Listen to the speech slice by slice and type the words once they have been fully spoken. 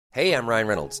Hey, I'm Ryan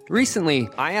Reynolds. Recently,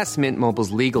 I asked Mint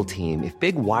Mobile's legal team if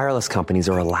big wireless companies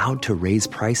are allowed to raise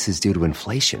prices due to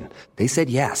inflation. They said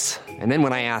yes. And then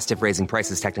when I asked if raising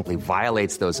prices technically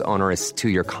violates those onerous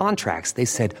two-year contracts, they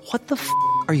said, "What the f***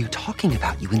 are you talking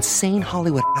about, you insane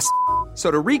Hollywood ass?" So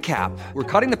to recap, we're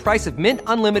cutting the price of Mint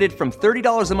Unlimited from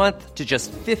 $30 a month to just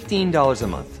 $15 a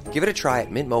month. Give it a try at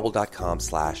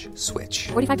mintmobile.com/switch.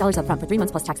 $45 up front for 3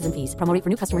 months plus taxes and fees. Promo rate for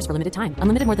new customers for limited time.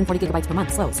 Unlimited more than 40 gigabytes per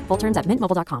month. Slows full terms at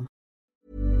mintmobile.com.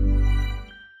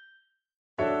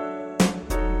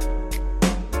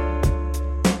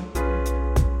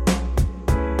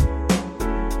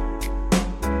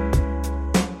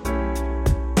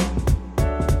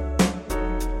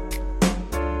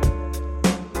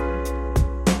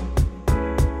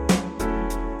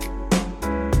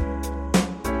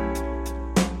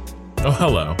 Oh,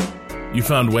 hello. You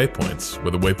found Waypoints,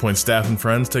 where the Waypoint staff and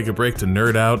friends take a break to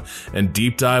nerd out and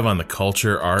deep dive on the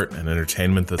culture, art, and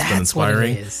entertainment that's been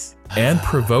inspiring and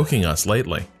provoking us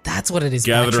lately. That's what it is,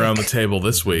 Gathered Patrick. around the table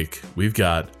this week, we've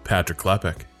got Patrick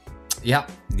Klepek.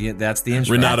 Yep, yeah, that's the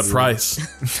intro. Renata Price.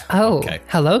 Oh, Okay.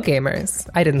 Hello, gamers.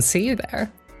 I didn't see you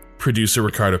there. Producer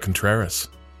Ricardo Contreras.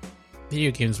 Video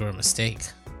games were a mistake.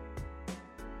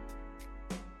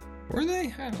 Were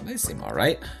they? I don't know, they seem all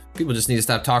right. People just need to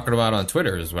stop talking about it on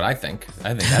Twitter is what I think.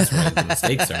 I think that's where the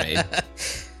mistakes are made.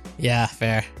 Yeah,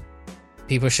 fair.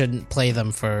 People shouldn't play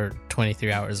them for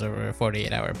 23 hours over a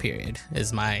 48-hour period.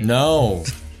 Is my No.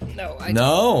 No,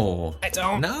 No. I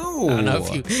don't. No. I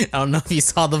don't know if you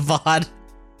saw the VOD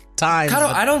time.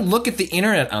 I don't look at the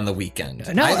internet on the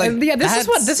weekend. No, I,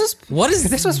 what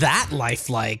is that life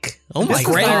like? Oh my This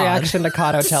was my god! reaction to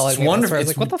Kato telling me this, wonderful. where I was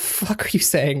like, what the fuck are you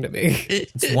saying to me?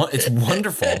 it's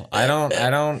wonderful. I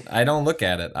don't look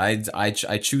at it.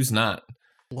 I choose not.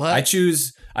 What? I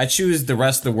choose the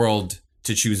rest of the world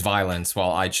to choose violence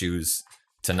while I choose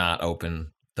to not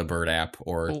open the Bird app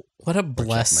or What a check my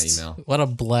blessed, email. what a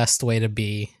blessed way to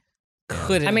be.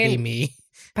 Could it be me?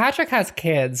 Patrick has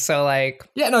kids, so like,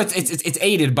 Yeah, no, it's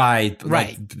aided by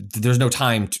Right. There's no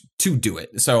time to do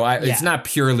it, so Yeah. it's not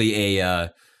purely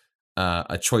a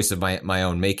choice of my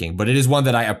own making, but it is one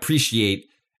that I appreciate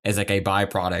as like a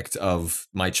byproduct of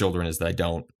my children. Is that I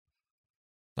don't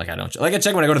I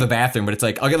check when I go to the bathroom, but it's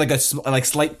like I'll get like a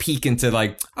slight peek into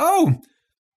like, oh,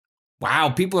 wow,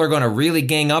 people are going to really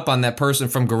gang up on that person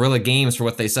from Guerrilla Games for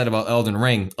what they said about Elden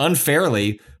Ring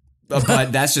unfairly.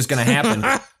 But that's just going to happen.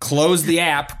 Close the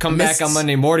app, come back on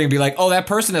Monday morning and be like, oh, that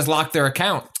person has locked their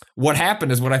account. What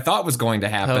happened is what I thought was going to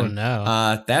happen. Oh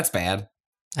no. That's bad.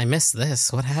 I missed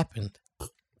this. What happened?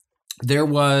 There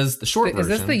was the short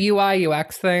version. is this the UI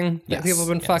UX thing that Yes, people have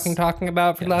been yes. fucking talking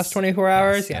about for the last 24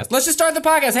 hours? Yes. Let's just start the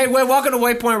podcast. Hey, welcome to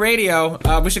Waypoint Radio.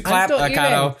 We should clap, I'm still eating.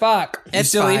 Kato. Fuck.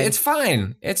 It's fine. It's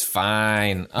fine. It's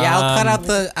fine. Yeah,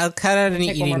 I'll cut out any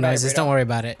Take one more eating bite, noises. Rita. Don't worry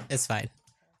about it. It's fine.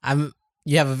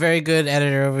 You have a very good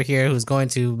editor over here who's going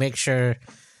to make sure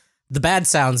the bad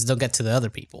sounds don't get to the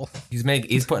other people. He's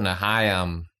putting a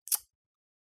high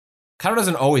Kato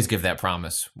doesn't always give that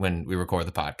promise when we record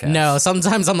the podcast. No,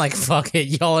 sometimes I'm like, fuck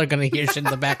it, y'all are gonna hear shit in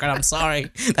the background. I'm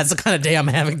sorry. That's the kind of day I'm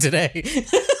having today.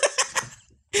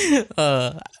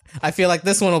 I feel like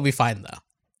this one will be fine though.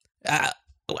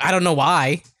 I don't know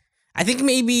why. I think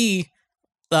maybe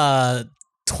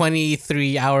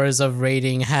 23 hours of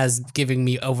raiding has given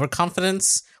me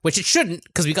overconfidence, which it shouldn't,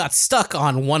 because we got stuck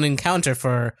on one encounter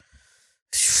for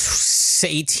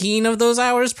 18 of those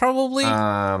hours probably.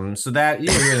 So that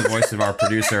you hear the voice of our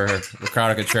producer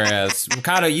Ricardo Contreras.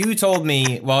 Ricardo, you told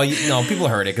me. Well, people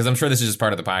heard it because I'm sure this is just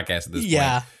part of the podcast at this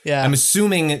point. Yeah. I'm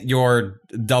assuming your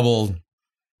double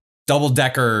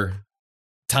decker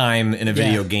time in a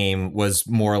video game was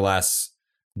more or less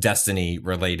Destiny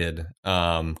related.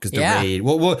 Because the raid.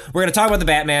 We're gonna talk about the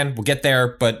Batman. We'll get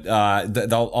there, but a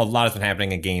lot has been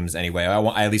happening in games anyway.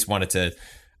 I at least wanted to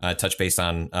touch base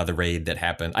on the raid that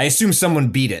happened. I assume someone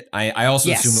beat it. I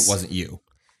also assume it wasn't you.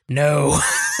 No.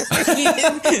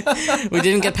 We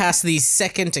didn't get past the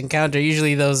second encounter.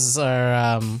 Usually those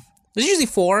are there's usually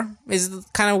 4 is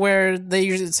kind of where they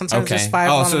usually sometimes there's 5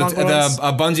 on the longer ones.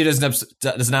 Bungie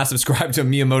does not subscribe to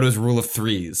Miyamoto's rule of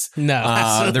 3s.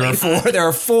 No, there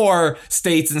are 4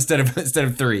 states instead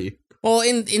of 3. Well,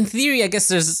 in theory, I guess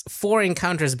there's 4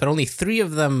 encounters, but only 3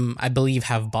 of them, I believe,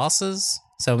 have bosses.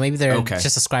 So maybe they're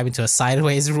just ascribing to a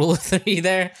sideways rule of 3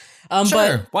 there.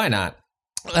 Sure, why not?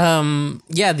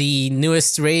 The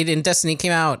newest raid in Destiny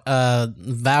came out,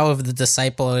 Vow of the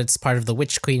Disciple. It's part of the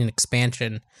Witch Queen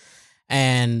expansion.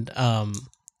 And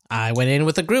I went in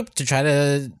with a group to try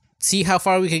to see how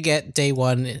far we could get day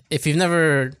one. If you've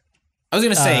never... I was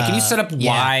going to say, can you set up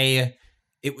why...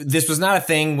 This was not a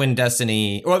thing when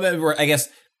Destiny... Or I guess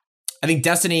I think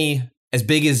Destiny, as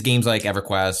big as games like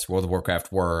EverQuest, World of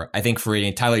Warcraft were, I think for an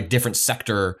entirely different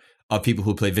sector of people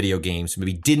who play video games,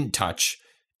 maybe didn't touch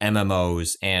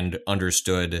MMOs and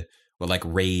understood what like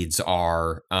raids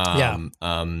are.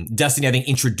 Destiny, I think,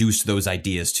 introduced those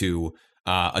ideas to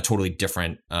a totally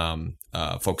different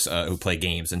folks who play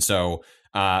games. And so,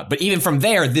 but even from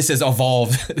there, this has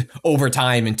evolved over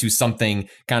time into something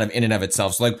kind of in and of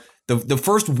itself. So like the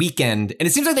first weekend, and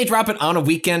it seems like they drop it on a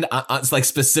weekend, it's like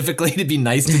specifically to be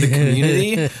nice to the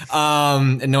community,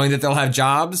 and knowing that they'll have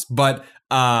jobs. But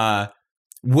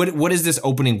what is this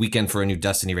opening weekend for a new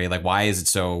Destiny raid? Like, why is it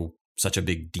such a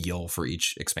big deal for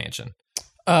each expansion?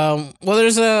 Well,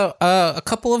 there's a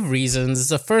couple of reasons.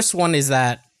 The first one is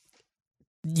that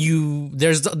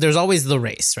there's always the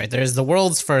race, right? There's the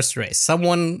world's first race.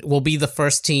 Someone will be the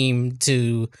first team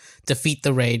to defeat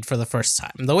the raid for the first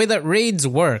time. The way that raids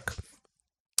work,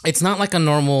 it's not like a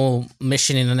normal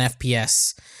mission in an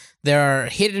FPS. There are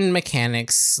hidden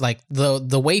mechanics. Like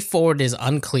the way forward is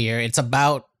unclear. It's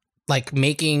about like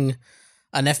making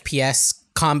an FPS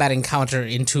combat encounter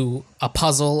into a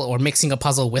puzzle, or mixing a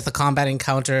puzzle with a combat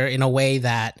encounter in a way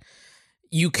that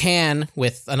you can,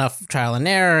 with enough trial and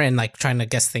error and like trying to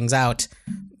guess things out,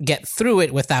 get through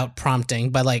it without prompting.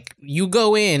 But like you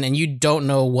go in and you don't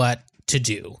know what to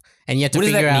do, and you have to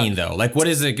figure out. What does that mean though? Like, what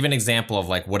is it? Give an example of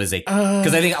like what is a?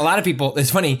 Because I think a lot of people.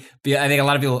 It's funny. I think a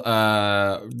lot of people,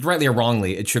 rightly or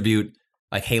wrongly, attribute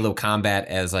like Halo combat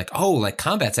as like, oh, like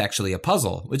combat's actually a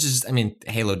puzzle, which is, I mean,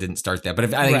 Halo didn't start that, but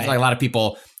I think like a lot of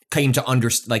people came to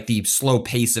like the slow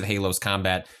pace of Halo's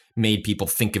combat made people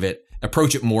think of it,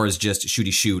 approach it more as just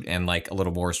shooty shoot and like a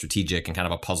little more strategic and kind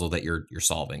of a puzzle that you're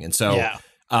solving. And so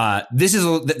this is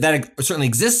that certainly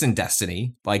exists in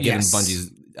Destiny, like given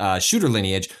Bungie's shooter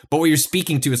lineage. But what you're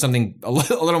speaking to is something a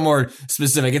little more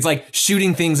specific. It's like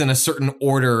shooting things in a certain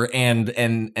order and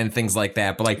things like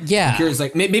that. But like, I'm curious,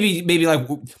 like maybe like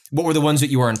what were the ones that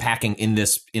you were unpacking in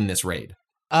this raid?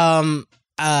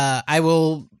 I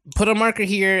will put a marker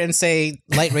here and say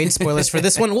light raid spoilers for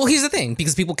this one. Well, here's the thing,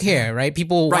 because people care, right?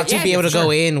 People want to be able to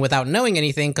go in without knowing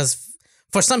anything, because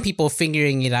for some people,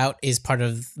 figuring it out is part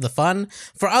of the fun.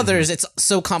 For others, it's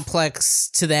so complex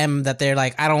to them that they're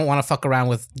like, I don't want to fuck around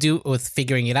with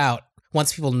figuring it out.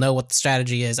 Once people know what the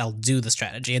strategy is, I'll do the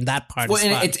strategy, and that part is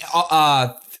fun. It's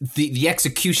the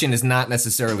execution is not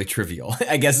necessarily trivial,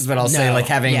 I guess is what I'll say. Like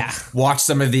having watched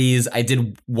some of these, I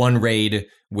did one raid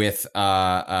with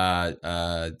the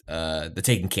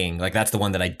Taken King. Like that's the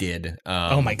one that I did.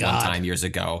 Oh my god! One time years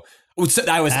ago,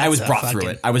 I was brought through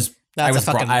it. That's a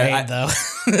fucking raid, though.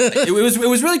 it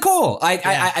was really cool. They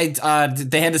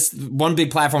had this one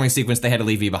big platforming sequence. They had to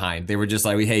leave me behind. They were just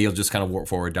like, "Hey, you'll just kind of warp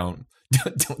forward. Don't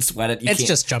sweat it. It's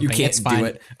just jumping. You can't do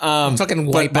it. Fucking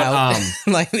wipe out.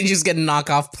 Like you just get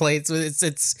knockoff plates.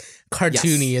 It's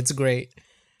cartoony. It's great.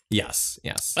 Yes.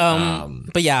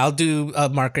 But yeah, I'll do a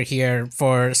marker here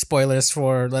for spoilers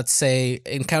for, let's say,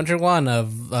 Encounter 1 of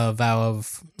Vow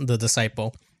of the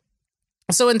Disciple.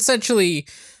 So essentially,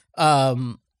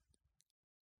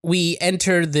 we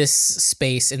enter this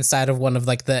space inside of one of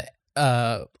like the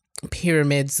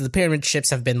pyramids. The pyramid ships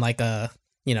have been like a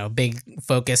big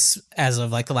focus as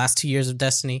of like the last 2 years of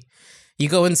Destiny. You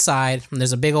go inside and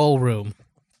there's a big old room,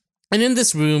 and in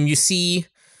this room you see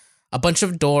a bunch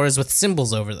of doors with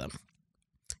symbols over them.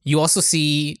 You also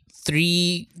see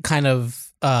 3 kind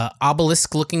of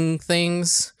obelisk looking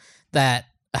things that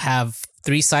have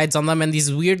 3 sides on them and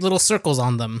these weird little circles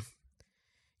on them.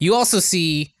 You also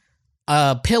see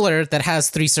a pillar that has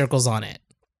 3 circles on it.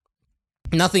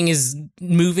 Nothing is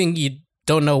moving. You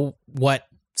don't know what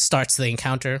starts the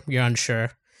encounter. You're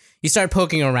unsure. You start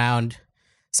poking around.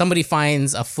 Somebody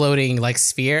finds a floating like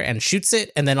sphere and shoots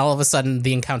it, and then all of a sudden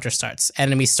the encounter starts.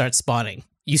 Enemies start spawning.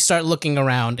 You start looking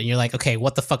around and you're like, okay,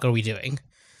 what the fuck are we doing?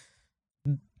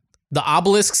 The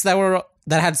obelisks that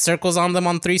had circles on them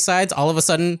on 3 sides, all of a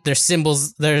sudden there's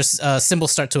symbols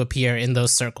start to appear in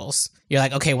those circles. You're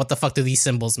like, okay, what the fuck do these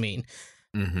symbols mean?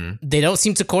 Mm-hmm. They don't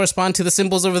seem to correspond to the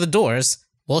symbols over the doors.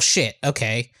 Well, shit.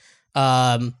 Okay.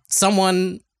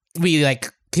 We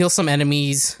like kill some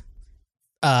enemies.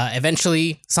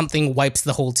 Eventually something wipes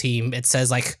the whole team. It says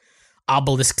like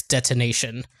obelisk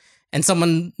detonation. And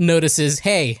someone notices,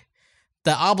 hey,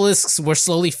 the obelisks were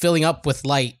slowly filling up with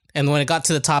light. And when it got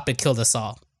to the top, it killed us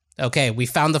all. Okay, we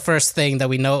found the first thing that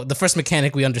we know, the first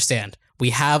mechanic we understand. We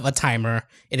have a timer.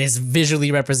 It is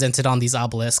visually represented on these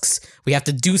obelisks. We have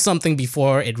to do something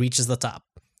before it reaches the top.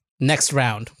 Next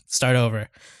round, start over.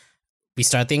 We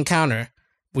start the encounter.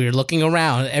 We're looking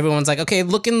around. Everyone's like, okay,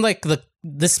 look in like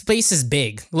this space is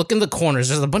big. Look in the corners.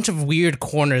 There's a bunch of weird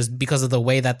corners because of the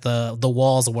way that the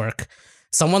walls work.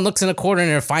 someone looks in a corner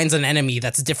and finds an enemy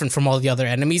that's different from all the other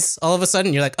enemies. All of a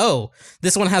sudden, you're like, oh,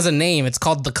 this one has a name. It's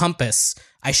called the Compass.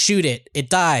 I shoot it. It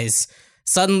dies.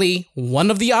 Suddenly,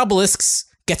 one of the obelisks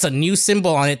gets a new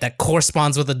symbol on it that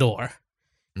corresponds with a door.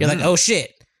 You're like, oh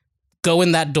shit, go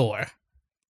in that door.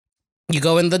 You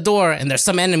go in the door and there's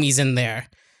some enemies in there.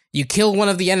 You kill one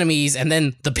of the enemies and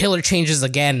then the pillar changes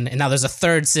again and now there's a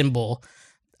third symbol.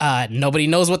 Nobody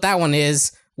knows what that one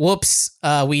is. Whoops,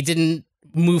 we didn't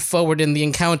move forward in the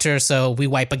encounter, so we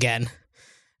wipe again.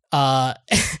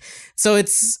 So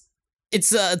it's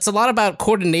a lot about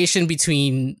coordination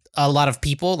between a lot of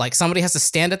people. Like somebody has to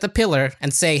stand at the pillar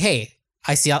and say, hey,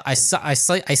 I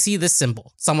see this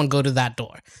symbol. Someone go to that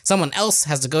door. Someone else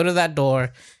has to go to that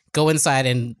door, go inside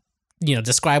and,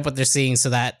 describe what they're seeing so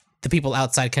that the people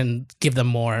outside can give them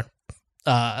more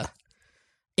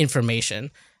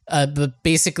information. But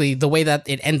basically, the way that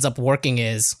it ends up working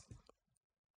is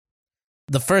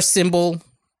the first symbol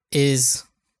is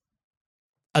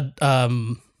a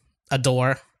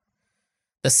door.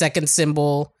 The second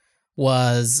symbol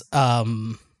was, I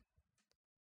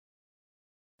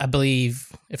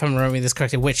believe, if I'm remembering this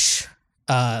correctly, which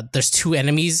there's two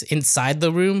enemies inside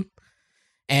the room.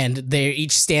 And they're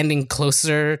each standing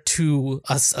closer to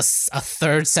a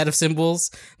third set of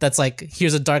symbols. That's like,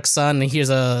 here's a dark sun and here's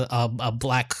a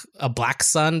black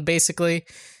sun, basically.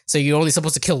 So you're only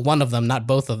supposed to kill one of them, not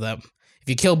both of them. If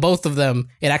you kill both of them,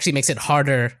 it actually makes it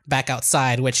harder back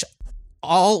outside. Which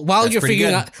while you're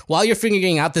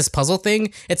figuring out this puzzle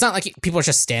thing, it's not like people are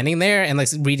just standing there and like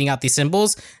reading out these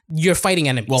symbols. You're fighting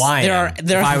enemies. Well,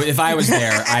 if I was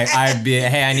there, I'd be,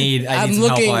 hey, I need some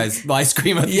help while I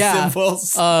scream out these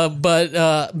symbols.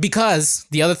 But because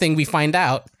the other thing we find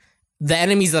out, the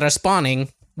enemies that are spawning,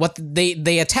 what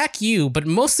they attack you, but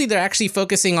mostly they're actually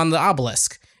focusing on the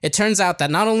obelisk. It turns out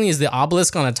that not only is the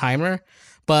obelisk on a timer,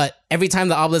 but every time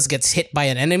the obelisk gets hit by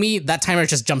an enemy, that timer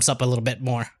just jumps up a little bit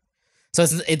more. So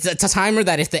it's a timer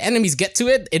that if the enemies get to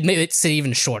it, it makes it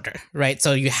even shorter, right?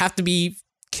 So you have to be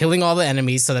killing all the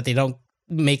enemies so that they don't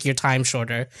make your time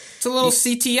shorter. It's a little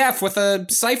CTF with a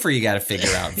cipher you got to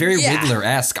figure out. Very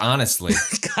Riddler-esque, honestly.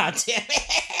 God damn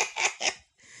it.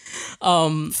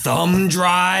 Thumb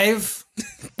Drive.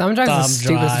 Thumb Drive is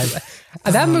stupid.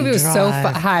 That movie was so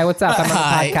fun. Hi, what's up? I'm on the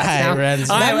podcast now. Renz.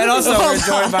 And also we're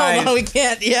joined by we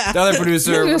can't. Yeah. The other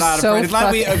producer. We're not so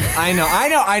afraid.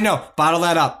 I know. Bottle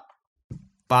that up.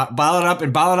 Bottle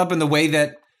it up in the way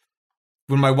that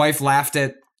when my wife laughed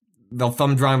at the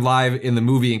Thumb Drive live in the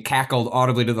movie and cackled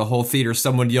audibly to the whole theater,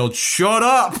 someone yelled, "Shut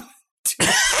up!"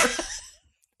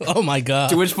 Oh my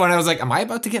God. To which point I was like, am I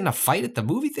about to get in a fight at the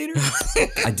movie theater?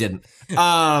 I didn't.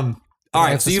 All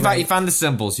right, so you found the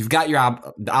symbols. You've got your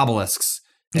obelisks.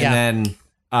 And then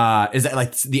is that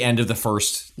like the end of the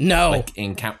first? No. Like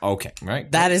encounter? Okay,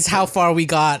 right. That is how far we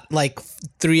got, like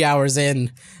 3 hours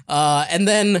in. And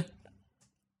then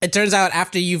it turns out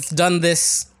after you've done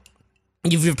this,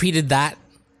 you've repeated that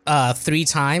 3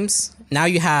 times. Now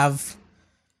you have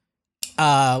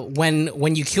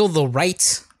when you kill the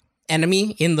right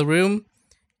enemy in the room,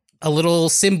 a little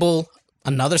symbol,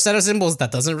 another set of symbols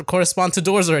that doesn't correspond to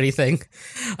doors or anything.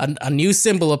 A new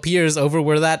symbol appears over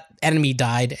where that enemy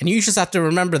died, and you just have to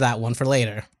remember that one for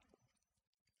later.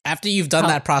 After you've done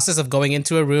that process of going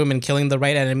into a room and killing the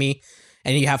right enemy,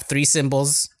 and you have 3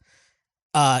 symbols,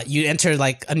 you enter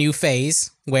like a new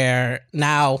phase where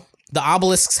now the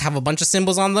obelisks have a bunch of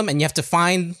symbols on them, and you have to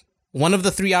find one of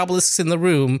the 3 obelisks in the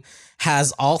room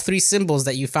has all 3 symbols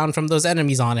that you found from those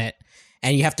enemies on it,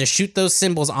 and you have to shoot those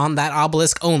symbols on that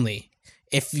obelisk only.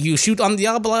 If you shoot on the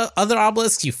other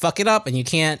obelisks, you fuck it up, and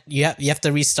you have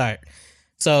to restart.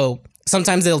 So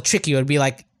sometimes it'll trick you. It'll be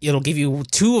like, it'll give you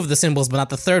 2 of the symbols, but not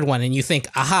the third one, and you think,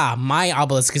 aha, my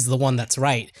obelisk is the one that's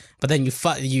right. But then you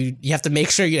have to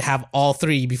make sure you have all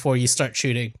 3 before you start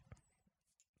shooting.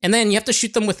 And then you have to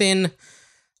shoot them within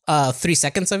 3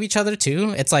 seconds of each other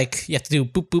too. It's like you have to do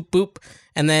boop, boop, boop.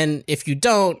 And then if you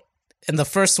don't, and the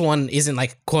first one isn't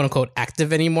like quote unquote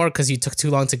active anymore because you took too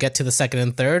long to get to the second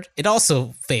and third, it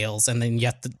also fails, and then you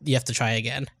have to try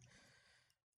again.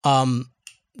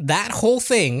 That whole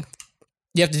thing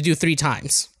you have to do 3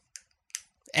 times.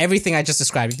 Everything I just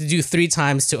described, you have to do 3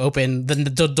 times to open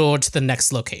the door to the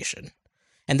next location.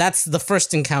 And that's the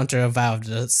first encounter of Vow of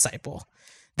the Disciple.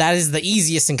 That is the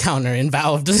easiest encounter in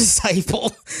Vow of the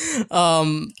Disciple.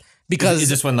 Because is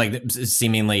this one like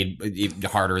seemingly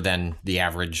harder than the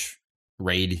average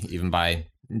raid, even by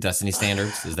Destiny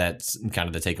standards? Is that kind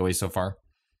of the takeaway so far?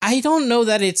 I don't know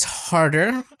that it's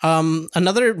harder.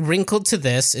 Another wrinkle to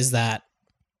this is that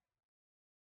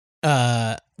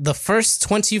the first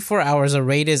 24 hours a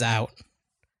raid is out,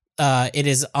 it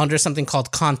is under something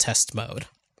called contest mode.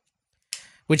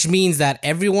 which means that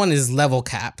everyone is level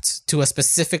capped to a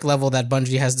specific level that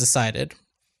Bungie has decided,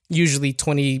 usually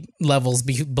 20 levels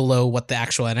below what the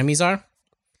actual enemies are,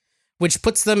 which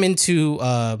puts them into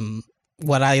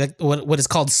what is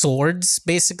called swords.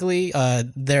 Basically,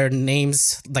 their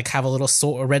names like have a little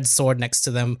a red sword next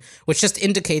to them, which just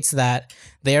indicates that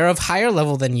they are of higher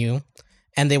level than you,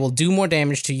 and they will do more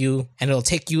damage to you, and it'll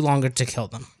take you longer to kill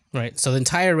them. Right, so the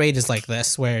entire raid is like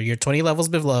this, where you're 20 levels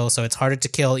below, so it's harder to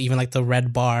kill even like the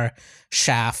red bar,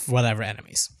 shaft, whatever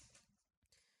enemies.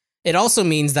 It also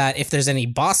means that if there's any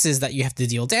bosses that you have to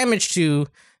deal damage to,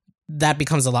 that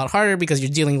becomes a lot harder because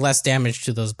you're dealing less damage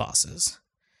to those bosses.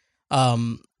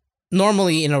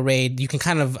 Normally in a raid, you can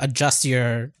kind of adjust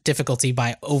your difficulty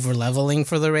by over leveling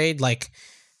for the raid. Like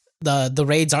the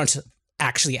raids aren't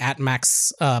actually at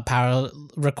max power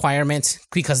requirement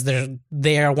because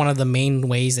they are one of the main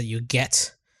ways that you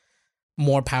get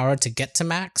more power to get to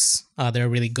max. They're a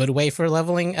really good way for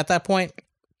leveling at that point.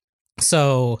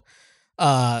 So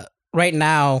right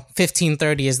now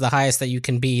 1530 is the highest that you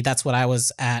can be. That's what I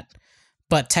was at,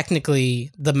 but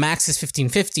technically the max is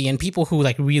 1550, and people who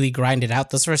like really grind it out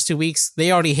those first 2 weeks,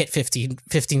 they already hit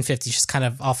 1550 just kind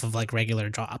of off of like regular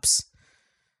drops.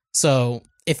 So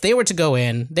if they were to go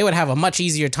in, they would have a much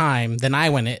easier time than when I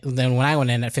went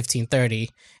in at 1530.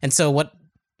 And so what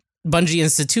Bungie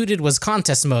instituted was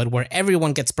contest mode, where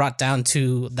everyone gets brought down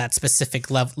to that specific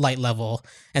light level.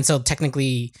 And so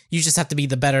technically, you just have to be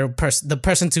the better person, the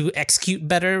person to execute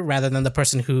better, rather than the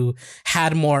person who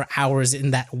had more hours in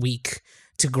that week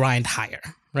to grind higher.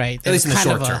 Right, at least in the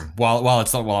short term, while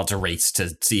it's a race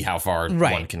to see how far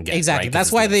one can get. Exactly, right?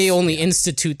 That's why they only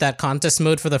institute that contest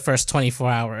mode for the first 24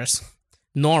 hours.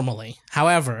 Normally,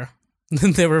 however,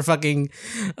 there were fucking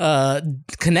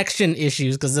connection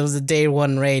issues because it was a day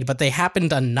one raid, but they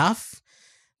happened enough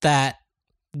that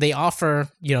they offer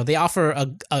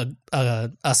a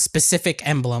specific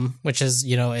emblem, which is,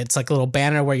 it's like a little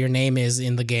banner where your name is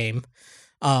in the game,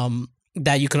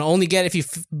 that you can only get if you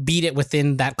beat it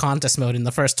within that contest mode in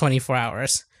the first 24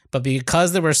 hours. But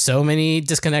because there were so many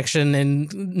disconnection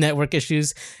and network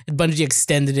issues, Bungie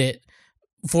extended it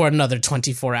for another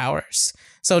 24 hours.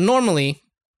 So normally,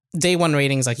 day one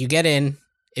ratings, like you get in,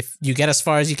 if you get as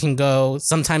far as you can go,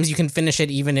 sometimes you can finish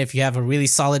it even if you have a really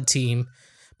solid team.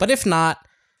 But if not,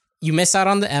 you miss out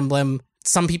on the emblem.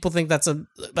 Some people think that's a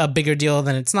bigger deal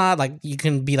than it's not. Like you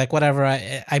can be like, whatever,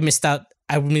 I missed out.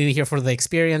 I'm really here for the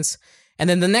experience. And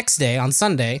then the next day, on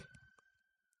Sunday,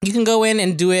 you can go in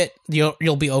and do it.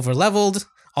 You'll be over leveled.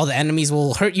 All the enemies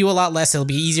will hurt you a lot less. It'll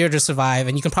be easier to survive,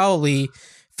 and you can probably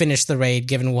finish the raid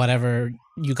given whatever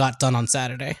you got done on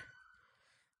Saturday.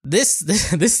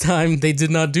 This time they did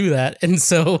not do that, and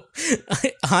so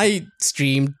I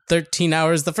streamed 13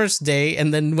 hours the first day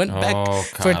and then went back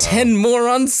for 10 more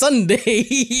on Sunday.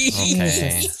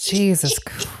 Okay. Jesus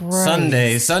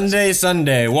Christ.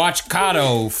 Sunday. Watch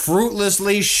Kato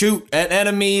fruitlessly shoot at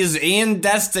enemies in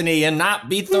Destiny and not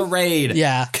beat the raid.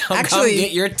 Yeah. Come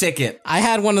get your ticket. I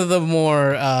had one of the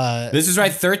more... This is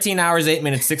right, 13 hours, 8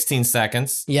 minutes, 16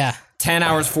 seconds. Yeah. 10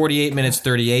 hours, 48 minutes,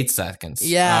 38 seconds.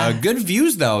 Yeah. Good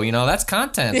views, though. That's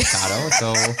content, Kato.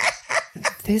 So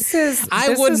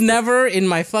I would never in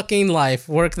my fucking life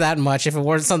work that much if it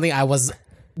weren't something I was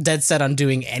dead set on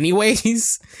doing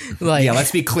anyways. Like, yeah,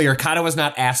 let's be clear. Kato was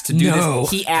not asked to do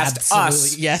this. He asked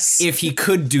us if he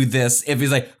could do this. If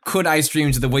he's like, could I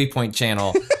stream to the Waypoint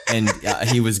channel? And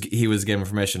he was given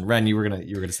permission. Ren, you were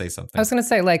gonna say something. I was gonna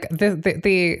say, like,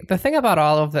 the thing about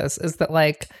all of this is that,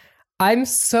 like, I'm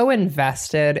so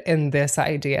invested in this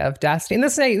idea of Destiny, in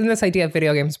this idea of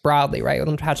video games broadly, right?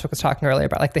 When Patrick was talking earlier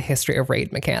about like the history of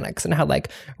raid mechanics and how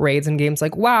like raids in games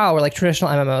like WoW or like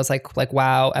traditional MMOs like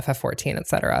WoW, FF14,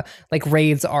 etc. Like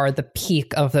raids are the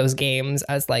peak of those games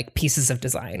as like pieces of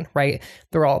design, right?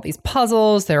 There are all these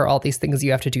puzzles, there are all these things you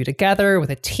have to do together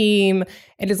with a team.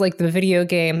 It is like the video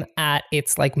game at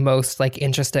its like most like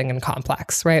interesting and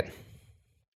complex, right?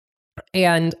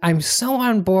 And I'm so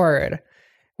on board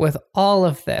with all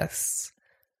of this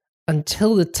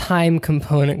until the time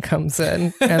component comes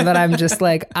in, and then I'm just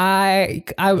like,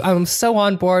 I'm so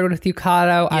on board with you,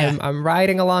 Kato. Yeah. I'm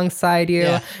riding alongside you.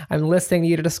 Yeah. I'm listening to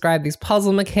you to describe these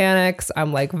puzzle mechanics.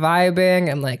 I'm like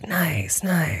vibing. I'm like, nice,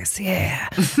 yeah.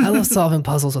 I love solving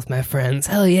puzzles with my friends.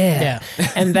 Hell yeah.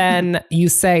 And then you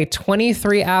say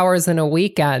 23 hours in a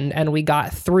weekend, and we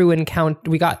got to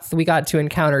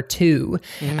encounter 2,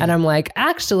 and I'm like,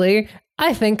 actually,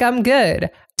 I think I'm good.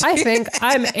 I think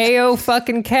I'm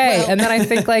A-O-fucking-K. And then I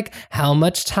think, like, how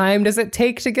much time does it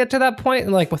take to get to that point?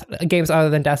 And, like, with games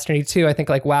other than Destiny 2, I think,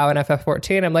 like, WoW and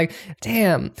FF14, I'm like,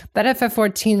 damn, that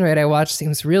FF14 raid I watched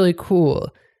seems really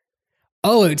cool.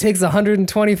 oh, it takes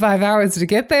 125 hours to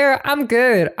get there? I'm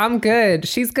good.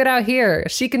 She's good out here.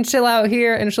 She can chill out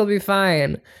here and she'll be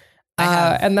fine.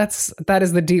 And that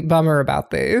is the deep bummer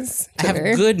about this. I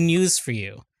have good news for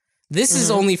you. This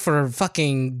is only for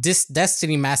fucking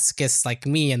Destiny masochists like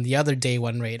me and the other Day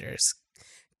One Raiders.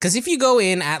 Because if you go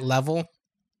in at level,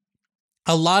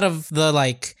 a lot of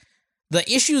the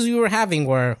issues we were having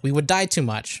were we would die too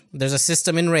much. There's a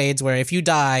system in raids where if you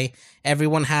die,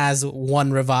 everyone has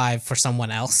one revive for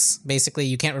someone else. Basically,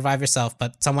 you can't revive yourself,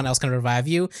 but someone else can revive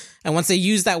you. And once they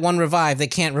use that one revive, they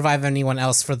can't revive anyone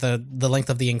else for the length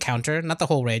of the encounter. Not the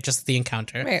whole raid, just the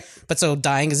encounter. Right. But so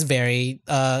dying is very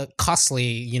costly.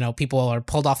 You know, people are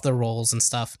pulled off their rolls and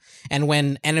stuff. And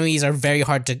when enemies are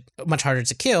much harder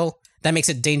to kill, that makes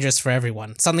it dangerous for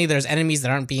everyone. Suddenly there's enemies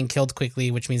that aren't being killed quickly,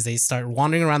 which means they start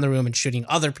wandering around the room and shooting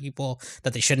other people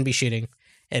that they shouldn't be shooting.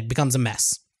 It becomes a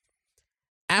mess.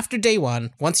 After day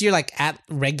one, once you're like at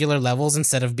regular levels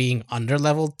instead of being under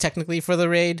leveled technically for the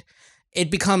raid, it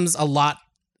becomes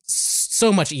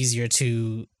so much easier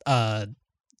to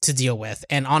deal with.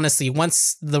 And honestly,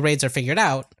 once the raids are figured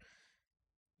out,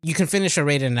 you can finish a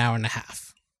raid in an hour and a half.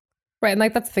 Right, and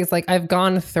like that's the thing. Like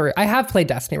I have played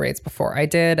Destiny raids before. I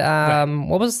did.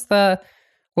 What was the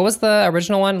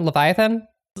original one? Leviathan.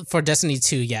 For Destiny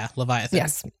 2, yeah, Leviathan.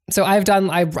 Yes. So I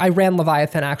ran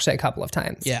Leviathan actually a couple of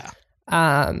times. Yeah.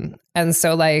 And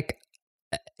so like,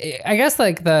 I guess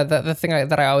like the thing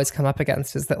that I always come up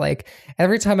against is that like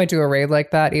every time I do a raid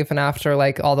like that, even after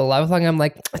like all the leveling, I'm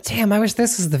like, damn, I wish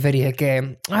this was the video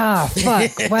game.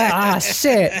 Fuck. Wow.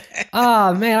 Shit.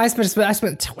 Oh man, I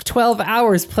spent 12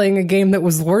 hours playing a game that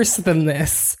was worse than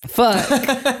this. Fuck.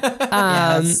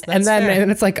 That's and then fair.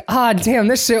 And it's like, damn,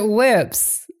 this shit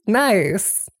whips.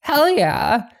 Nice. Hell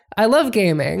yeah. I love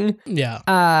gaming. Yeah.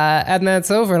 And then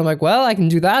it's over and I'm like, well, I can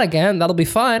do that again. That'll be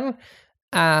fun.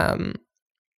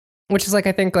 Which is like,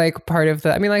 I think like part of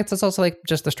the, I mean, like it's also like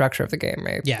just the structure of the game,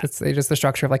 right? Yeah. It's just the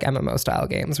structure of like MMO style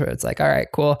games where it's like, all right,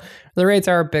 cool. The raids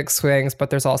are big swings, but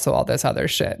there's also all this other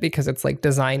shit because it's like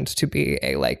designed to be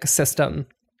a like system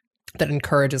that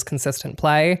encourages consistent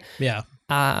play. Yeah.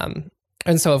 And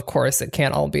so of course it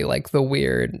can't all be like the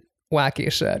weird, wacky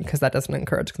shit because that doesn't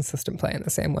encourage consistent play in the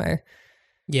same way.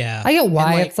 Yeah. I get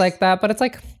why it's like that, but it's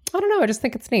like, I don't know. I just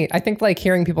think it's neat. I think like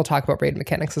hearing people talk about raid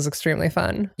mechanics is extremely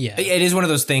fun. Yeah. It is one of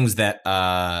those things that,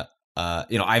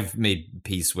 I've made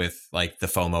peace with like the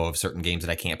FOMO of certain games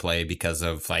that I can't play because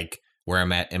of like where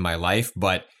I'm at in my life.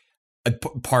 But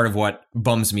part of what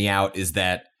bums me out is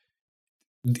that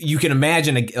you can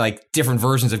imagine like different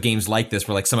versions of games like this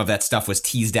where like some of that stuff was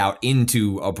teased out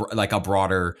into a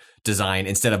broader design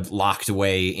instead of locked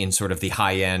away in sort of the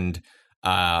high end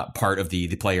part of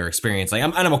the player experience. Like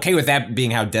I'm okay with that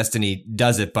being how Destiny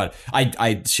does it, but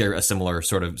I share a similar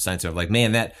sort of sense of like,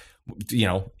 man, that, you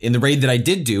know, in the raid that I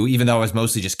did do, even though I was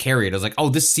mostly just carried, I was like,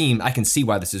 oh, I can see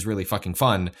why this is really fucking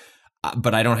fun,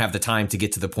 but I don't have the time to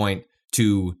get to the point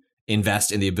to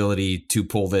invest in the ability to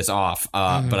pull this off.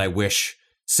 But I wish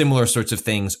similar sorts of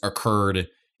things occurred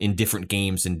in different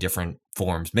games in different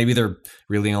forms. Maybe they're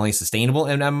really only sustainable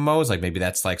in MMOs. Like maybe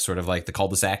that's like sort of like the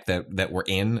cul-de-sac that we're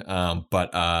in.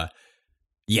 I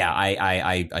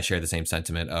share the same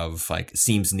sentiment of like,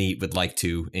 seems neat, would like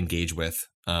to engage with,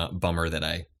 bummer that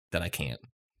I can't.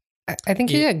 I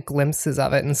think you get glimpses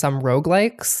of it in some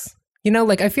roguelikes. You know,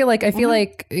 like I feel like, I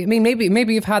mean,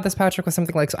 maybe you've had this, Patrick, with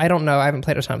something like, I don't know, I haven't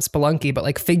played a ton of Spelunky, but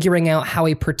like figuring out how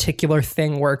a particular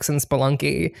thing works in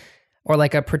Spelunky, or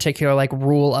like a particular like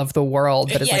rule of the world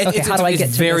that is like, okay, how do I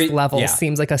get to this level? Yeah.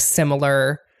 Seems like a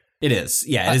similar. It is.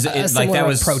 Yeah. It is like that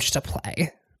was approach to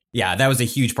play. Yeah. That was a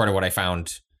huge part of what I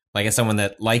found. Like as someone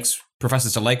that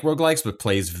professes to like roguelikes, but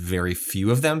plays very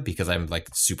few of them because I'm like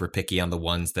super picky on the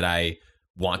ones that I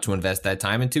want to invest that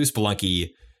time into.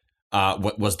 Spelunky,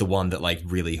 what was the one that like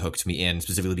really hooked me in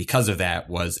specifically because of that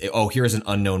was, here's an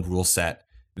unknown rule set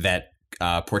that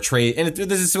portray, and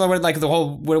this is similar with like the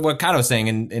whole what Kato was saying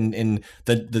in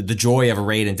the joy of a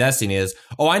raid in Destiny is,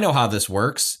 I know how this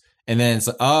works, and then it's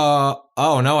no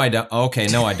I don't, okay,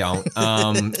 no I don't, so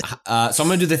I'm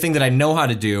gonna do the thing that I know how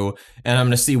to do, and I'm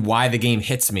gonna see why the game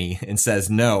hits me and says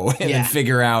no, and then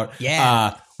figure out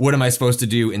what am I supposed to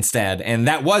do instead. And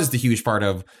that was the huge part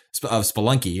of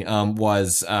Spelunky,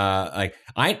 was like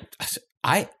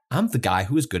I'm the guy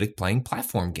who is good at playing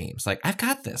platform games. Like, I've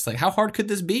got this. Like, how hard could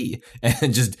this be?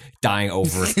 And just dying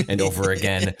over and over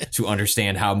again to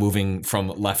understand how moving from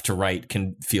left to right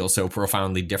can feel so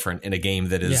profoundly different in a game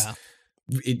that is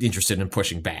interested in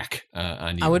pushing back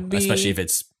on you. Especially if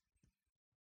it's...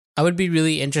 I would be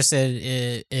really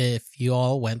interested if you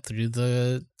all went through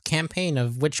the campaign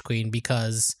of Witch Queen,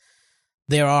 because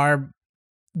there are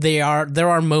there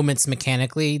are moments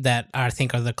mechanically that I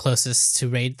think are the closest to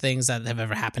raid things that have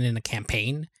ever happened in a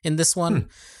campaign in this one.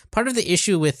 Part of the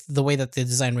issue with the way that they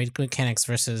design raid mechanics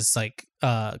versus like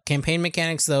campaign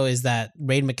mechanics, though, is that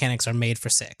raid mechanics are made for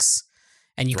 6,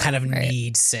 and you kind of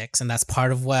need 6, and that's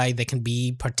part of why they can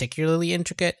be particularly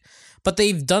intricate. But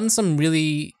they've done some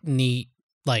really neat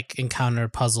like encounter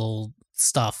puzzle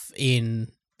stuff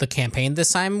in the campaign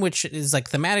this time, which is like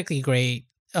thematically great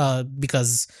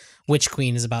because Witch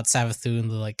Queen is about Savathun,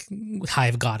 the like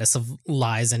hive goddess of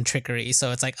lies and trickery.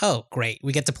 So it's like, oh, great,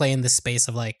 we get to play in this space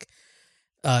of like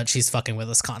she's fucking with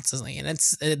us constantly, and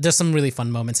there's some really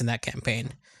fun moments in that campaign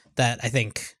that I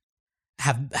think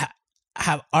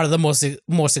are the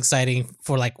most exciting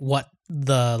for like what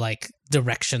the like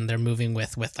direction they're moving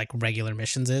with like regular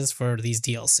missions is for these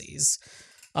DLCs.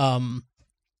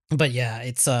 But yeah,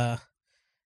 it's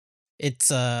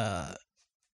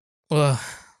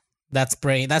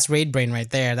that's raid brain right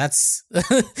there. That's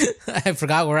I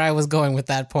forgot where I was going with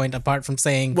that point. Apart from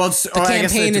saying, well, the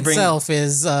campaign itself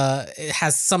is it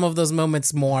has some of those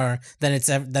moments more than it's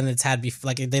had before.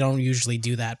 Like they don't usually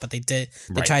do that, but they did.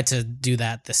 They tried to do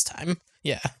that this time.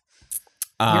 Yeah.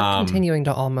 You're continuing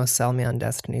to almost sell me on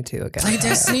Destiny 2 again. Play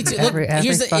Destiny 2. Look,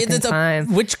 here's the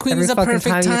time. Witch Queen is a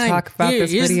perfect time. You talk about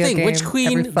this here's video the thing. Game, Witch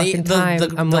Queen,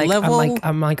 I'm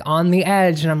like on the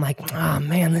edge, and I'm like, oh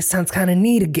man, this sounds kind of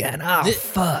neat again. Oh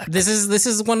fuck. This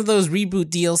is one of those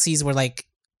reboot DLCs where like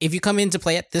if you come in to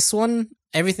play at this one,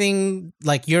 everything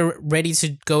like you're ready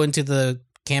to go into the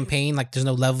campaign. Like there's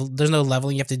no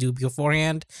leveling you have to do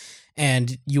beforehand,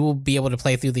 and you will be able to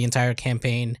play through the entire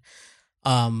campaign.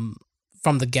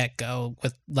 From the get-go,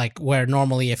 with like where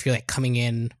normally if you're like coming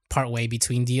in partway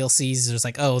between DLCs, there's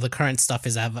like, oh, the current stuff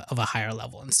is of a higher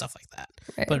level and stuff like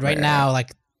that. But right now,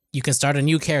 like you can start a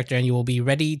new character and you will be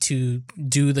ready to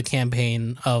do the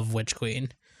campaign of Witch Queen.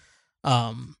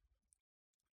 And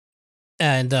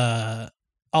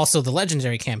also the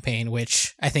legendary campaign,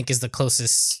 which I think is the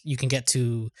closest you can get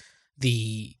to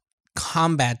the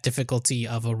combat difficulty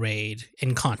of a raid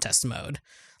in contest mode.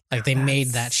 Like they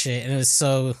made that shit, and it was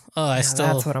so. That's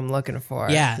what I'm looking for.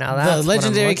 Yeah, now the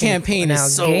legendary campaign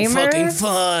is so fucking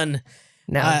fun.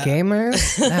 Now,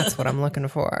 gamers, that's what I'm looking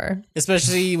for.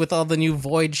 Especially with all the new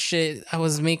Void shit, I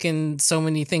was making so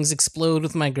many things explode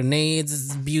with my grenades.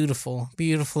 It's beautiful,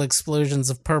 beautiful explosions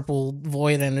of purple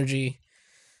Void energy.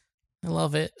 I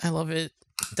love it.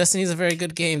 Destiny's a very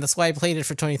good game. That's why I played it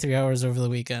for 23 hours over the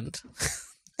weekend.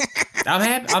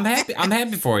 I'm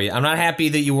happy for you. I'm not happy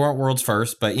that you weren't world's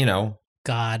first, but you know,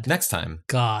 next time.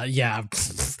 Yeah.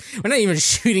 We're not even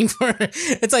shooting for it.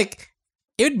 It's like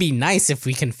it would be nice if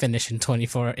we can finish in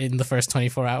the first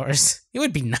 24 hours. It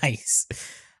would be nice.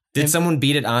 Did someone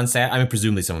beat it on Saturday? I mean,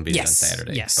 presumably someone beat it on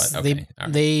Saturday. Yes, but okay.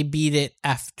 They beat it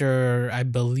after, I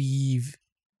believe,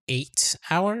 8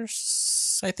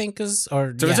 hours. I think is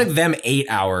it's like them 8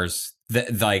 hours.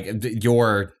 Like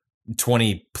your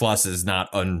 20 plus is not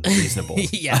unreasonable.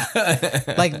 Yeah.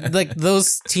 like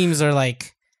those teams are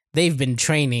like they've been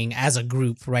training as a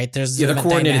group, right? There's the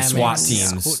coordinated SWAT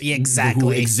teams exactly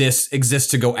who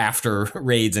exist to go after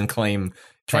raids and try and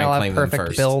claim them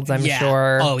first. Builds, I'm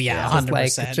sure. Oh yeah,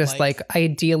 100%. Just like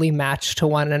ideally matched to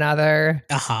one another.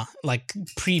 Like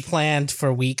pre-planned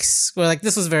for weeks. Well, like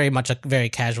this was very much a very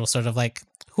casual sort of like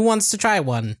who wants to try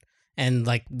one, and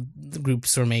like the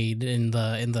groups were made in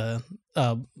the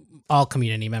all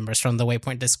community members from the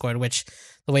Waypoint Discord, which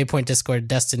the Waypoint Discord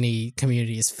Destiny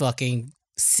community is fucking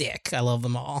sick. I love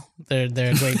them all. They're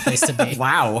a great place to be.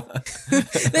 Wow.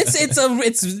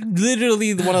 It's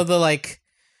literally one of the like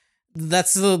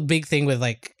that's the big thing with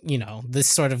like, you know, this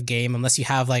sort of game, unless you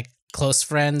have like close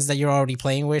friends that you're already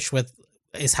playing with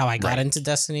is how I got into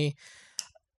Destiny.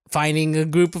 Finding a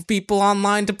group of people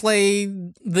online to play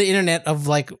the internet of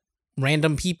like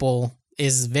random people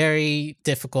is very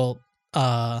difficult.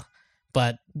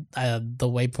 But the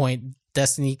Waypoint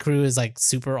Destiny crew is like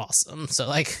super awesome. So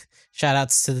like shout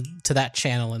outs to that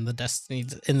channel in the Destiny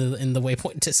in the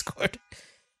Waypoint Discord.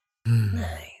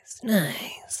 Nice.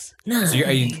 So do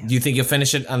you think you'll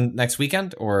finish it on next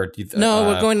weekend, or do you no?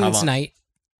 We're going in tonight.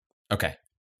 Okay.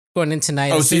 Going in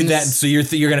tonight. Oh, so you're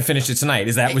going to finish it tonight?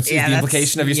 Is that what's the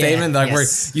implication of your statement? Like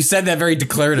yes. You said that very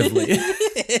declaratively.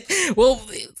 Well,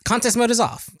 contest mode is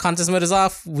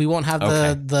off. We won't have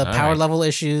the power level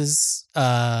issues.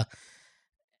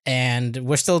 And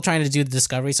we're still trying to do the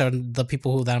discovery. So the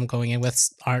people that I'm going in with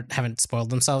haven't spoiled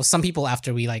themselves. Some people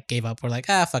after we like gave up were like,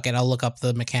 fuck it, I'll look up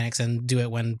the mechanics and do it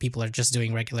when people are just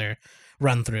doing regular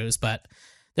run throughs. But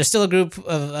there's still a group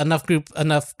of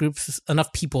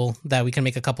enough people that we can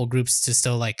make a couple groups to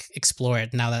still like explore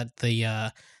it now that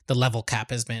the the level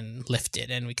cap has been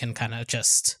lifted, and we can kind of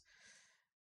just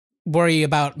worry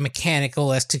about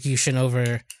mechanical execution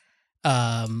over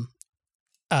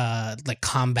like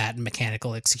combat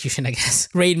mechanical execution, I guess.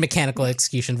 Raid mechanical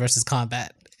execution versus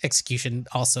combat execution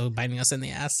also biting us in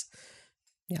the ass.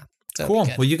 Yeah. So Cool.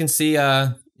 Well, you can see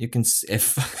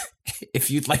if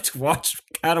you'd like to watch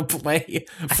how to play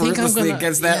fruitlessly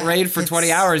against that raid for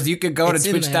 20 hours, you could go to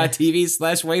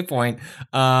twitch.tv/waypoint.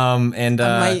 And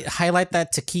I might highlight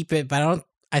that to keep it, but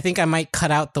I think I might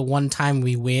cut out the one time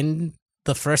we win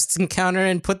the first encounter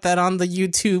and put that on the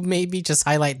YouTube. Maybe just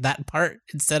highlight that part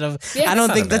instead of. I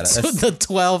don't think the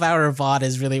 12-hour VOD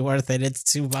is really worth it. It's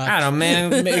too much. I don't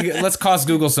know, man. Let's cost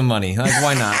Google some money. Like,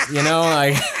 why not? You know,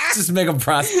 like just make a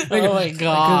process. Oh my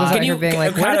god! Can you being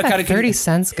like, where did that 30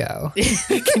 cents go?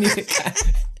 Can you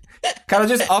kind of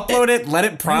just upload it, let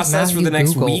it process for the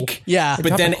next week,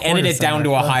 but then edit it down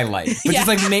to a highlight. But just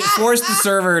like force the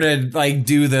server to like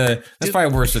do the. That's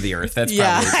probably worse for the Earth. That's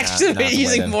probably actually not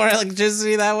using more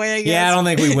electricity that way. I guess. Yeah, I don't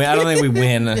think we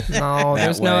win. No,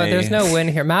 there's no win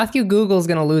here. Matthew Google's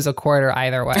gonna lose a quarter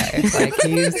either way. Like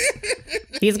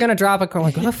he's gonna drop a quarter.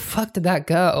 Like, where the fuck did that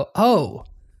go? Oh,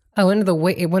 it went to the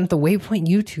Waypoint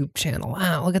YouTube channel.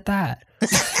 Wow, look at that.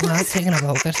 Wow, that's taking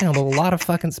up a lot of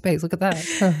fucking space. Look at that.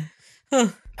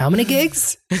 How many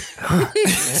gigs? How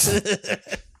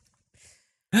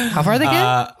far they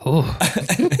get?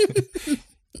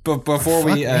 But before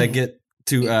we get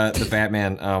to the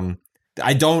Batman,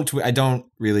 I don't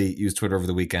really use Twitter over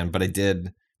the weekend, but I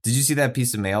did. Did you see that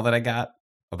piece of mail that I got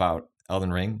about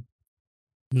Elden Ring?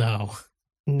 No.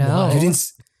 You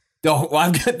didn't. Oh, well,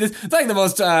 I've got this. It's like the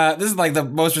most. This is like the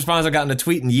most response I've gotten to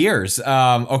tweet in years.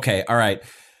 Okay, all right.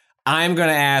 I'm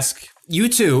gonna ask you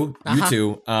two. You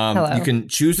two. You can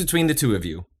choose between the two of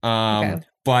you. Okay.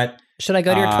 But should I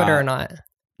go to your Twitter or not?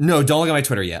 No, don't look at my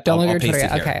Twitter yet. Don't look at your Twitter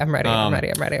yet. Okay, I'm ready. I'm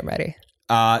ready.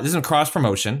 This is a cross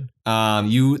promotion. Both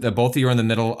of you are in the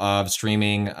middle of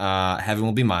streaming Heaven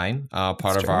Will Be Mine,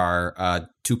 part of our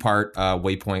 2-part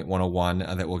Waypoint 101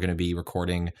 that we're going to be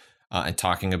recording and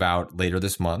talking about later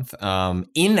this month.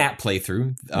 In that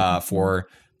playthrough for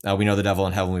We Know the Devil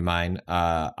and Heaven Will Be Mine,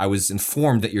 I was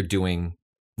informed that you're doing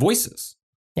voices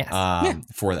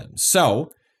for them.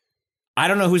 So I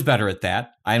don't know who's better at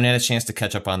that. I haven't had a chance to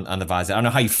catch up on the VODs. I don't know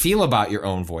how you feel about your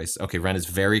own voice. Okay, Ren is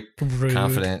very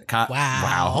confident.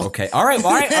 Wow. Okay. All right.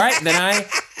 Then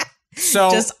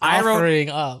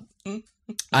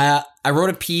I wrote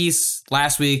a piece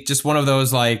last week, just one of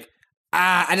those like,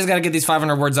 I just got to get these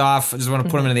 500 words off. I just want to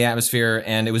put them into the atmosphere.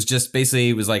 And it was just basically,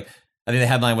 it was like, I think the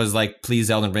headline was like, please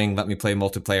Elden Ring, let me play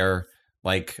multiplayer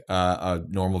like a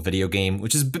normal video game,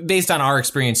 which is based on our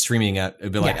experience streaming it.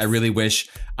 It'd be like, I really wish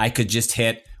I could just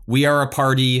hit, we are a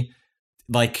party,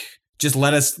 like just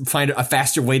let us find a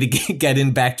faster way to get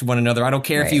in back to one another. I don't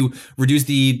care if you reduce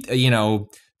the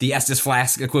Estus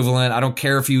Flask equivalent. I don't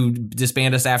care if you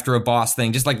disband us after a boss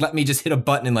thing. Just like, let me just hit a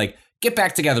button and like get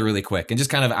back together really quick and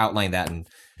just kind of outline that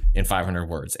in 500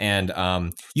 words. And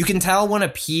you can tell when a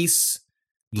piece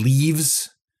leaves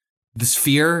the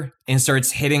sphere and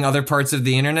starts hitting other parts of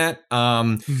the internet.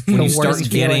 When you start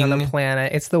getting on the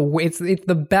planet, it's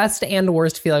the best and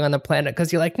worst feeling on the planet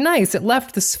because you're like, nice, it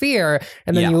left the sphere,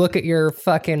 and then you look at your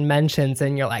fucking mentions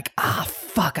and you're like,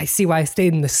 fuck, I see why I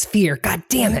stayed in the sphere. God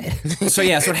damn it. So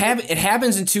it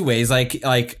happens in two ways. Like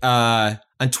on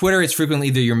Twitter, it's frequently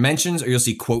either your mentions or you'll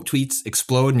see quote tweets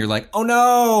explode, and you're like, oh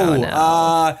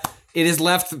no. It has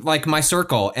left like my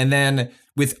circle. And then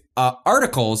with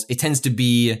articles, it tends to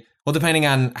be, well, depending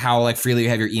on how like freely you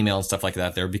have your email and stuff like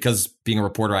that there, because being a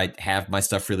reporter, I have my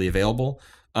stuff freely available.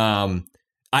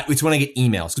 It's when I get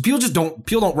emails, because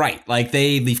people don't write. Like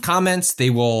they leave comments, they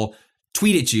will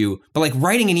tweet at you, but like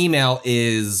writing an email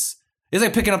is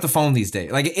like picking up the phone these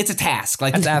days. Like it's a task.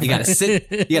 Like you gotta sit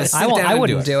down. I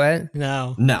wouldn't do it.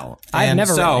 No. I've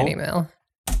never written an email.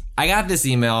 I got this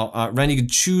email. Ren, you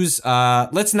could choose.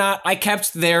 I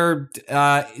kept their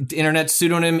internet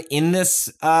pseudonym in this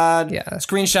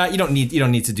screenshot. You don't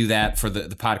need to do that for the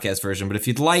podcast version. But if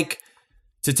you'd like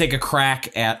to take a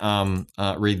crack at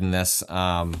reading this,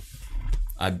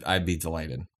 I'd be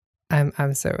delighted.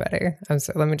 I'm so ready.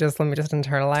 Let me just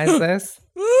internalize this.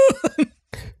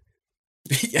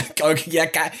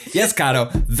 Yes, Kato.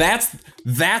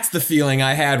 That's the feeling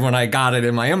I had when I got it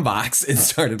in my inbox and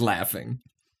started laughing.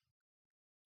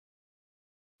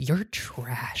 You're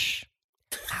trash.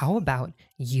 How about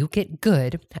you get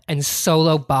good and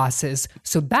solo bosses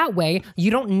so that way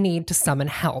you don't need to summon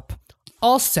help?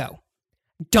 Also,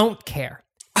 don't care,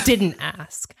 didn't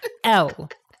ask, L,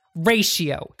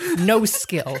 ratio, no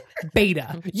skill,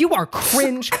 beta, you are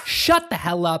cringe, shut the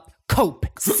hell up, cope,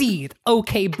 seethe,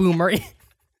 okay boomer.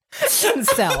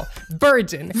 Incel,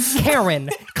 virgin, Karen,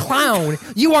 clown.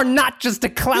 You are not just a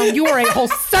clown, you are a whole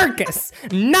circus.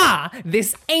 Nah,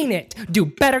 this ain't it. Do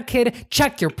better, kid.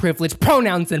 Check your privilege.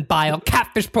 Pronouns in bio.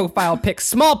 Catfish profile pic.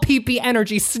 Small PP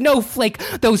energy. Snowflake.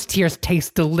 Those tears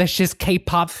taste delicious.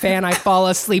 K-pop fan, I fall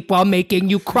asleep while making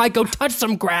you cry. Go touch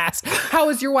some grass. How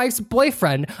is your wife's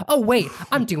boyfriend? Oh, wait,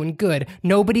 I'm doing good.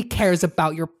 Nobody cares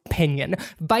about your opinion.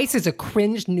 Vice is a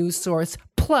cringe news source.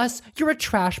 Plus, you're a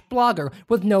trash blogger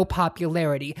with no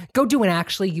popularity. Go do an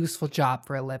actually useful job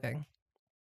for a living.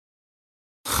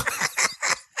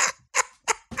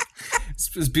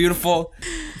 It's beautiful.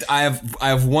 I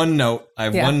have one note.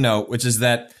 One note, which is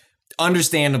that,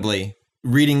 understandably,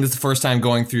 reading this the first time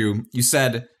going through, you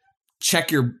said,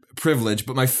 check your privilege,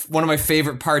 but one of my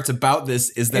favorite parts about this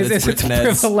is that it's written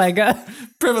as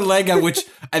Privilega, which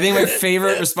I think my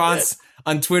favorite response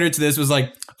on Twitter to this was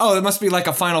like, oh, it must be like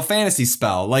a Final Fantasy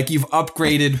spell. Like you've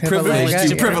upgraded privilege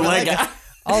to Privilega.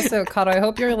 Also, Kato, I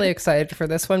hope you're really excited for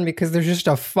this one because there's just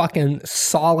a fucking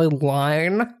solid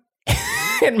line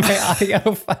in my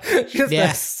audio. Just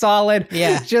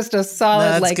a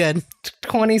solid like good.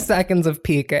 20 seconds of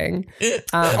peaking.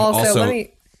 Also, let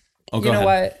me, you know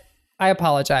what? I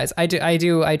apologize. I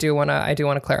do want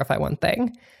to clarify one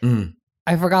thing.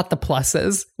 I forgot the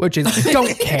pluses, which is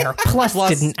don't care, plus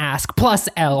didn't ask, plus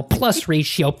L, plus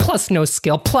ratio, plus no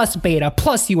skill, plus beta,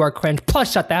 plus you are cringe,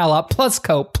 plus shut the hell up, plus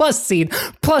cope, plus seed,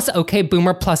 plus okay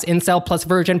boomer, plus incel, plus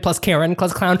virgin, plus Karen,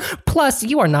 plus clown, plus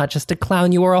you are not just a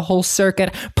clown, you are a whole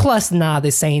circuit, plus nah,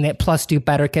 this ain't it, plus do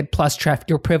better kid, plus treff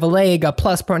your privilega,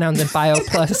 plus pronouns in bio,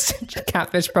 plus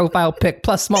catfish profile pic,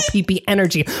 plus small PP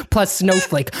energy, plus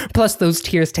snowflake, plus those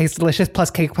tears taste delicious,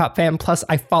 plus K-pop fan, plus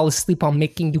I fall asleep while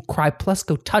making you cry, plus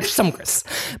go touch some grass.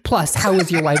 Plus, how is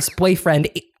your wife's boyfriend?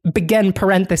 Begin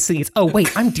parentheses. Oh,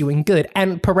 wait, I'm doing good.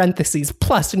 And parentheses.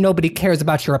 Plus, nobody cares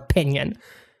about your opinion.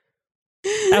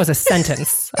 That was a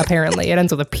sentence, apparently. It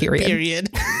ends with a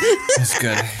period. That's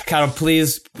good. Kato,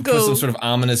 please put some sort of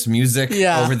ominous music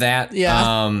over that.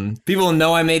 Yeah. People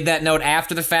know I made that note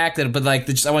after the fact, but like,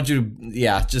 I want you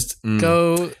to,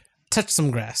 go touch some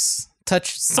grass.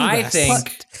 Touch some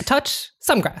grass. Touch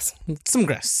some grass. Some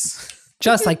grass.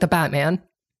 Just like the Batman.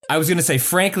 I was going to say,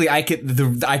 frankly, I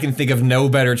can think of no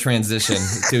better transition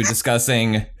to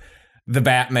discussing the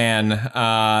Batman,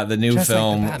 the new just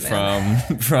film like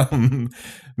the from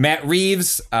Matt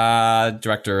Reeves,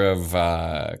 director of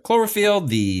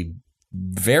Cloverfield.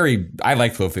 I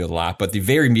like Cloverfield a lot, but the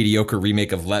very mediocre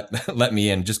remake of Let Me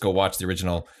In. Just go watch the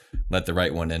original Let the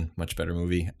Right One In. Much better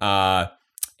movie.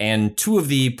 And two of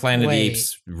the Planet of the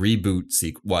Apes reboot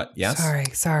sequels. What? Yes?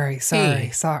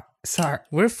 Sorry.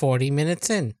 We're 40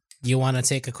 minutes in. You want to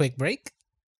take a quick break?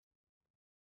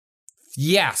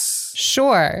 Yes.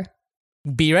 Sure.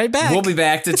 Be right back. We'll be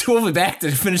back to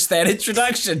finish that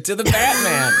introduction to the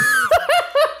Batman.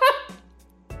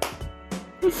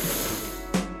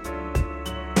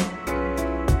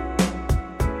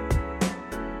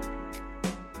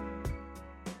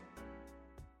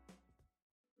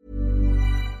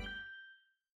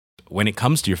 When it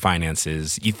comes to your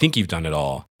finances, you think you've done it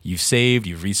all. You've saved,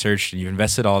 you've researched, and you've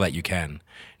invested all that you can.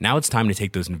 Now it's time to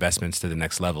take those investments to the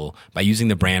next level by using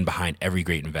the brand behind every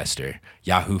great investor,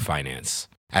 Yahoo Finance.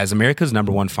 As America's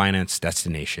 #1 finance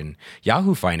destination,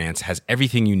 Yahoo Finance has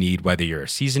everything you need, whether you're a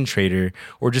seasoned trader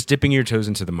or just dipping your toes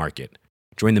into the market.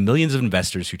 Join the millions of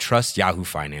investors who trust Yahoo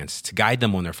Finance to guide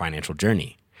them on their financial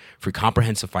journey. For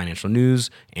comprehensive financial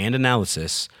news and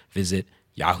analysis, visit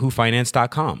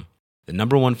yahoofinance.com. The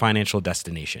 #1 financial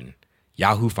destination,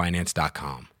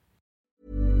 yahoofinance.com.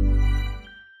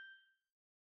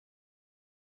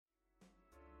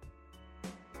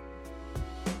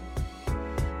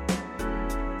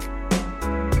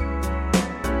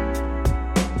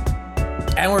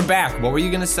 And we're back. What were you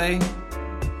going to say,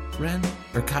 Ren?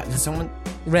 Or did someone?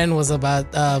 Ren was about,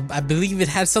 I believe it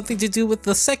had something to do with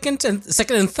the second and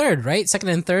third, right? Second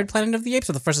and third Planet of the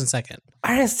Apes, or the first and second?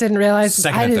 I just didn't realize.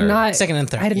 Second and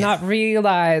third. I did not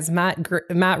realize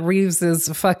Matt Reeves's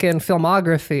fucking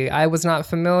filmography. I was not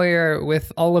familiar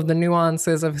with all of the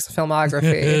nuances of his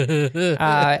filmography,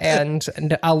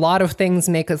 and a lot of things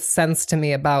make sense to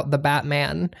me about the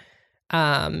Batman.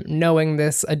 Knowing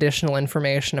this additional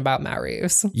information about Matt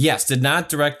Reeves. Yes, did not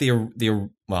direct the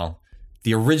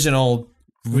original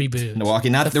reboot. Milwaukee.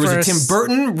 There was a Tim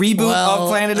Burton reboot of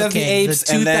Planet of the Apes,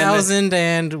 the 2000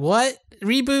 and what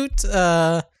reboot?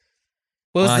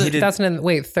 What was the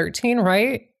 2013,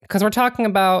 right? Because we're talking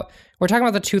about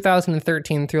the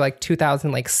 2013 through like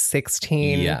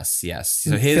 2016. Yes.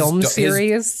 So his film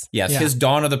series. His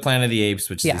Dawn of the Planet of the Apes,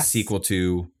 which is the sequel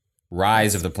to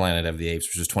Rise of the Planet of the Apes,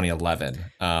 which was 2011.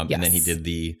 And then he did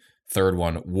the third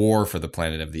one, War for the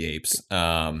Planet of the Apes.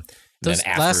 Those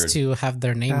last two have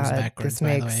their names backwards,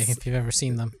 by the way, if you've ever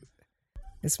seen them.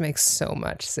 This makes so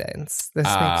much sense. This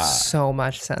makes so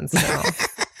much sense now.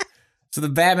 So the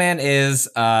Batman is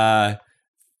a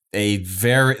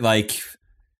very, like,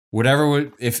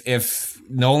 whatever, if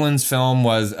Nolan's film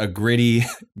was a gritty,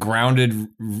 grounded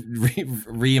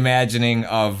reimagining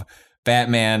of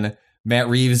Batman, Matt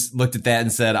Reeves looked at that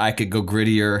and said, I could go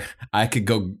grittier, I could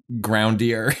go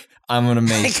groundier. I'm going to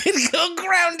make... I could go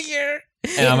groundier.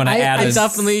 And I'm going to add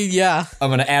I'm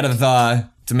going to add a the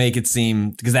to make it seem,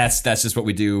 because that's just what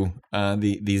we do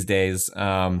these days,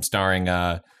 starring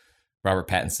Robert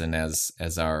Pattinson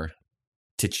as our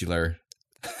titular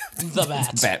the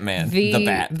Bat. Batman. The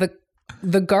Bat.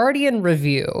 The Guardian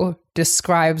review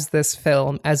describes this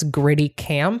film as gritty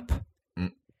camp.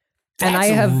 And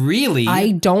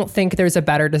I don't think there's a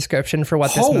better description for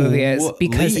what this movie is,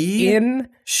 because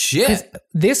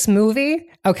this movie,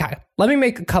 okay, let me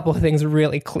make a couple of things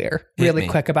really clear, really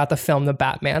quick about the film The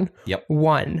Batman. Yep.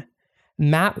 1,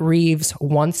 Matt Reeves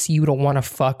wants you to want to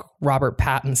fuck Robert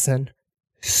Pattinson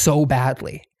so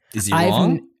badly. Is he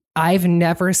wrong? I've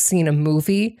never seen a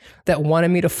movie that wanted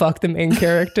me to fuck the main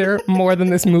character more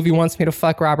than this movie wants me to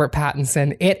fuck Robert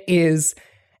Pattinson. It is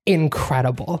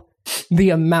incredible, the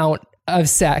amount of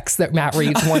sex that Matt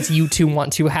Reeves wants you to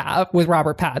want to have with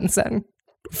Robert Pattinson,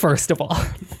 first of all.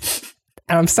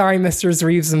 And I'm sorry, Mr.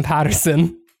 Reeves and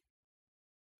Patterson.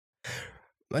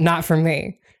 Not for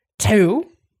me. 2,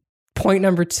 point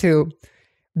number 2,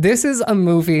 this is a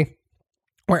movie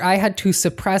where I had to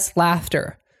suppress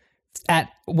laughter at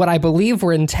what I believe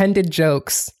were intended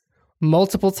jokes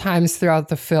multiple times throughout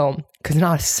the film, because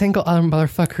not a single other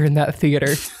motherfucker in that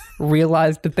theater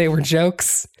realized that they were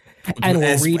jokes and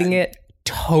were reading it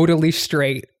totally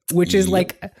straight, which is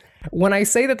like, when I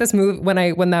say that this movie,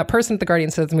 when that person at The Guardian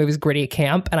says the movie's gritty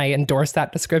camp, and I endorse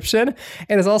that description,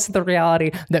 it is also the reality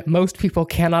that most people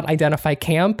cannot identify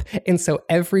camp, and so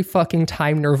every fucking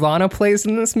time Nirvana plays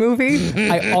in this movie,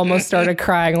 I almost started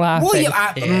crying laughing.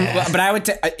 But I would,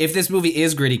 if this movie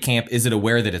is gritty camp, is it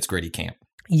aware that it's gritty camp?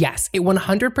 Yes, it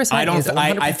 100% I don't. is.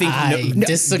 I think I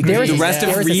disagree. The rest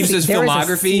of Reeves'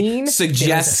 filmography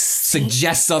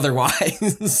suggests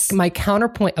otherwise. My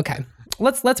counterpoint. Okay,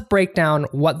 let's break down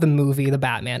what the movie The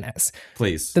Batman is.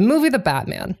 Please. The movie The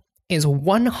Batman is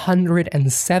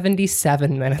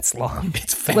 177 minutes long.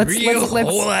 It's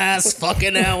whole ass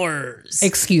fucking hours.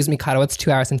 Excuse me, Kato. It's 2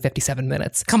 hours and 57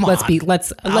 minutes. Come on. Let's give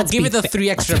it the 3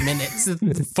 extra minutes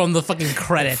from the fucking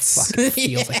credits. It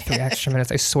feels like 3 extra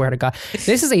minutes. I swear to God.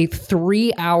 This is a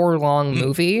 3-hour long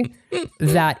movie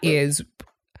that is.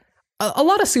 A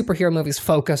lot of superhero movies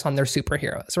focus on their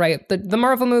superheroes, right? The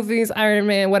Marvel movies, Iron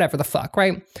Man, whatever the fuck,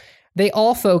 right? They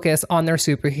all focus on their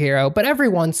superhero, but every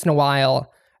once in a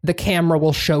while, the camera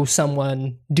will show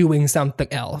someone doing something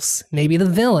else. Maybe the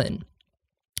villain.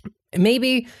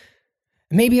 Maybe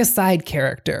a side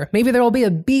character. Maybe there will be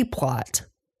a B plot.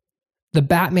 The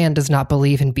Batman does not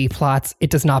believe in B plots.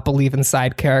 It does not believe in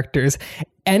side characters.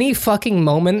 Any fucking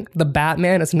moment the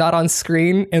Batman is not on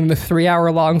screen in the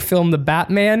 3-hour-long film The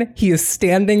Batman, he is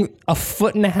standing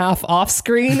 1.5 feet off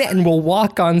screen and will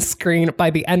walk on screen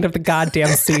by the end of the goddamn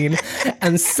scene.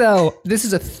 And so this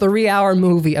is a 3-hour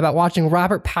movie about watching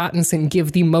Robert Pattinson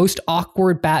give the most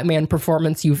awkward Batman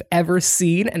performance you've ever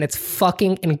seen, and it's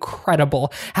fucking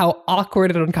incredible how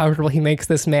awkward and uncomfortable he makes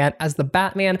this man as the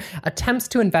Batman attempts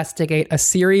to investigate a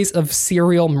series of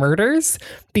serial murders,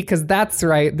 because that's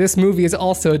right, this movie is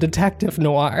also a detective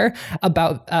noir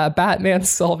about Batman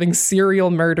solving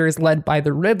serial murders led by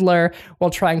the Riddler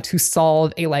while trying to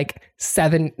solve it's a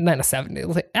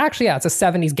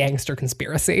 70s gangster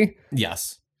conspiracy.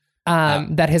 Yes.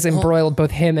 That has embroiled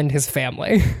both him and his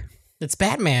family. It's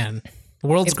Batman, the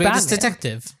world's greatest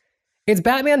detective. It's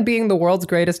Batman being the world's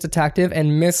greatest detective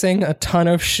and missing a ton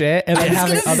of shit, and then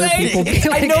having other people be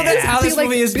like, I know that's how this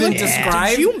movie has been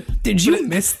described. Did you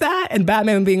miss that? And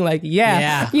Batman being like,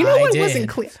 yeah. You know what wasn't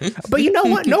clear? But you know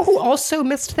what? Know who also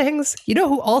missed things?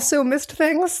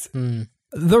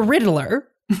 The Riddler,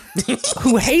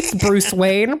 who hates Bruce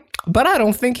Wayne, but I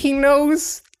don't think he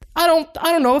knows. I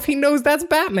don't know if he knows that's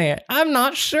Batman. I'm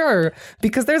not sure,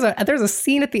 because there's a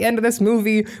scene at the end of this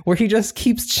movie where he just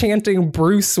keeps chanting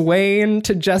Bruce Wayne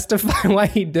to justify why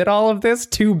he did all of this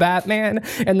to Batman,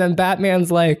 and then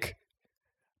Batman's like,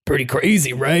 pretty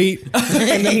crazy, right? And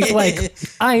then he's like,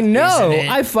 I know,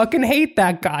 I fucking hate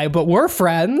that guy, but we're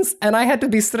friends. And I had to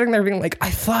be sitting there being like, I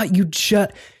thought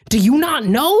do you not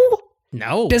know?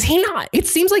 No. Does he not? It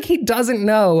seems like he doesn't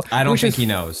know. I don't think he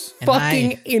knows.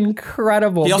 Fucking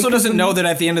incredible. He also doesn't know that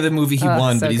at the end of the movie he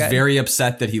won, but he's very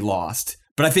upset that he lost.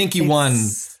 But I think he won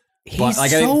He's like,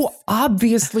 so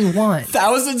obviously one.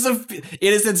 Thousands of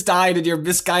innocents died in your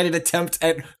misguided attempt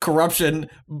at corruption,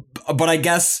 but I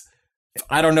guess,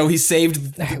 I don't know, he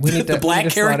saved the black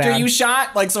character you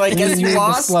shot? Like, so I guess you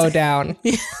lost? Slow down.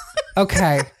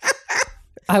 Okay.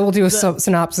 I will do a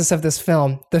synopsis of this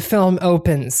film. The film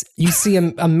opens. You see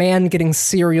a man getting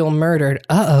serial murdered.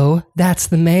 Uh-oh, that's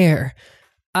the mayor.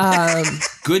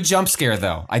 Good jump scare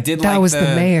though. I did that like was the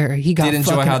mayor. He got did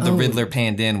enjoy how the owned. Riddler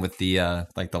panned in with the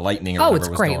like the lightning. Or Oh, whatever it's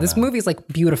was great. going This on. movie's like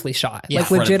beautifully shot. Yeah.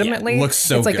 Like legitimately, Yeah, looks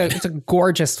so it's like good. it's a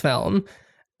gorgeous film.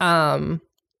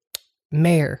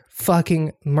 Mayor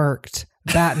fucking murked.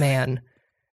 Batman,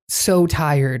 so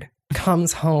tired,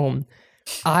 comes home.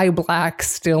 Eye black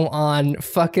still on,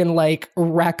 fucking like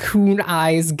raccoon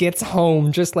eyes, gets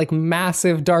home, just like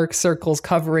massive dark circles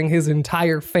covering his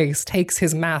entire face, takes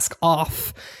his mask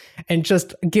off, and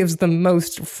just gives the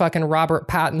most fucking Robert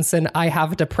Pattinson, I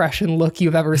have a depression look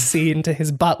you've ever seen to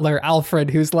his butler,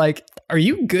 Alfred, who's like, are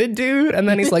you good, dude? And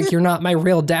then he's like, you're not my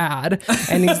real dad.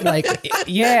 And he's like,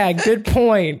 yeah, good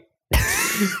point.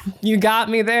 You got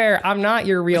me there. I'm not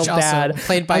your real Which also dad.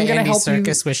 played by I'm gonna Andy help you-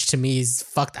 Serkis, which to me is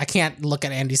fucked. I can't look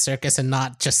at Andy Serkis and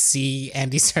not just see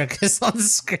Andy Serkis on the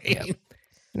screen. Yeah.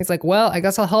 And he's like, well, I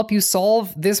guess I'll help you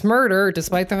solve this murder,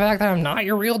 despite the fact that I'm not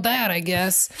your real dad, I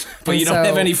guess. But you don't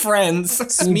have any friends.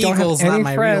 You don't have Smeagol's not any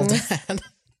my friends. real dad.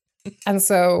 And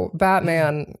so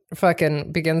Batman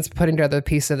fucking begins putting together a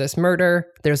piece of this murder.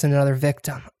 There's another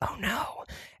victim. Oh no.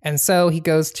 And so he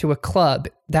goes to a club.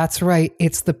 That's right.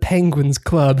 It's the Penguins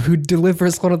Club, who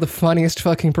delivers one of the funniest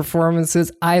fucking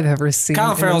performances I've ever seen.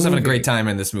 Colin Farrell's having a movie. great time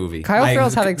in this movie. Kyle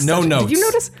Farrell's having no such-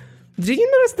 notes. Did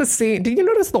you notice the scene? Did you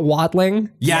notice the waddling?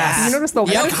 Yes. Did you notice the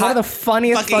Yep. that is one of the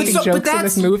funniest fucking but jokes in that's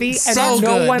this movie, and so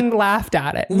no good. one laughed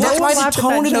at it. That's no why one the laughed at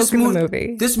tone that of this joke in the movie.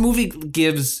 movie. This movie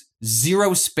gives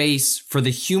zero space for the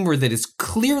humor that is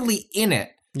clearly in it,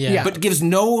 Yeah. but gives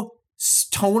no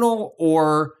tonal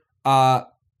or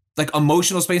like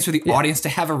emotional space for the audience to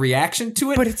have a reaction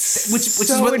to it. But it's which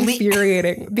so is what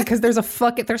infuriating because there's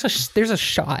a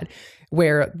shot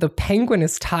where the penguin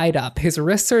is tied up, his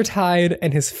wrists are tied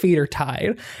and his feet are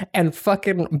tied, and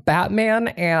fucking Batman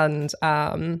and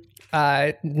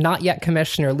not yet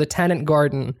Commissioner Lieutenant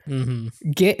Gordon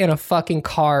get in a fucking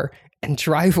car and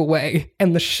drive away,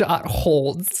 and the shot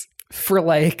holds for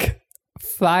like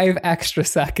 5 extra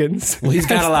seconds. Well, he's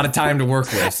got a lot of time to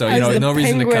work with, so As the no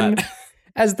reason to penguin- cut.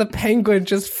 As the penguin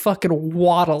just fucking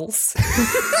waddles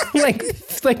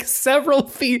like several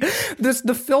feet.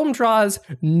 The film draws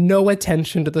no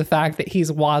attention to the fact that he's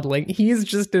waddling. He's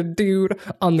just a dude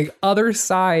on the other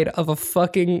side of a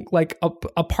fucking like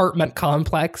apartment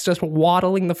complex, just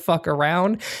waddling the fuck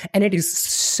around, and it is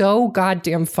so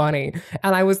goddamn funny.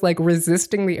 And I was like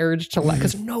resisting the urge to laugh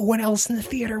because no one else in the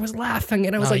theater was laughing,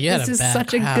 and I was like, you had this a is bad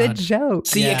such a crowd. good joke.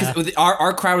 See, yeah, because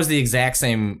our crowd was the exact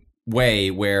same way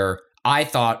where I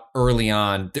thought early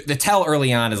on, the tell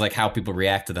early on is like how people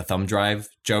react to the thumb drive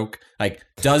joke. Like,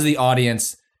 does the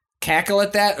audience cackle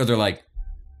at that, or they're like,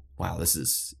 "Wow, this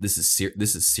is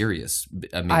serious."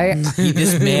 I mean,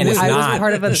 this man is I was not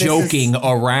part of a- joking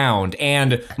around.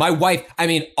 And my wife, I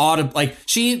mean,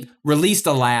 she released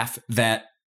a laugh that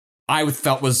I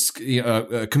felt was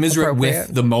commiserate Appropriate.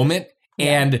 with the moment,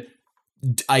 and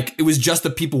like it was just the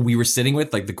people we were sitting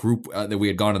with, like the group that we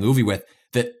had gone to the movie with,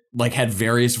 that like had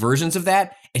various versions of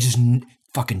that, and just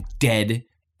fucking dead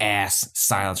ass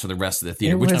silence for the rest of the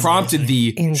theater, It which was prompted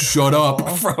the shut incredible.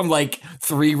 up from like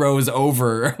 3 rows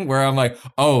over, where I'm like,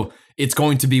 oh, it's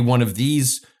going to be one of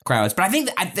these crowds. But I think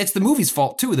that's the movie's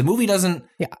fault too. The movie doesn't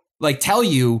like tell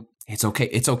you it's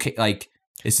okay. Like,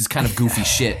 this is kind of goofy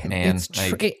shit, man.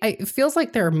 It feels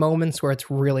like there are moments where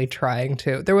it's really trying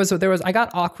to. There was. I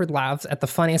got awkward laughs at the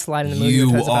funniest line in the movie,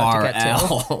 which I was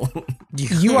about to get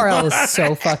to. URL is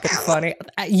so fucking funny.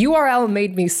 URL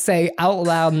made me say out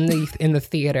loud in the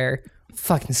theater,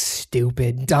 "Fucking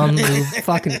stupid, dumb move,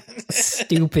 fucking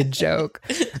stupid joke."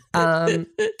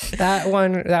 That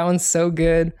one's so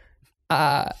good.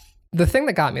 The thing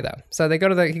that got me though, so he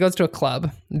goes to a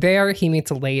club. There he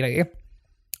meets a lady.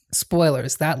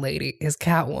 Spoilers, that lady is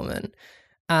Catwoman.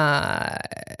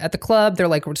 At the club, they're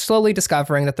like slowly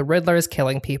discovering that the Riddler is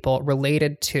killing people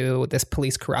related to this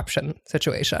police corruption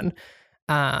situation.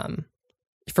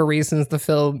 For reasons the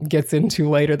film gets into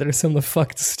later that are some of the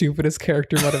fucking stupidest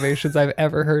character motivations I've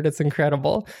ever heard. It's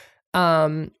incredible.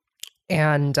 So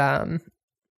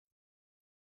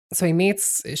he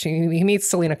meets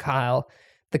Selena Kyle,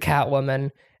 the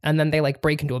Catwoman, and then they like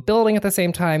break into a building at the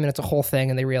same time, and it's a whole thing,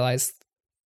 and they realize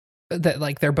that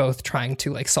like they're both trying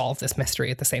to like solve this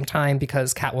mystery at the same time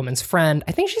because Catwoman's friend,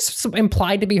 I think she's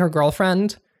implied to be her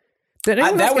girlfriend. Did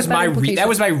anyone else That was get my implication? that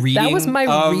was my reading. That was my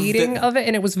of reading the, of it,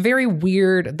 and it was very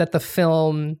weird that the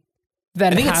film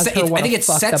then has her want to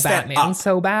fuck the Batman up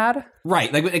so bad.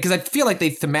 Right, like because I feel like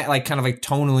they like kind of like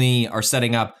tonally are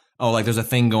setting up. Oh, like there's a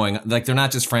thing going. Like they're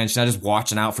not just friends. She's not just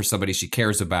watching out for somebody she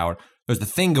cares about. There's the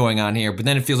thing going on here, but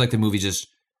then it feels like the movie just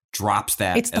drops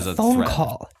that. It's as the a phone thread.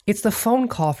 call. It's the phone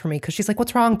call for me because she's like,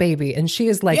 "What's wrong, baby?" And she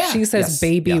is like, Yeah. she says, Yes.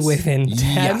 "Baby" Yes. with intent.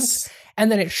 Yes. And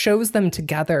then it shows them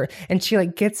together, and she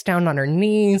like gets down on her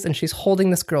knees, and she's holding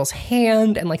this girl's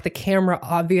hand, and like the camera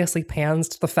obviously pans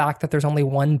to the fact that there's only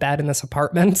one bed in this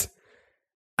apartment.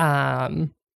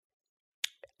 And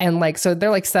like, so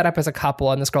they're like set up as a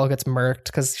couple, and this girl gets murked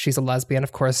because she's a lesbian.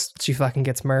 Of course, she fucking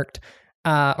gets murked.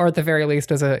 Or at the very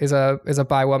least, is a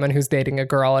bi woman who's dating a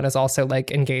girl and is also like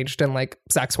engaged in like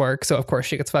sex work. So of course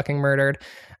she gets fucking murdered.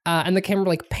 And the camera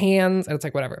like pans, and it's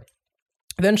like whatever.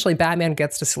 Eventually, Batman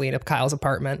gets to Selena Kyle's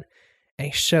apartment, and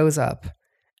he shows up,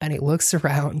 and he looks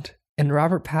around, and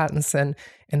Robert Pattinson,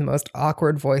 in the most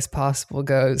awkward voice possible,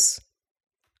 goes,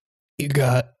 "You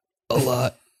got a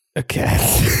lot of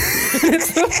cats."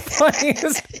 It's the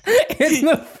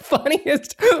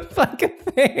funniest fucking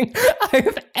thing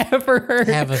I've ever heard.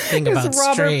 I have a thing Is about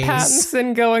Robert strays.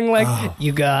 Pattinson going like,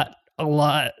 "You got a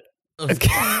lot of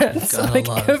cats." Got a Like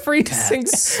lot of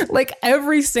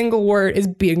every single word is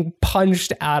being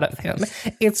punched out of him.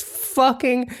 It's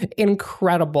fucking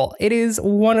incredible. It is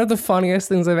one of the funniest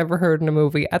things I've ever heard in a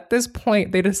movie. At this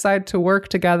point, they decide to work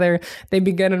together. They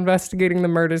begin investigating the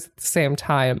murders at the same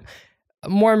time.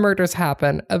 More murders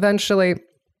happen. Eventually,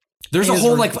 There's a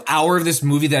whole like hour of this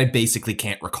movie that I basically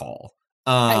can't recall.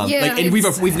 Yeah, and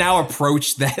we've now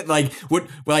approached that. Like what?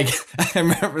 Like I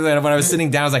remember that when I was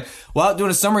sitting down, I was like, "Well, doing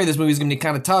a summary of this movie is going to be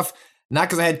kind of tough." Not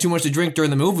because I had too much to drink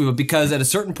during the movie, but because at a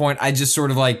certain point, I just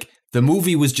sort of like the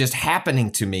movie was just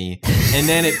happening to me, and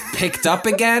then it picked up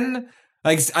again.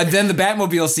 Like then the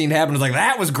Batmobile scene happened. I was like,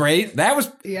 "That was great.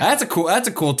 That's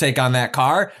a cool take on that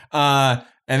car."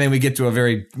 And then we get to a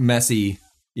very messy,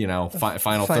 final.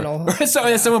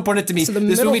 So someone put it to me. So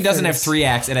this movie doesn't have phase- 3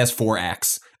 acts; it has 4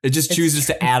 acts. It just chooses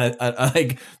to add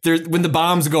when the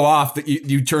bombs go off, that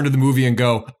you turn to the movie and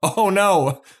go, "Oh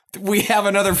no, we have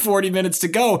another 40 minutes to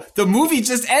go. The movie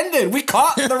just ended. We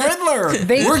caught the Riddler.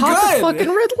 We're caught good." the fucking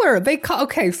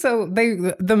Riddler. So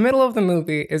the middle of the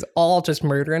movie is all just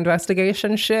murder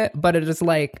investigation shit, but it is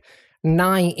like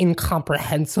nigh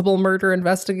incomprehensible murder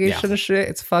investigation shit.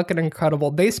 It's fucking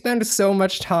incredible. They spend so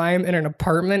much time in an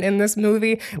apartment in this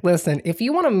movie. Listen, if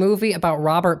you want a movie about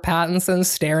Robert Pattinson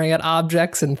staring at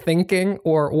objects and thinking,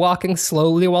 or walking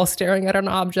slowly while staring at an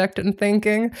object and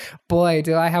thinking, boy,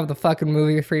 do I have the fucking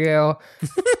movie for you.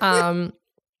 And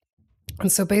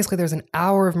so basically there's an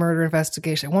hour of murder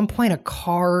investigation. At one point, a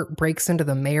car breaks into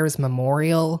the mayor's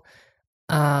memorial.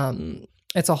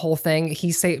 It's a whole thing.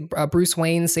 Bruce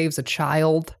Wayne saves a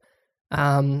child.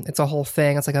 It's a whole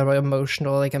thing. It's like an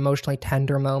emotionally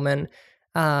tender moment.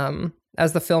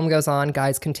 As the film goes on,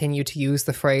 guys continue to use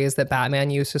the phrase that Batman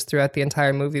uses throughout the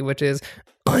entire movie, which is,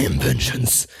 "I am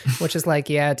vengeance," which is like,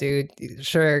 yeah, dude,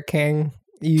 sure, King,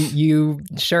 you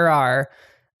sure are.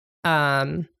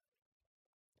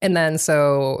 And then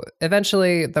so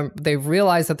eventually they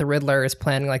realize that the Riddler is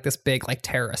planning like this big like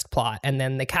terrorist plot. And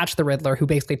then they catch the Riddler, who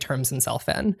basically turns himself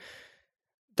in.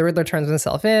 The Riddler turns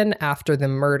himself in after the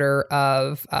murder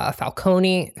of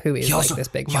Falcone, who is like this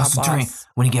big mob boss.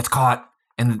 When he gets caught,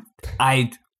 and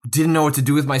I didn't know what to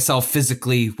do with myself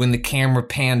physically when the camera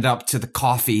panned up to the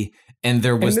coffee and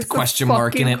there was the question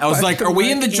mark in it. I was like, "Are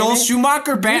we in the Joel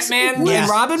Schumacher Batman and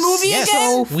Robin movie again?"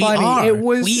 So funny. It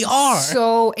was We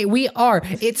are. We are.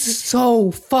 It's so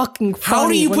fucking funny. How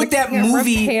do you when put the that camera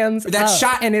movie, pans that up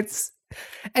shot, and it's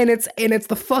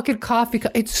the fucking coffee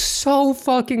cup. It's so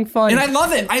fucking funny. and I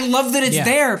love it. I love that it's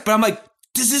there, but I'm like,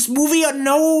 does this movie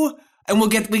know? And we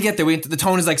get there. The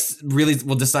tone is like really.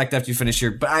 We'll dissect after you finish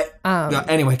here. But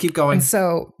anyway, keep going.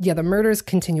 So yeah, the murders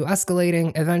continue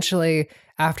escalating. Eventually,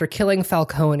 after killing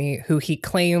Falcone, who he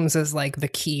claims is like the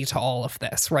key to all of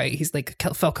this, right? He's like,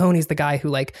 Falcone's the guy who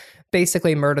like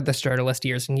basically murdered this journalist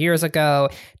years and years ago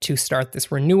to start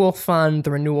this renewal fund.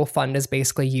 The renewal fund is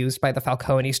basically used by the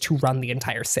Falcones to run the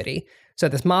entire city. So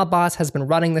this mob boss has been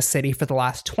running the city for the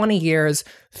last 20 years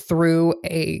through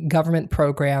a government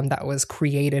program that was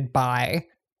created by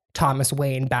Thomas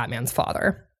Wayne, Batman's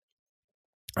father,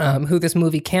 who this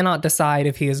movie cannot decide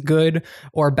if he is good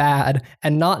or bad,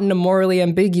 and not in a morally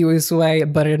ambiguous way,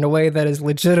 but in a way that is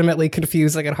legitimately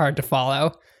confusing and hard to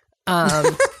follow.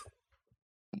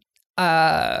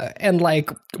 And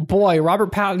like, boy,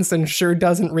 Robert Pattinson sure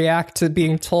doesn't react to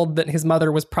being told that his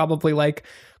mother was probably like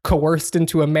coerced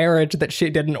into a marriage that she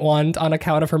didn't want on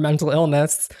account of her mental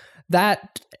illness.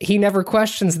 that he never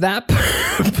questions that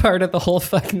part of the whole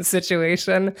fucking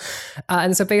situation.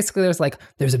 And so basically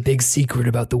there's a big secret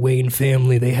about the Wayne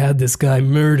family. They had this guy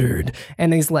murdered.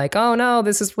 And he's like, oh no,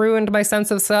 this has ruined my sense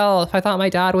of self. I thought my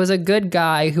dad was a good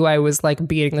guy who I was like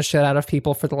beating the shit out of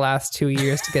people for the last 2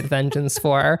 years to get vengeance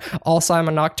for. Also, I'm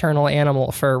a nocturnal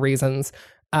animal for reasons.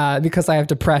 Because I have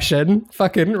depression.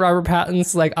 Fucking Robert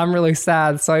Pattinson's like, I'm really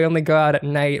sad, so I only go out at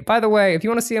night. By the way, if you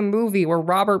want to see a movie where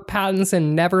Robert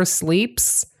Pattinson never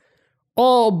sleeps,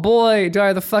 oh boy, do I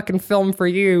have the fucking film for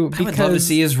you. I would love to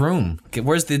see his room.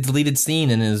 Where's the deleted scene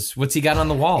and what's he got on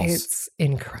the walls? It's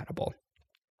incredible.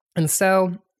 And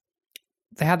so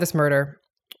they have this murder.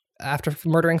 After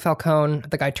murdering Falcone,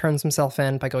 the guy turns himself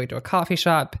in by going to a coffee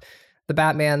shop. The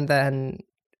Batman then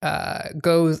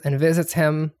goes and visits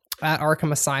him at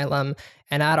Arkham Asylum,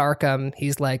 and at Arkham,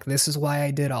 he's like, this is why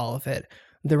I did all of it.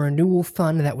 The renewal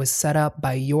fund that was set up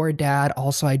by your dad.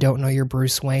 Also, I don't know you're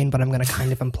Bruce Wayne, but I'm going to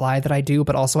kind of imply that I do,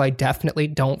 but also I definitely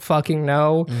don't fucking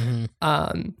know.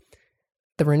 Mm-hmm.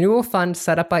 The renewal fund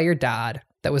set up by your dad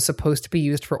that was supposed to be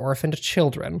used for orphaned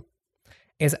children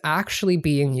is actually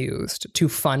being used to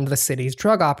fund the city's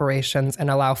drug operations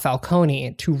and allow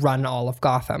Falcone to run all of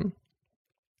Gotham.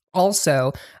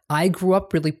 Also, I grew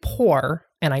up really poor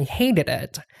and I hated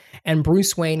it. And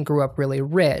Bruce Wayne grew up really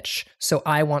rich, so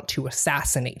I want to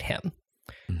assassinate him.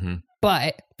 Mm-hmm.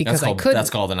 But because I couldn't...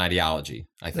 That's called an ideology,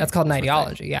 I think. That's called an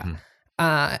ideology, yeah.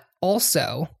 Mm-hmm.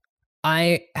 Also,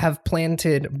 I have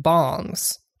planted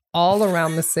bombs all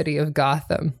around the city of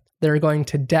Gotham that are going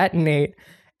to detonate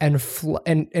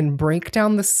and break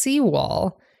down the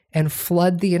seawall and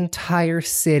flood the entire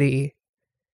city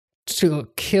to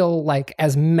kill like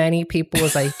as many people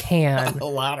as I can. A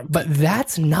lot of but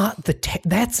that's not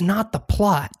the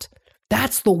plot.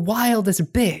 That's the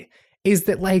wildest bit, is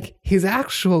that like his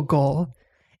actual goal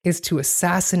is to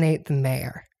assassinate the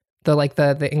mayor.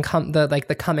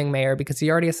 The coming mayor, because he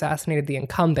already assassinated the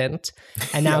incumbent,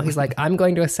 and now he's like, I'm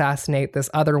going to assassinate this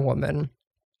other woman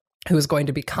who is going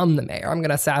to become the mayor. I'm going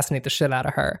to assassinate the shit out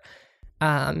of her.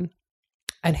 And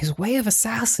his way of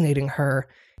assassinating her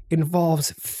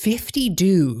involves 50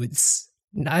 dudes.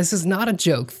 Now, this is not a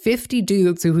joke. 50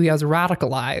 dudes who he has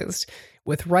radicalized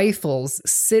with rifles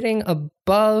sitting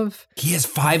above. He has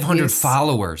 500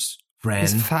 followers, Ren.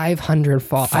 His 500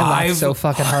 followers. I laughed so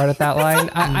fucking hard at that line.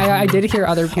 I did hear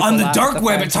other people on the dark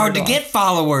web. It's hard to get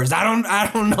followers. I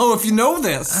don't know if you know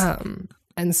this.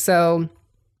 And so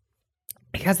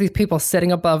he has these people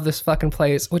sitting above this fucking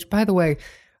place. Which, by the way,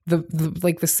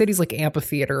 the city's like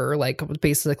amphitheater, or like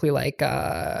basically like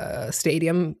a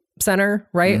stadium center,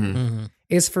 right? Mm-hmm.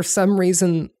 Is for some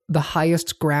reason the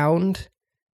highest ground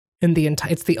in the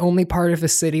entire. It's the only part of the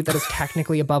city that is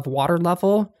technically above water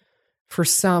level. For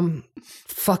some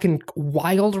fucking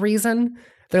wild reason,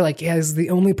 they're like, yeah, it's the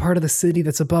only part of the city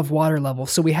that's above water level.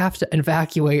 So we have to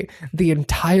evacuate the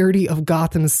entirety of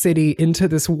Gotham City into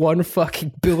this one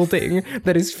fucking building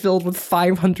that is filled with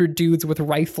 500 dudes with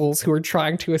rifles who are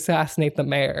trying to assassinate the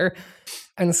mayor.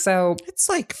 And so it's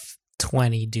like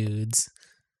 20 dudes.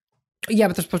 Yeah,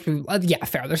 but there's supposed to be, yeah,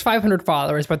 fair. There's 500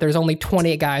 followers, but there's only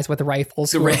 20 guys with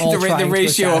rifles. The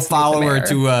ratio of follower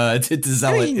to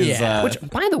zealot is. Which,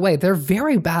 by the way, they're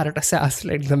very bad at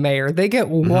assassinating the mayor. They get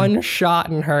one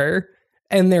shot in her,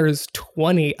 and there's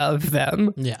 20 of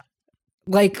them. Yeah.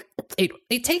 Like,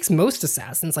 it takes most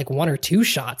assassins like 1 or 2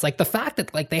 shots. Like, the fact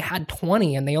that like they had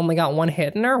 20 and they only got 1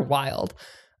 hit in her, wild.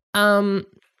 And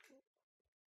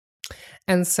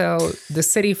so the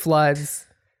city floods.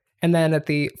 And then at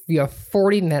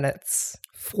 40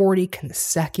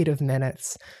 consecutive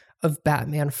minutes of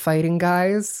Batman fighting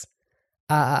guys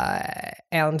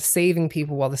and saving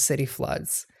people while the city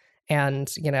floods. And,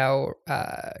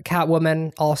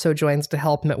 Catwoman also joins to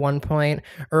help him at one point.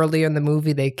 Earlier in the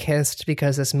movie, they kissed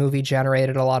because this movie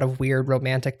generated a lot of weird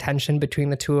romantic tension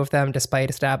between the two of them, despite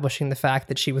establishing the fact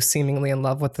that she was seemingly in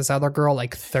love with this other girl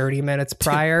like 30 minutes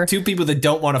prior. Two people that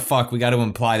don't want to fuck, we got to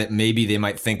imply that maybe they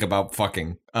might think about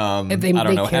fucking. I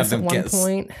don't know, have them kiss. At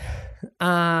one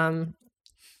point.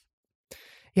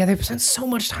 Yeah, they've spent so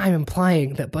much time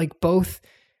implying that like both...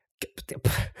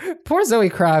 Poor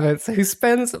Zoe Kravitz, who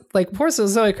spends Zoe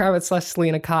Kravitz /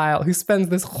 Selena Kyle, who spends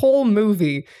this whole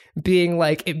movie being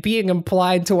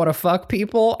implied to want to fuck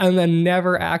people and then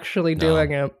never actually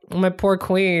doing it. My poor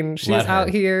queen, she's out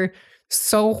here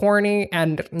so horny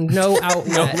and no outlet.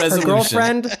 No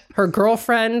resolution. her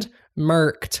girlfriend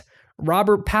murked.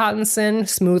 Robert Pattinson,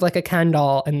 smooth like a Ken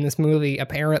doll in this movie,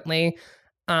 apparently.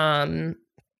 All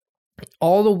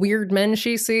the weird men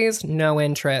she sees, no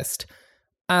interest.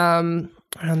 And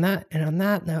on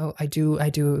that note, I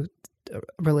do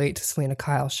relate to Selena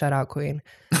Kyle. Shout out, Queen.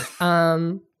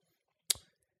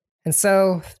 And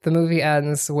so the movie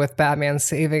ends with Batman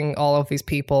saving all of these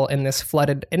people in this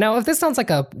flooded. And now, if this sounds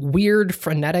like a weird,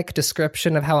 frenetic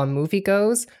description of how a movie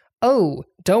goes, oh,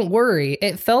 don't worry,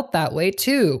 it felt that way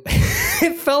too.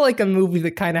 It felt like a movie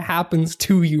that kind of happens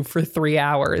to you for 3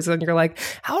 hours, and you're like,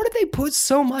 how did they put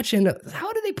so much in?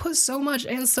 How did they put so much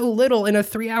and so little in a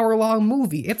 3-hour long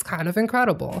movie? It's kind of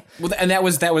incredible. Well, and that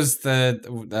was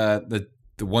the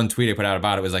one tweet I put out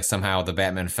about it was like somehow the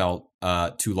Batman felt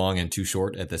too long and too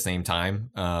short at the same time.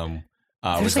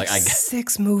 There's like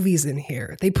 6 movies in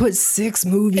here. They put 6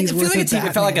 movies.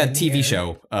 It felt like a TV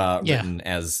show written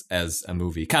as a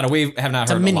movie. Kind of, we have not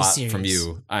heard a lot from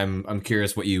you. I'm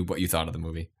curious what you thought of the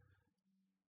movie.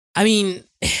 I mean,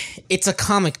 it's a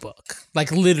comic book,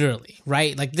 like literally,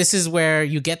 right? Like this is where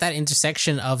you get that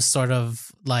intersection of sort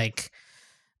of like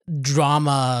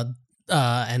drama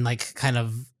and like kind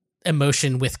of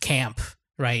emotion with camp,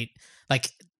 right? Like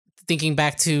thinking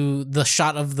back to the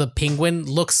shot of the Penguin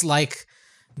looks like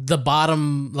the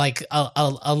bottom, like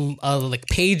a like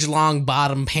page long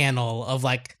bottom panel of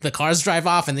like the cars drive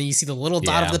off, and then you see the little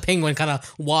dot of the Penguin kind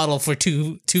of waddle for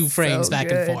two frames back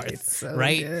and forth,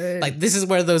 right? Good. Like this is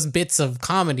where those bits of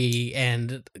comedy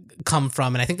and come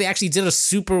from, and I think they actually did a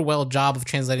super well job of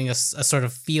translating a sort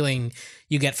of feeling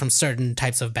you get from certain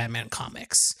types of Batman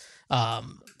comics. A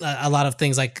lot of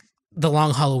things like The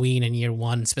Long Halloween and Year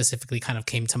One specifically kind of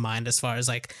came to mind as far as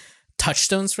like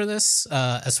touchstones for this,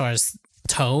 as far as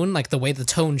tone, like the way the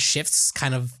tone shifts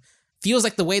kind of feels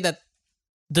like the way that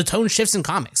the tone shifts in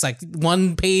comics. Like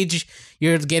one page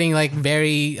you're getting like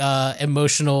very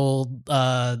emotional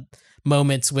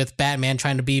moments with Batman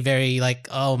trying to be very like,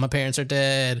 oh, my parents are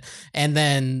dead, and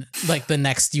then like the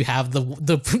next you have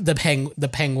the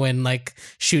penguin like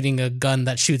shooting a gun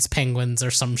that shoots penguins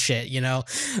or some shit, you know?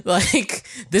 Like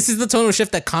this is the tonal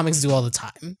shift that comics do all the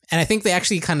time, and I think they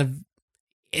actually kind of,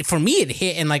 for me it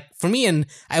hit, and like for me, and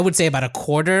I would say about a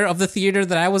quarter of the theater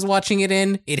that I was watching it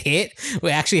in, it hit. We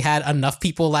actually had enough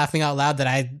people laughing out loud that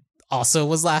I also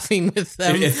was laughing with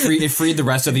them. It freed the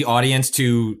rest of the audience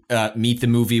to meet the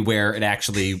movie where it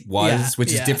actually was,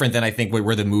 which is different than I think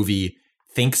where the movie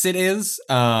thinks it is.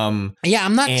 I'm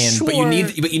not sure. But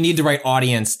you need the right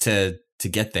audience to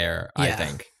get there, I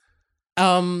think.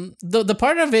 The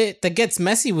part of it that gets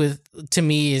messy to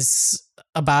me is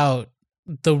about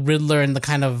the Riddler and the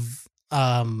kind of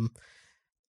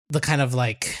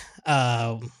like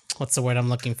what's the word I'm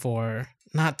looking for?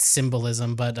 Not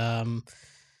symbolism, but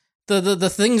the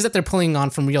things that they're pulling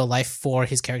on from real life for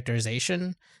his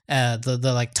characterization.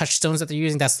 The like touchstones that they're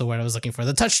using, that's the word I was looking for.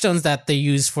 The touchstones that they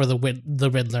use for the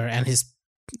Riddler and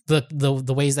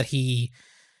the ways that he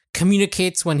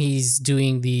communicates when he's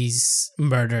doing these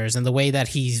murders and the way that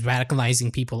he's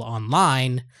radicalizing people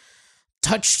online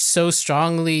touched so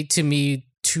strongly to me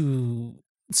to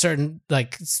certain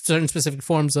specific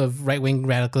forms of right-wing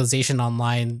radicalization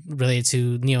online related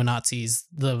to neo-Nazis,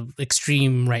 the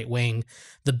extreme right-wing,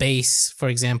 the base, for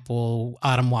example,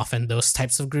 Atomwaffen, those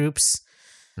types of groups,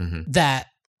 that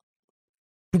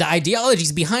the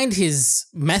ideologies behind his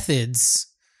methods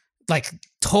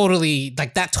totally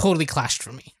clashed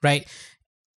for me, right?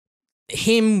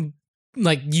 Him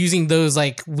like using those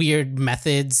like weird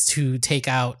methods to take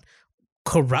out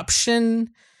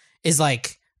corruption is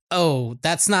like, oh,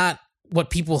 that's not what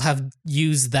people have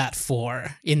used that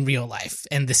for in real life.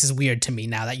 And this is weird to me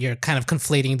now that you're kind of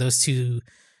conflating those two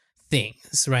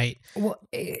things, right? Well,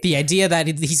 the idea that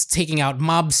he's taking out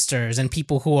mobsters and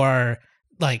people who are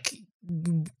like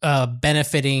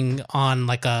benefiting on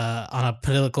like on a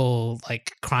political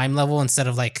like crime level instead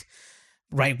of like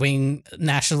right-wing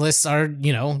nationalists are,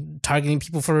 you know, targeting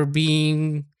people for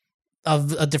being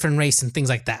of a different race and things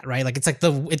like that, right? Like it's like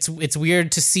it's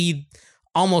weird to see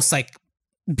almost like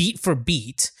beat for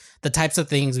beat the types of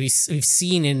things we've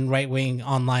seen in right-wing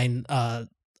online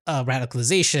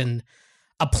radicalization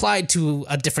applied to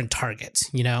a different target,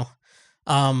 you know?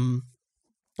 And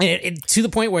it to the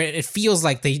point where it feels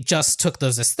like they just took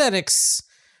those aesthetics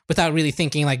without really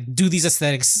thinking like, do these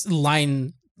aesthetics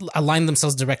align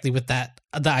themselves directly with the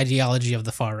ideology of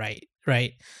the far right,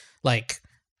 right? Like,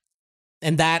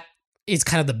 and that is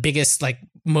kind of the biggest like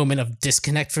moment of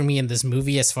disconnect for me in this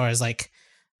movie, as far as like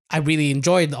I really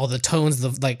enjoyed all the tones,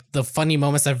 the funny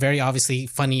moments that are very obviously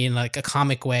funny in like a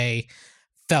comic way,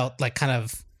 felt like kind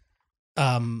of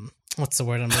what's the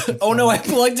word I'm looking for? Oh no, I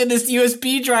plugged in this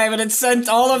USB drive and it sent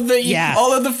all of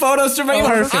the photos from my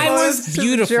I was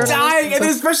beautiful, dying, and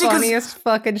especially because funniest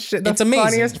fucking shit. It's amazing.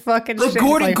 Funniest fucking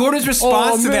shit. Gordon's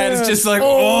response to that is just like,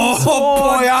 oh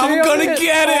boy, I'm gonna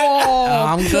get it.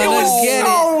 I'm gonna get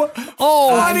it.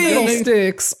 Funny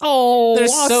sticks. Oh, I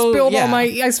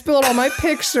spilled all my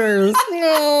pictures.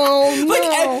 No,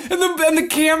 and the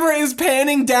camera is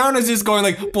panning down, is just going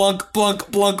like blunk,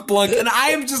 blunk, blunk, blunk, and I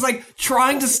am just like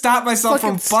trying to stop myself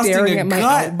from busting staring a at my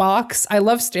gut. outbox. I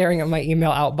love staring at my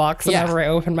email outbox whenever I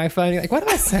open my phone. Like, what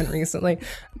have I sent recently?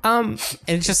 And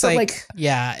it's just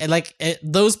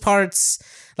those parts,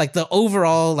 like the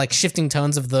overall like shifting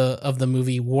tones of the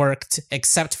movie worked,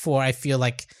 except for I feel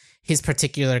like his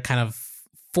particular kind of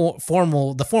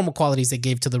formal qualities they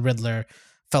gave to the Riddler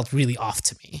felt really off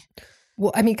to me.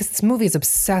 Well, I mean, because this movie is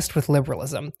obsessed with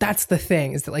liberalism. That's the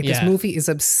thing, is that like this movie is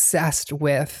obsessed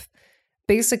with,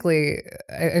 basically,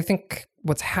 I think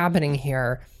what's happening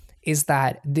here is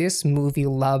that this movie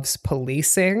loves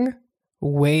policing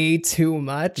way too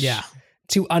much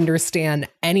to understand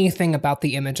anything about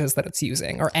the images that it's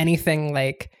using or anything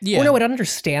like, well, no, it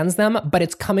understands them, but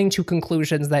it's coming to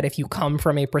conclusions that if you come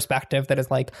from a perspective that is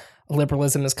like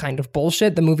liberalism is kind of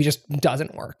bullshit, the movie just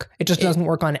doesn't work. It just doesn't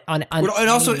work on It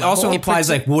also implies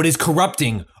like what is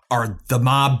corrupting are the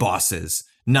mob bosses,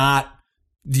 not,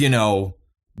 you know,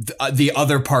 the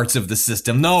other parts of the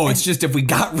system. No, it's just if we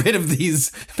got rid of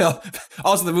these.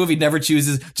 Also, the movie never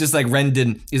chooses, just like Ren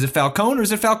didn't. Is it Falcone or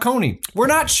is it Falcone? We're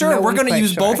not sure. No we're going to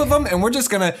use sure. both of them, and we're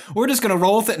just gonna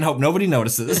roll with it and hope nobody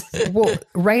notices. Well,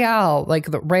 Raelle,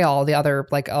 the other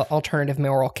like alternative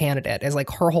mayoral candidate, is like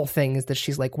her whole thing is that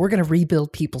she's like, we're going to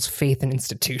rebuild people's faith in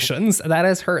institutions. That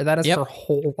is her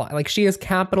whole line. Like, she is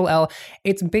capital L.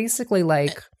 It's basically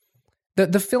like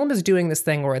the film is doing this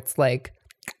thing where it's like,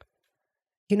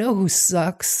 you know who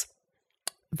sucks?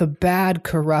 The bad,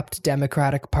 corrupt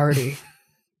Democratic Party.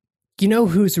 You know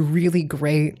who's really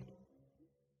great?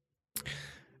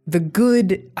 The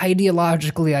good,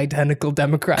 ideologically identical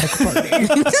Democratic Party.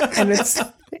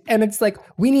 and it's like,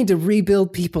 we need to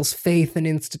rebuild people's faith in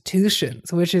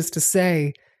institutions, which is to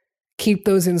say, keep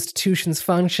those institutions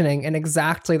functioning in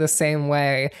exactly the same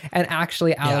way and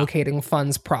actually allocating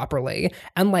funds properly.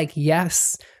 And like,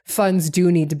 yes, funds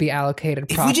do need to be allocated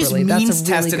properly. If we just means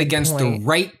test it against the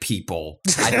right people,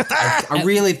 I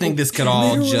really think this could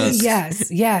all just... Yes.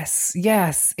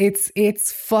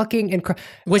 It's fucking incredible.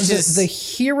 Which is the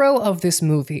hero of this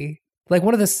movie, like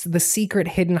one of the secret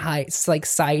hidden heights, like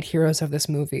side heroes of this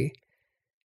movie,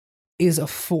 is a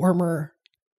former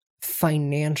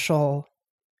financial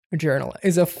journalist,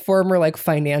 is a former like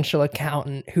financial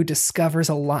accountant who discovers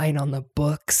a line on the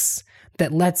books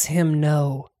that lets him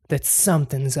know that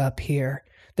something's up here.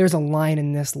 There's a line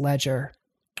in this ledger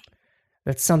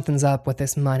that something's up with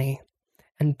this money.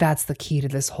 And that's the key to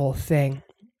this whole thing,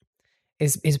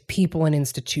 is people and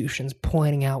institutions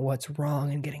pointing out what's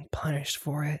wrong and getting punished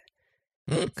for it.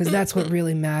 Because that's what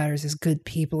really matters, is good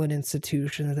people and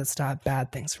institutions that stop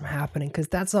bad things from happening, because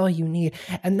that's all you need.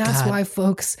 And that's why,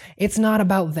 folks, it's not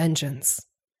about vengeance.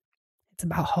 It's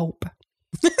about hope.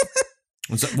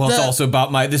 It's also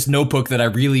about this notebook that I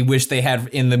really wish they had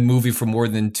in the movie for more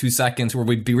than 2 seconds, where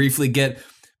we briefly get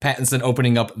Pattinson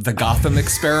opening up the Gotham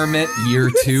Experiment year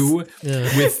 2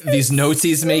 with these notes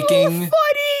he's making.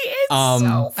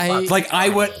 So funny.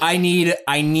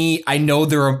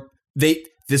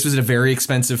 This was a very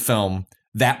expensive film.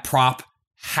 That prop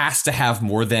has to have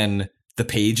more than the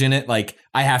page in it. Like,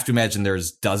 I have to imagine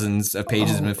there's dozens of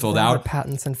pages that have been filled out.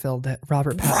 Pattinson filled it.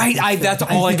 Robert Pattinson. Right, that's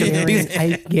all I could.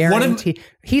 I guarantee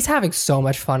he's having so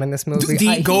much fun in this movie.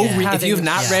 If you've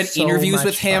not read interviews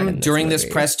with him during this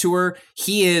press tour,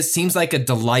 he seems like a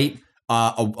delight,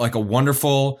 like a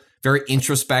wonderful, very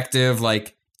introspective,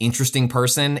 like interesting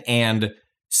person, and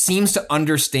seems to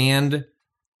understand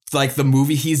like the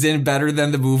movie he's in better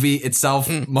than the movie itself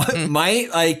might.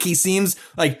 Like, he seems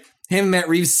like him and Matt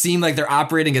Reeves seem like they're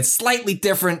operating at slightly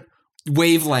different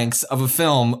wavelengths of a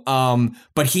film.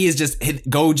 But he is just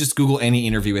just Google any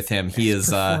interview with him. He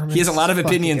has a lot of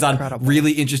opinions on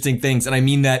really interesting things, and I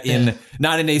mean that in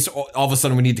not in a all of a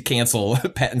sudden we need to cancel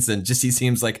Pattinson. Just he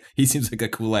seems like a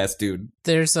cool ass dude.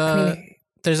 There's a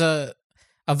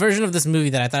version of this movie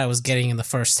that I thought I was getting in the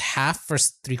first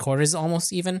 3/4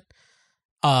 almost even.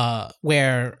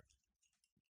 Where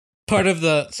part of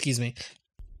the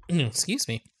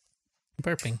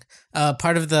burping.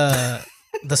 Part of the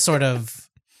sort of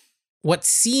what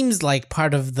seems like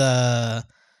part of the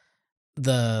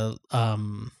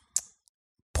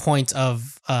point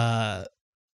of the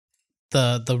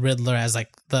Riddler as like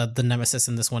the nemesis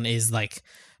in this one is like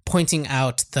pointing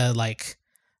out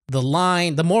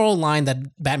the moral line that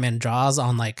Batman draws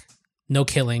on like no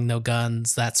killing, no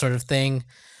guns, that sort of thing.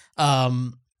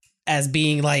 As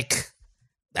being like,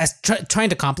 trying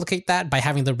to complicate that by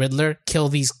having the Riddler kill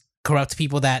these corrupt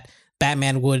people that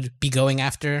Batman would be going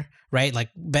after, right? Like,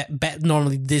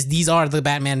 normally these are the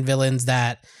Batman villains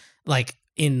that like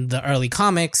in the early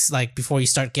comics, like before you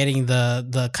start getting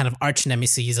the kind of arch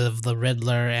nemesis of the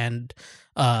Riddler and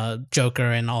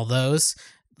Joker and all those,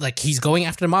 like he's going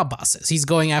after mob bosses. He's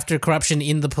going after corruption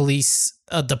in the police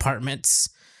departments.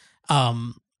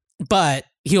 But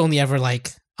he only ever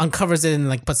like uncovers it and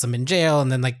like puts them in jail.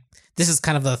 And then like, this is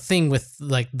kind of the thing with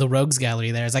like the rogues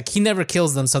gallery there. It's like he never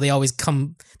kills them. So they always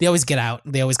get out.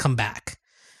 They always come back.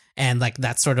 And like,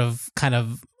 that's sort of kind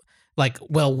of like,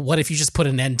 well, what if you just put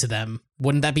an end to them?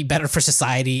 Wouldn't that be better for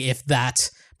society if that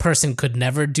person could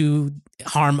never do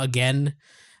harm again?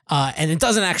 And it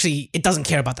doesn't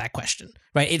care about that question,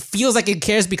 right? It feels like it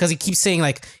cares because he keeps saying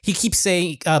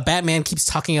Batman keeps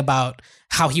talking about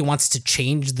how he wants to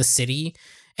change the city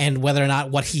and whether or not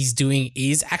what he's doing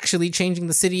is actually changing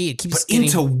the city. It keeps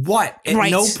into what? At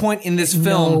no point in this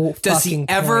film does he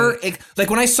ever like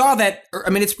when I saw that. I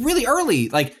mean, it's really early.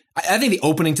 Like I think the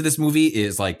opening to this movie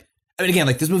is like. I mean, again,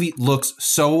 like this movie looks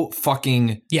so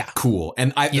fucking cool,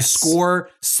 and the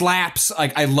score slaps.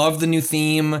 Like I love the new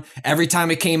theme. Every time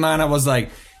it came on, I was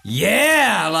like,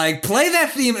 "Yeah, like play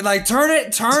that theme, like turn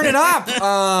it up."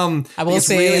 I will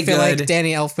say, really I feel like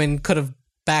Danny Elfman could have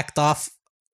backed off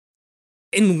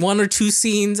in one or two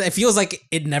scenes. It feels like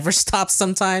it never stops.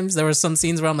 Sometimes there were some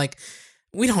scenes where I'm like,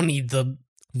 "We don't need the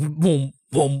boom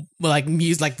boom like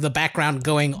music, like the background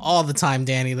going all the time,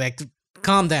 Danny." Like.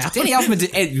 Calm down. Danny Elfman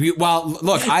did. Well,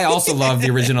 look, I also love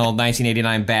the original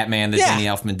 1989 Batman that Danny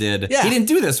Elfman did. Yeah. He didn't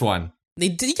do this one. He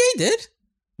did?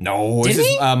 No, did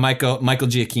he? Michael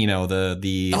Giacchino,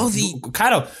 the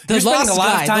Kato. The lost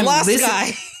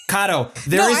guy. Kato.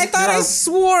 I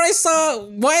swore I saw.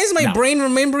 Why is my brain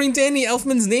remembering Danny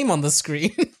Elfman's name on the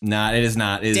screen? Nah, it is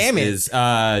not. Damn it.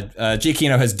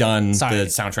 Giacchino has done the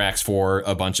soundtracks for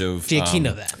a bunch of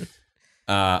Giacchino then.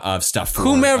 Of stuff for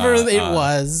whomever it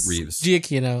was, Reeves.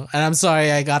 Giacchino. And I'm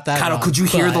sorry I got that Kato, wrong, could you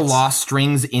hear the lost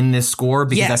strings in this score?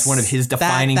 Because that's one of his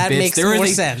defining that bits. Makes more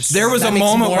sense. There was a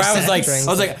moment where I was like,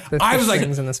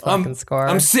 in this fucking score.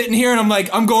 I'm sitting here and I'm like,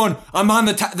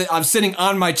 I'm sitting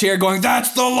on my chair going,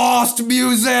 that's the lost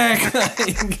music.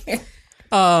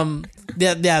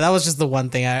 Yeah, that was just the one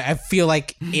thing. I feel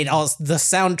like the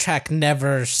soundtrack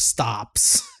never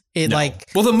stops.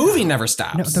 The movie never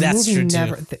stops. No, That's movie true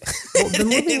never. The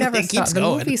movie never stops.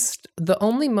 The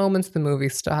only moments the movie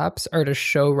stops are to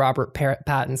show Robert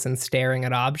Pattinson staring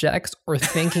at objects or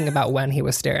thinking about when he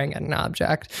was staring at an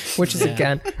object. Which is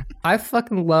again, I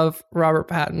fucking love Robert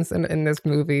Pattinson in this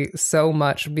movie so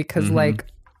much because like,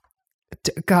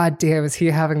 god damn, is he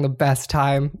having the best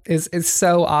time? Is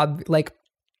so obvious. Like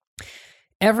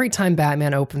every time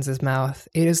Batman opens his mouth,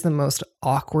 it is the most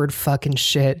awkward fucking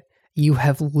shit you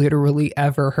have literally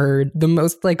ever heard. The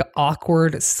most like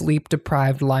awkward, sleep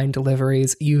deprived line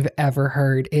deliveries you've ever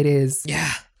heard. It is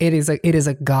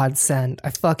a godsend.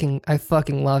 I fucking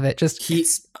love it. Just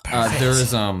it's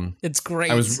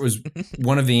great. I was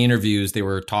one of the interviews they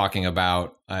were talking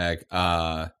about. They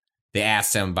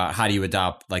asked him about how do you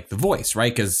adopt like the voice,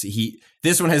 right? Because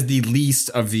this one has the least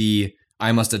of the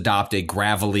I must adopt a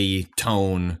gravelly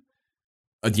tone.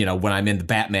 When I'm in the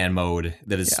Batman mode,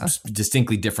 that is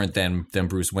distinctly different than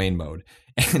Bruce Wayne mode.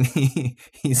 And he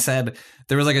said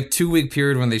there was like a 2-week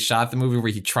period when they shot the movie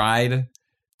where he tried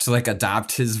to like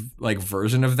adopt his like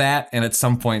version of that. And at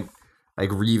some point, like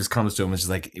Reeves comes to him and is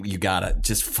like, you gotta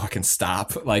just fucking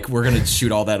stop. Like, we're going to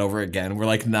shoot all that over again. We're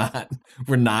like,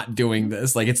 we're not doing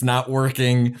this. Like, it's not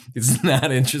working. It's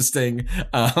not interesting.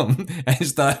 I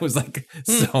just thought it was like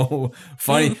so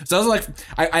funny. So I was like,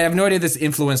 I have no idea if this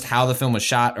influenced how the film was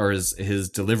shot or his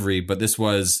delivery, but this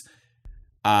was,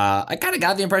 I kind of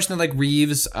got the impression that like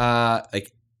Reeves, this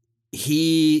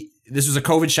was a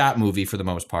COVID shot movie for the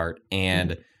most part.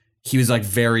 And he was like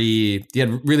he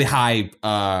had really high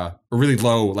or really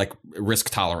low like risk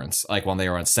tolerance like when they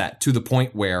were on set, to the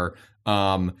point where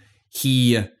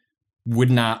he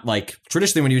would not like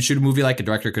traditionally when you would shoot a movie, like a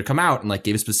director could come out and like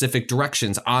give specific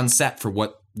directions on set for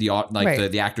what the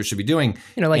actor should be doing,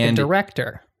 a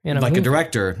director, like a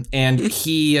director. And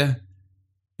he,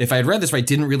 if I had read this right,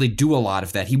 didn't really do a lot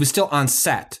of that. He was still on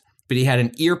set, but he had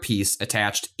an earpiece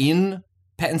attached in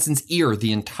Pattinson's ear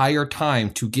the entire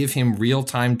time to give him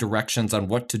real-time directions on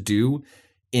what to do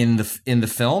in the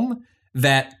film.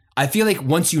 That I feel like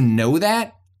once you know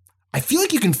that, I feel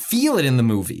like you can feel it in the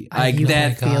movie. Like feel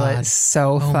it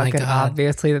so fucking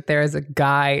obviously that there is a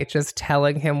guy just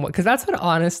telling him because that's what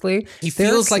honestly he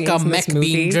feels like a mech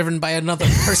being driven by another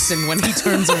person when he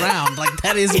turns around. Like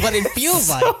that is what it feels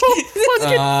like.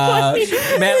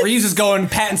 Matt Reeves is going,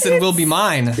 Pattinson will be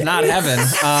mine, not heaven.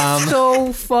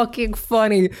 So fucking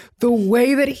funny. The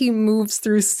way that he moves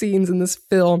through scenes in this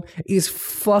film is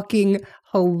fucking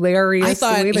hilarious. I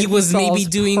thought the way that he was maybe solves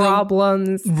doing a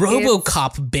problems.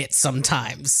 RoboCop bit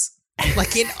sometimes.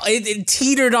 Like it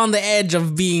teetered on the edge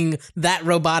of being that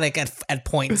robotic at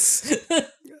points.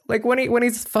 Like when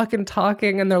he's fucking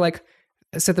talking and they're like,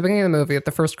 so at the beginning of the movie, at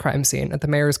the first crime scene, at the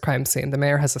mayor's crime scene, the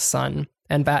mayor has a son,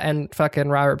 and fucking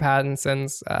Robert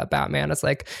Pattinson's Batman is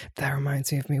like, that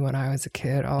reminds me of me when I was a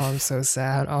kid. Oh, I'm so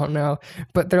sad. Oh no.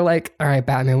 But they're like, all right,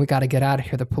 Batman, we got to get out of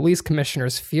here. The police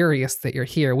commissioner's furious that you're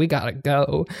here. We got to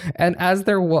go. And as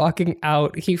they're walking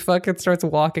out, he fucking starts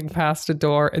walking past a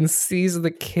door and sees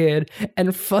the kid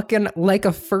and fucking like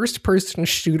a first person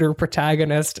shooter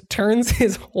protagonist turns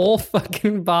his whole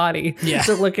fucking body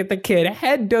to look at the kid.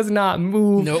 Head does not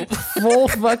move. Nope. Full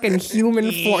fucking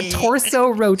human torso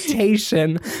rotation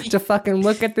to fucking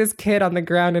look at this kid on the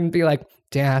ground and be like,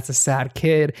 damn, that's a sad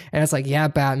kid. And it's like, yeah,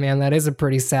 Batman, that is a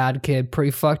pretty sad kid.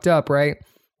 Pretty fucked up, right?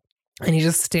 And he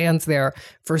just stands there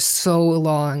for so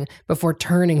long before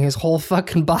turning his whole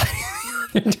fucking body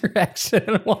in the other direction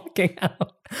and walking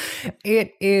out.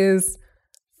 It is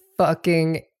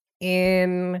fucking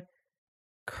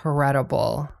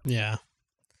incredible. Yeah.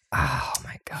 Oh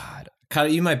my God. Kyle,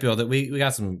 you might be able to. We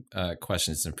got some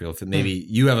questions from people. Maybe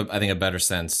you have, I think, a better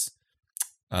sense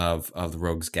of the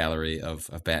rogues gallery of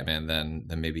Batman than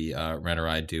maybe Ren or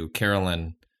I do.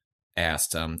 Carolyn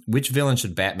asked, which villain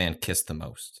should Batman kiss the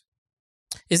most?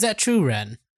 Is that true,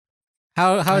 Ren?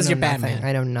 How is your Batman?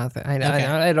 I know nothing.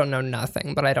 I don't know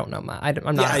nothing, but I don't know my.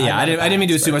 I'm not. Yeah. I didn't mean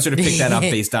to assume. I sort of picked that up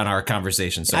based on our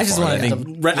conversation so I just far.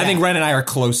 wanted I think Ren and I are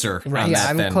closer. Right. On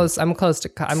Yeah, that I'm close. I'm close to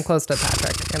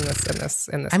Patrick in this.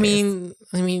 I mean,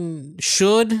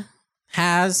 should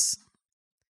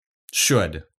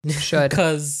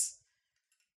because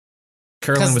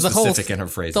Carolyn was the specific in her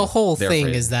phrase. The whole thing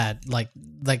is that like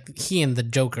he and the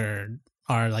Joker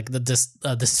are like the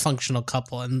dysfunctional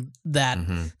couple, and that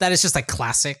is just like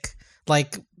classic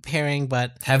like pairing.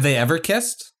 But have they ever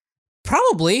kissed?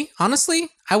 Probably, honestly,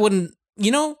 I wouldn't.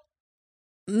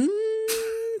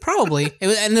 Probably.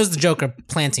 And there's the Joker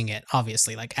planting it,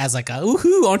 obviously, like as like a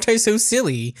 "ooh, aren't I so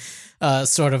silly"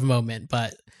 sort of moment.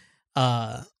 But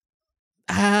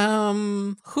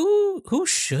who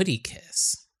should he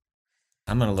kiss?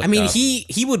 I'm gonna look.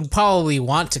 He would probably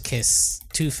want to kiss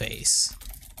Two-Face.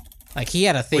 Like he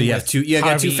had a thing. Well, you with have two. You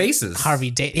got Two Faces.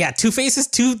 Harvey Dent. Yeah, Two Faces.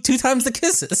 Two times the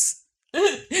kisses.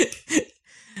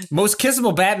 Most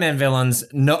kissable Batman villains.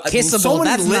 No, kissable.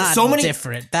 That's not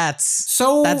different. That's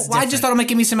different. I just thought it might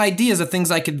give me some ideas of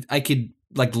things I could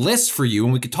like list for you,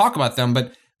 and we could talk about them.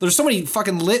 But there's so many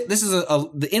fucking This is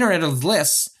the internet of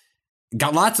lists.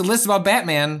 Got lots of lists about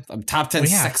Batman. Top 10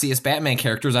 sexiest Batman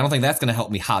characters. I don't think that's going to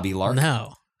help me hobby lark.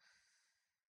 No.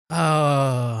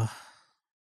 Because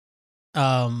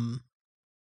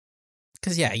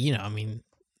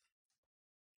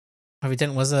Harvey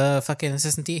Dent was a fucking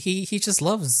assistant. He just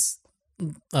loves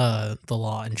the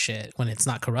law and shit when it's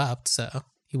not corrupt. So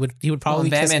he would probably.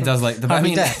 Batman does like the.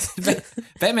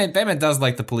 Batman does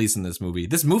like the police in this movie.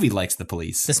 This movie likes the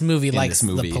police. This movie likes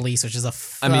the police, which is a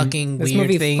fucking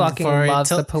weird thing for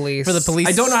the police. For the police,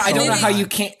 I don't know how you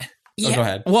can't. Yeah. Oh, go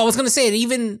ahead. Well, I was gonna say it.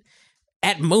 Even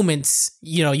at moments,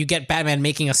 you get Batman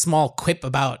making a small quip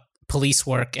about police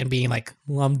work and being like,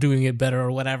 well, I'm doing it better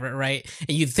or whatever, right?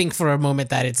 And you'd think for a moment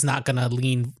that it's not gonna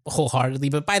lean wholeheartedly,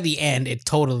 but by the end it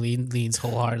totally leans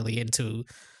wholeheartedly into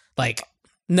like,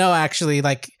 no, actually,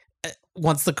 like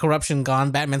once the corruption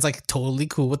gone, Batman's like totally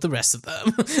cool with the rest of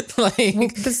them.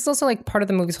 This is also like part of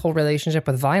the movie's whole relationship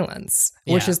with violence,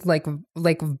 which is like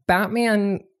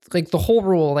Batman, like the whole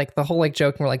rule, like the whole like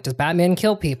joking, like, does Batman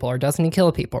kill people or doesn't he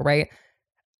kill people, right?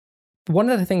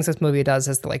 One of the things this movie does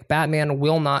is that like Batman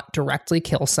will not directly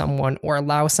kill someone or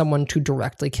allow someone to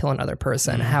directly kill another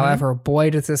person. However, boy,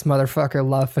 does this motherfucker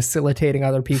love facilitating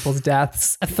other people's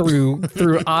deaths through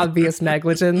obvious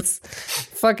negligence.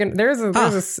 Fucking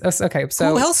okay.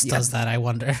 So who else does that? I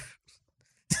wonder.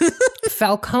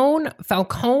 Falcone.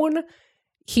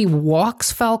 He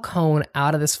walks Falcone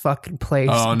out of this fucking place.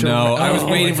 Oh no! I was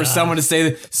waiting for someone to say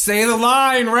the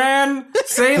line, Ren.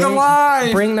 Say the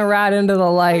line. Bring the rat into the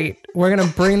light. We're gonna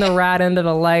bring the rat into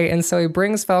the light, and so he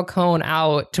brings Falcone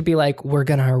out to be like, we're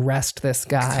gonna arrest this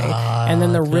guy, and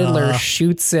then the Riddler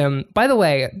shoots him. By the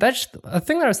way, that's a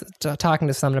thing that I was talking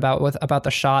to someone about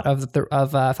the shot of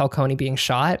Falcone being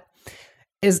shot.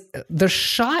 Is the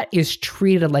shot is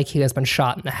treated like he has been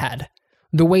shot in the head.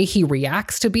 The way he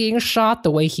reacts to being shot,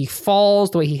 the way he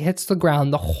falls, the way he hits the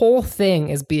ground, the whole thing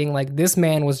is being like, this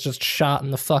man was just shot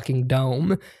in the fucking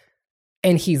dome.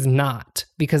 And he's not,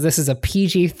 because this is a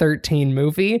PG-13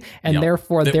 movie, and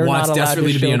therefore they're not allowed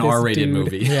desperately to be show an this R-rated dude.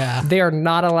 movie. Yeah. They are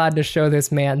not allowed to show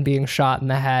this man being shot in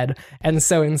the head. And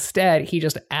so instead, he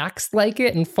just acts like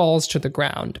it and falls to the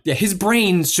ground. Yeah, his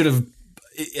brain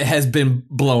has been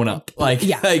blown up. Like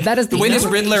that is the way this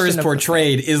Riddler is implication of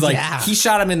portrayed is like Yeah. he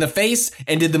shot him in the face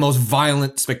and did the most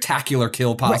violent, spectacular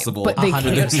kill possible. But they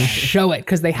can't show it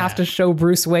because they have to show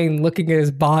Bruce Wayne looking at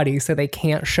his body, so they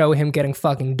can't show him getting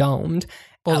fucking domed.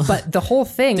 But the whole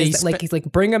thing is that, like, he's like,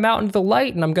 bring him out into the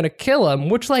light and I'm gonna kill him,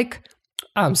 which, like,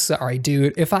 I'm sorry,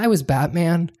 dude. If I was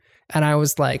Batman and I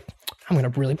was like, I'm gonna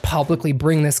really publicly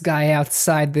bring this guy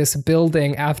outside this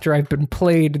building after I've been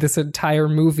played this entire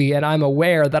movie, and I'm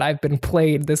aware that I've been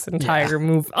played this entire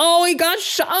movie. Oh, he got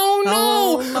shot. Oh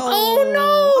no.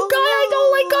 God, I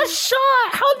don't like got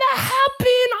shot. How'd that happen?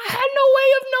 I had no way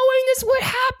of knowing this would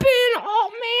happen.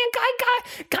 Oh man,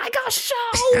 guy got shot.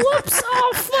 Oh, whoops.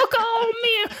 Oh fuck. Oh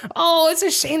man. Oh, it's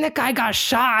a shame that guy got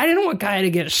shot. I didn't want guy to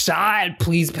get shot.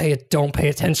 Please don't pay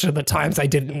attention to the times I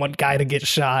didn't want guy to get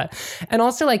shot. And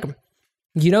also, like,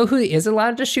 you know who is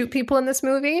allowed to shoot people in this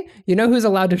movie? You know who's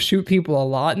allowed to shoot people a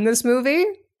lot in this movie?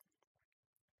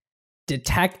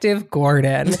 Detective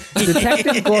Gordon.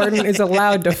 Detective Gordon is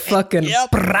allowed to fucking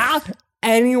brah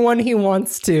anyone he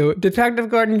wants to. Detective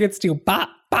Gordon gets to bop,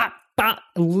 bop, bop,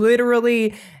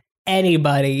 literally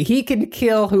anybody. He can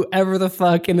kill whoever the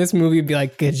fuck in this movie and be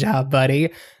like, good job,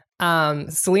 buddy.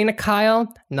 Selena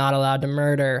Kyle, not allowed to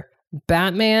murder.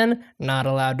 Batman, not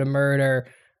allowed to murder.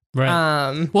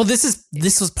 Right. Well, this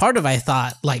was part of, I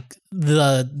thought, like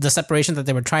the separation that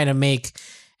they were trying to make,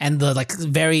 and the like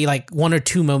very like one or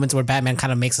two moments where Batman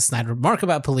kind of makes a snide remark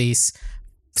about police,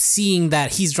 seeing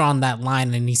that he's drawn that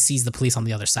line and he sees the police on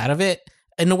the other side of it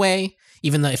in a way,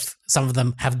 even though if some of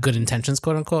them have good intentions,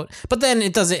 quote unquote. But then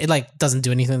it doesn't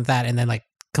do anything with that, and then like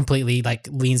completely like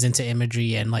leans into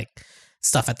imagery and like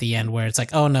stuff at the end where it's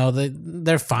like, oh no,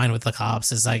 they're fine with the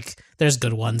cops. It's like there's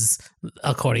good ones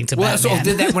according to Batman. So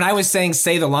did that when I was saying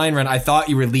say the line, Ren, I thought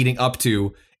you were leading up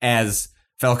to, as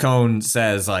Falcone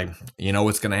says, like, you know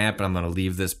what's gonna happen? I'm gonna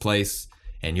leave this place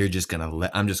and you're just gonna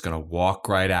I'm just gonna walk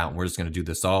right out and we're just gonna do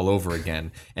this all over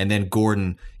again. And then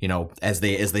Gordon, you know, as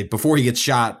they before he gets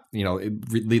shot, you know,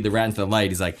 lead the rat into the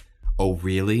light, he's like, oh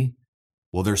really?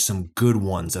 Well, there's some good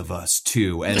ones of us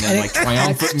too, and then like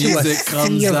triumphant music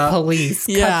comes up. Police,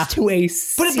 cuts to a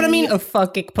sea but I mean, of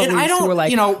fucking police I don't, who are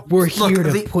like, you know, we're here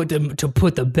to put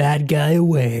the bad guy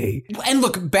away. And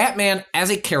look, Batman as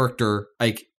a character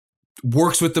like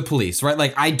works with the police, right?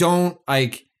 Like I don't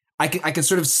like I can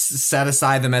sort of set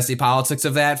aside the messy politics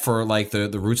of that for like the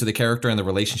roots of the character and the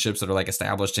relationships that are like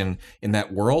established in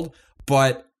that world.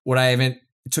 But what I haven't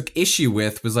took issue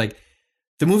with was like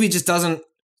the movie just doesn't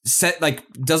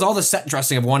does all the set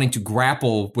dressing of wanting to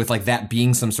grapple with like that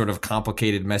being some sort of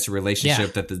complicated, messy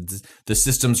relationship, that the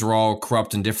systems are all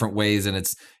corrupt in different ways, and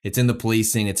it's in the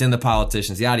policing, it's in the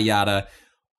politicians, yada yada.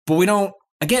 But we don't,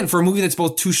 again, for a movie that's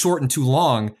both too short and too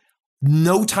long,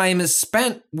 no time is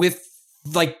spent with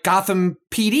like Gotham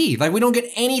PD. Like we don't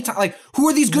get any time. Like who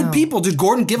are these good people? Did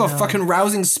Gordon give a fucking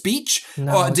rousing speech?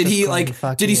 Did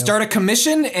he start a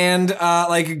commission and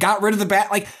like got rid of the bat?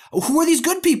 Like who are these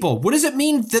good people? What does it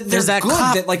mean that they're good?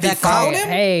 That like they followed him?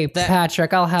 Hey,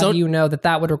 Patrick, I'll have you know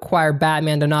that would require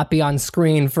Batman to not be on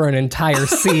screen for an entire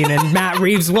scene, and Matt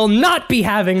Reeves will not be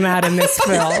having that in this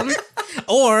film.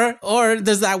 Or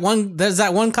there's that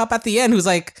one cop at the end who's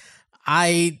like,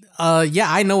 I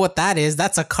know what that is.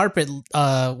 That's a carpet.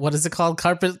 What is it called?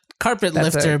 Carpet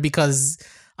lifter. Because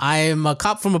I'm a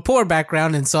cop from a poor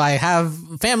background, and so I have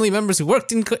family members who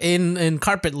worked in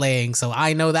carpet laying. So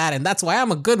I know that, and that's why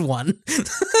I'm a good one.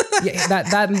 Yeah, that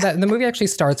the movie actually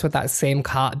starts with that same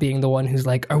cop being the one who's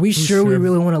like, "Are we sure we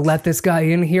really want to let this guy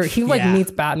in here?" He meets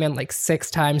Batman like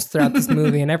 6 times throughout this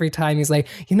movie, and every time he's like,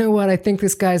 "You know what? I think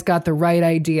this guy's got the right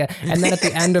idea." And then at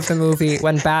the end of the movie,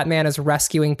 when Batman is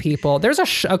rescuing people, there's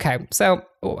okay, so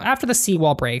after the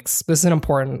seawall breaks, this is an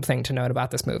important thing to note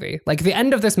about this movie. Like the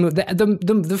end of this movie,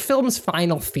 the film's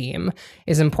final theme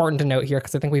is important to note here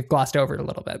because I think we've glossed over it a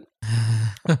little bit.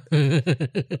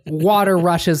 Water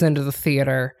rushes into the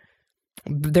theater.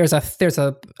 There's a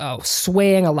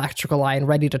swaying electrical line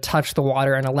ready to touch the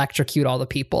water and electrocute all the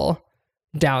people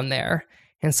down there.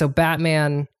 And so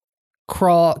Batman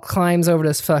climbs over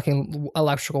this fucking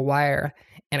electrical wire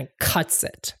and cuts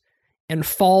it and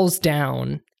falls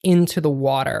down into the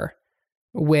water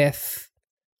with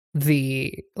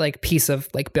the like piece of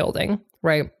like building,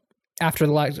 right? After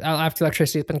the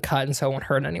electricity has been cut, and so it won't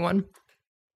hurt anyone.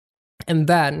 And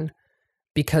then,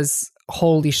 because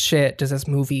holy shit, does this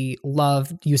movie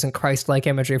love using Christ-like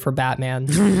imagery for Batman.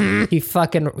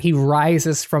 He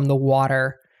rises from the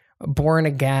water, born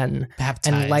again,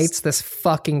 Baptized. and lights this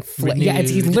fucking flare. Yeah,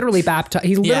 he's literally baptized.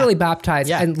 He's literally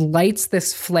baptized and lights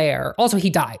this flare. Also, he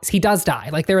dies. He does die.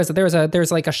 Like there's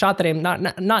like a shot that I'm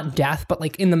not death, but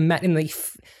like in the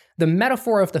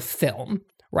metaphor of the film,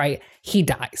 right? He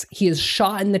dies. He is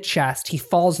shot in the chest. He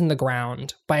falls in the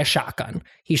ground by a shotgun.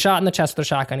 He's shot in the chest with a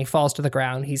shotgun. He falls to the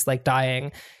ground. He's like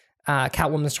dying.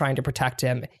 Catwoman's trying to protect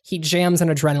him. He jams an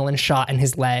adrenaline shot in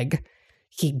his leg.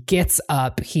 He gets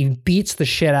up. He beats the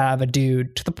shit out of a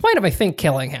dude to the point of, I think,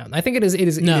 killing him. I think it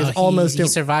is almost. He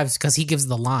survives because he gives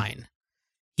the line.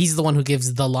 He's the one who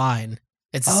gives the line.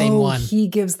 It's the same one. He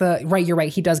gives the right. You're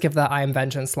right. He does give the "I am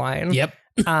vengeance" line. Yep.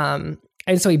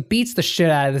 And so he beats the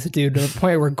shit out of this dude to the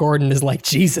point where Gordon is like,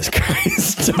 Jesus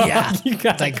Christ, dog, Yeah. you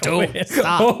gotta Like, quit. don't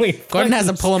stop. Gordon has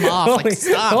to pull him off. Like,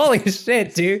 stop. Holy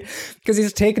shit, dude. Because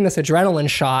he's taking this adrenaline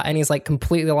shot and he's like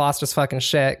completely lost his fucking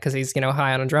shit because he's,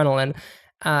 high on adrenaline.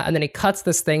 And then he cuts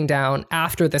this thing down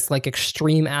after this like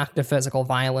extreme act of physical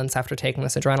violence after taking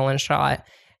this adrenaline shot,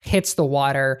 hits the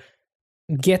water,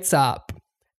 gets up,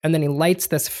 and then he lights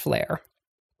this flare.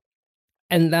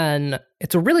 And then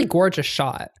it's a really gorgeous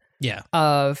shot. Yeah.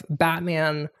 Of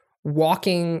Batman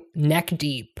walking neck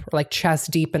deep, or like chest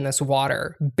deep in this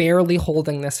water, barely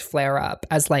holding this flare up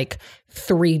as like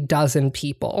 36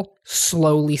 people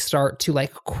slowly start to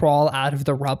like crawl out of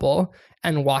the rubble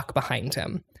and walk behind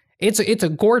him. It's a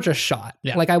gorgeous shot.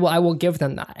 Yeah. Like I will give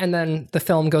them that. And then the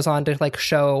film goes on to like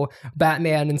show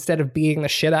Batman, instead of beating the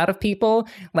shit out of people,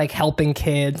 like helping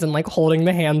kids and like holding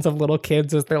the hands of little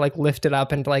kids as they're like lifted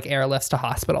up into like airlifts to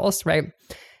hospitals, right?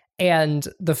 And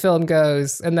the film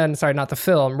goes, and then, sorry, not the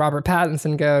film, Robert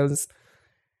Pattinson goes,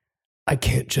 I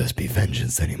can't just be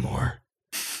vengeance anymore.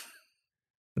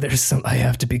 I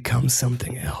have to become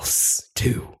something else,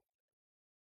 too.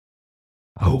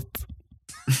 Hope.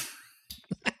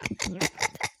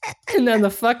 And then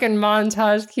the fucking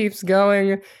montage keeps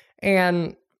going,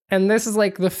 and this is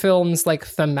like the film's like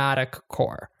thematic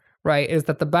core, right? Is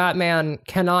that the Batman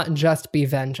cannot just be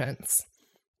vengeance.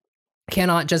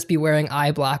 Cannot just be wearing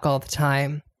eye black all the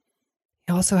time.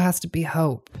 He also has to be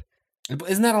hope.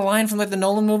 Isn't that a line from like the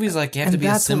Nolan movies? Like you have to be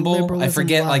a symbol. I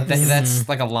forget. Like that's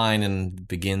like a line in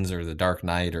Begins or The Dark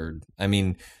Knight, or I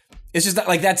mean, it's just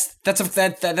like that's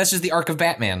just the arc of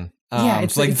Batman.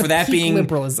 It's like it's for that being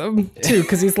liberalism too,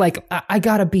 because he's like, I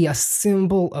gotta be a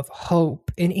symbol of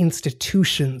hope in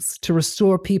institutions to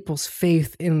restore people's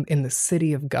faith in the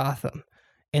city of Gotham,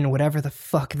 and whatever the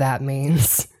fuck that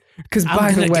means. Because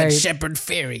by the way, get Shepard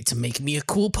Fairey to make me a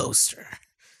cool poster.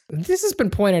 This has been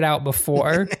pointed out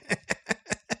before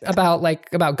about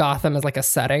Gotham as like a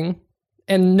setting,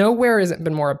 and nowhere has it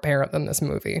been more apparent than this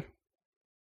movie.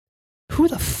 Who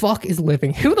the fuck is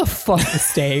living? Who the fuck is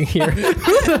staying here? Who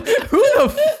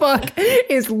the fuck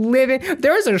is living?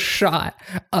 There's a shot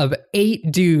of 8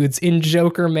 dudes in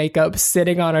Joker makeup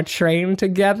sitting on a train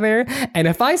together, and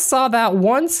if I saw that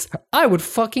once, I would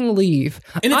fucking leave.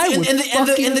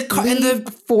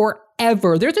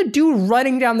 Forever. There's a dude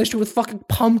running down the street with fucking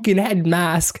pumpkin head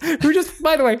mask who just,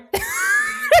 by the way,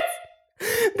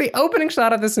 the opening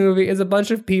shot of this movie is a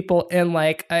bunch of people in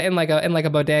a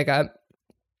bodega.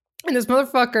 And this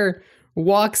motherfucker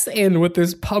walks in with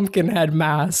this pumpkin head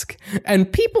mask,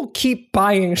 and people keep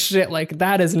buying shit like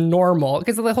that is normal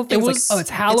because the whole thing was like, it's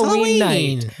Halloween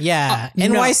night. Yeah,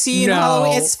 NYC and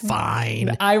Halloween, it's fine.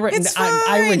 It's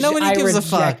fine. Nobody gives a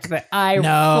fuck. I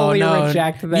fully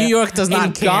reject that. New York does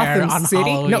not care Gotham on City.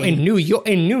 Halloween. No,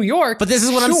 in New York. But this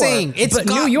is what I'm saying. It's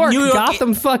New York.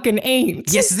 Gotham fucking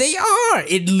ain't. Yes, they are.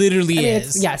 It literally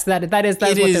is. Yes, that's what they're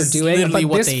doing. Literally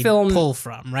but what this they film pull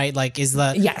from, right? Like, is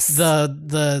the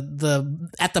the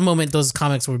at the moment those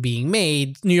comics were being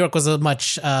made, New York was a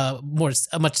much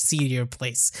seedier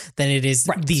place than it is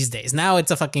these days. Now it's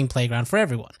a fucking playground for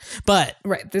everyone. But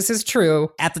this is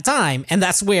true at the time, and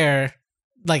that's where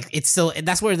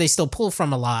that's where they still pull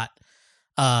from a lot.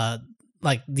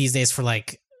 Like these days for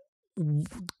like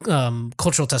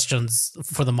cultural touchstones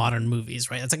for the modern movies,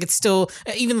 right? It's like it's still,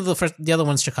 even though the other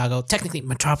one's Chicago, technically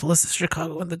Metropolis is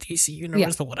Chicago in the DC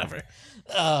universe, but whatever.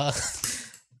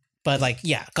 But like,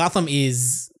 yeah, Gotham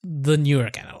is the New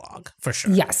York analog for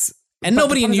sure. Yes, and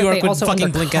nobody in New York would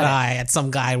fucking blink an eye at some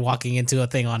guy walking into a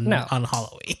thing on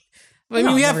Halloween. I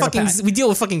mean, we deal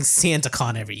with fucking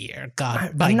SantaCon every year.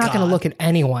 God, I'm not going to look at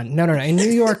anyone. No. In New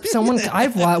York, one day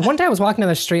I was walking down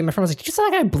the street. My friend was like, "Did you see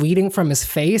that guy bleeding from his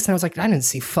face?" And I was like, "I didn't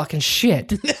see fucking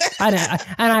shit."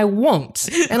 I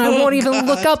won't even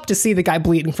look up to see the guy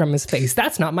bleeding from his face.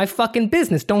 That's not my fucking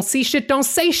business. Don't see shit. Don't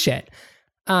say shit.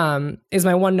 is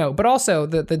my one note. But also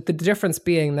the difference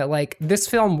being that like this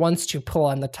film wants to pull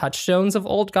on the touchstones of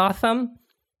old Gotham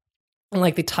and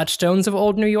like the touchstones of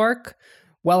old New York,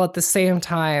 while at the same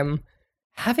time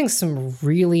having some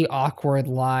really awkward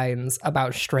lines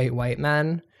about straight white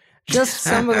men. Just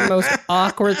some of the most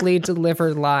awkwardly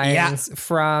delivered lines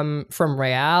from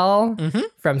Real,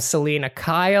 from Selena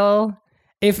Kyle.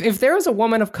 If there was a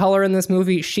woman of color in this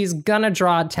movie, she's gonna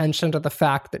draw attention to the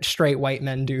fact that straight white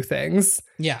men do things.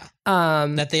 Yeah.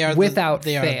 That they are without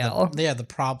fail. They are the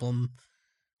problem,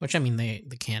 which I mean they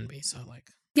can be. So like.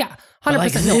 Yeah,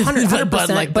 100%. No, 100%. But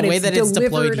like the way that it's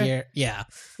deployed here, yeah.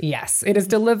 Yes, it is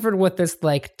delivered with this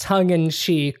like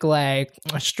tongue-in-cheek, like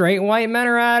straight white men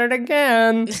are at it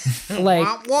again, like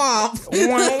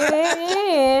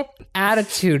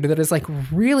attitude that is like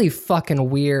really fucking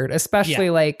weird, especially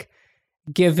like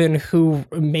given who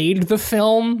made the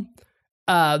film.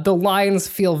 The lines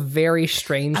feel very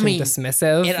strange and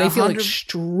dismissive. They feel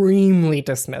extremely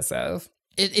dismissive.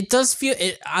 It does feel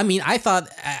it. I mean, I thought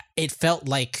it felt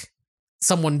like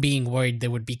someone being worried they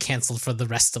would be canceled for the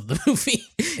rest of the movie.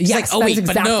 Yes, that's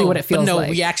exactly what it feels like.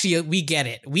 We get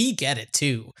it. We get it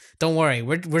too. Don't worry.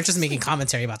 We're just making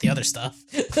commentary about the other stuff.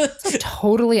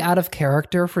 Totally out of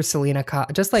character for Selena Kyle.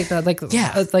 Just like that, like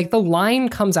the line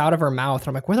comes out of her mouth. And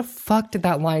I'm like, where the fuck did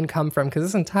that line come from? Because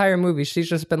this entire movie, she's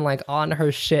just been like on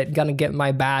her shit, gonna get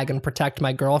my bag and protect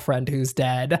my girlfriend who's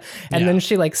dead. And then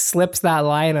she like slips that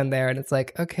line in there, and it's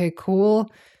like, okay,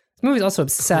 cool. This movie's also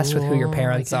obsessed with who your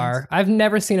parents are. I've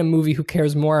never seen a movie who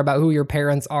cares more about who your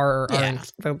parents are or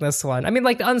aren't than this one. I mean,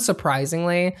 like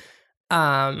unsurprisingly,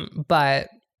 but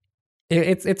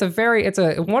it's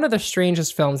one of the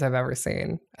strangest films I've ever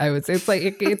seen. I would say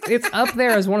it's up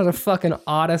there as one of the fucking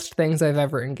oddest things I've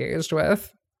ever engaged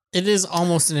with. It is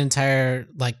almost an entire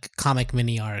like comic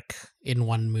mini arc in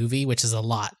one movie, which is a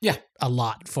lot. Yeah, a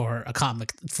lot for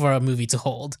a movie to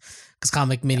hold. Because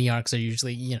comic mini arcs are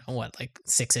usually, like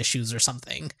 6 issues or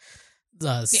something.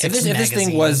 If this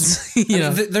thing was,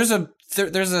 there's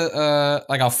a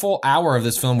like a full hour of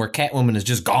this film where Catwoman is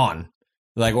just gone.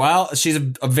 Like, well, she's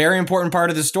a very important part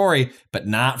of the story, but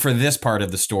not for this part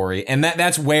of the story. And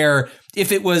that's where,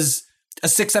 if it was a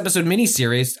 6-episode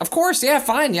miniseries, of course, yeah,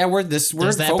 fine, yeah, we're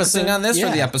focusing on this for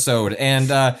the episode, and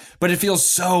but it feels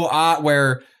so odd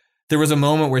where. There was a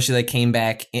moment where she like came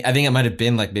back. I think it might have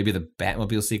been like maybe the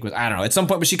Batmobile sequence. I don't know. At some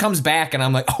point, but she comes back and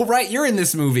I'm like, oh, right, you're in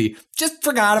this movie. Just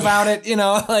forgot about it.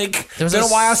 Like, it's been a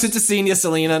while since I've seen you,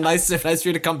 Selena. Nice for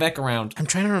you to come back around. I'm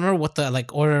trying to remember what the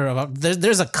like order of,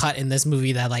 there's a cut in this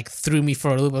movie that like threw me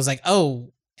for a loop. I was like,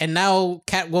 oh, and now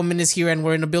Catwoman is here and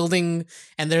we're in a building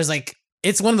and there's like,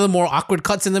 it's one of the more awkward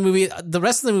cuts in the movie. The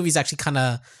rest of the movie is actually kind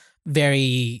of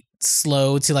very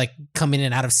slow to like come in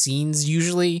and out of scenes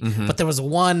usually, but there was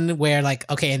one where like,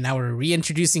 okay, and now we're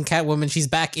reintroducing Catwoman, she's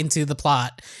back into the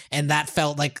plot, and that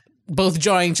felt like both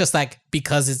jarring, just like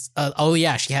because it's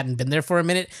she hadn't been there for a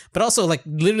minute, but also like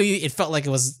literally it felt like it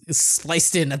was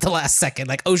spliced in at the last second,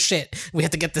 like, oh shit, we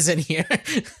have to get this in here.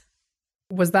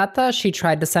 Was that the she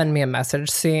tried to send me a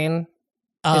message scene?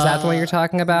 Is that the one you're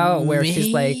talking about, where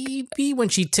she's like, maybe when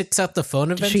she takes out the phone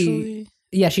eventually?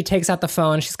 She takes out the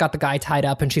phone. She's got the guy tied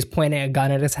up and she's pointing a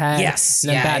gun at his head. Yes.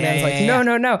 And then Batman's like,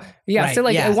 no. Yeah. Right, so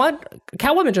like,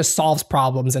 Catwoman just solves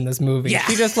problems in this movie. Yeah.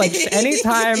 She just like,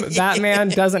 anytime Batman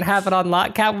doesn't have it on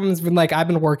lock, Catwoman's been like, I've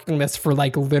been working this for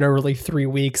like literally 3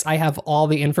 weeks. I have all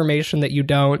the information that you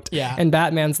don't. Yeah. And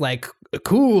Batman's like,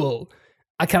 cool.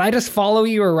 Can I just follow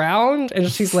you around?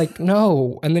 And she's like,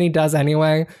 no. And then he does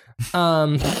anyway.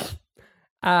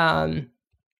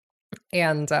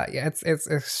 It's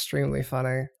extremely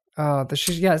funny. Oh,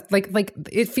 like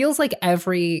it feels like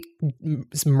every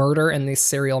murder in this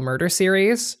serial murder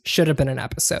series should have been an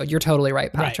episode. You're totally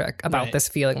right, Patrick, about this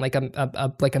feeling like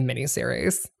a mini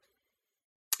series.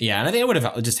 Yeah, and I think it would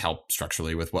have just helped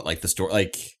structurally with what like the story,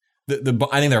 like the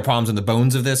I think there are problems in the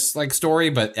bones of this like story,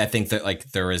 but I think that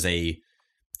like there is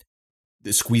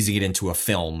squeezing it into a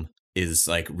film is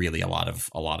like really a lot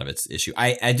of its issue.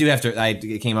 I do have to.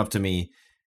 It came up to me.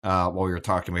 While we were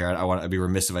talking here, I'd be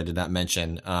remiss if I did not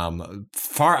mention.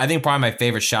 I think probably my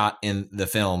favorite shot in the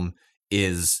film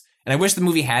is, and I wish the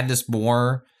movie had this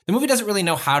more. The movie doesn't really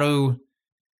know how to.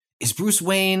 Is Bruce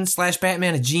Wayne /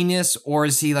 Batman a genius, or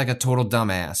is he like a total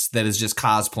dumbass that is just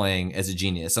cosplaying as a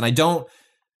genius? And I don't.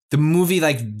 The movie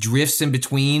like drifts in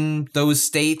between those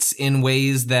states in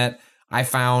ways that I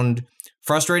found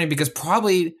frustrating because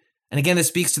probably, and again, this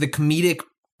speaks to the comedic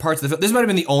parts of the film. This might have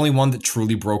been the only one that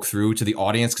truly broke through to the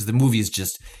audience because the movie is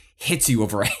just hits you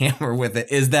over a hammer with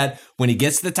it, is that when he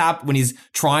gets to the top, when he's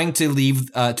trying to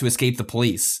leave to escape the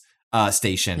police,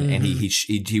 station, and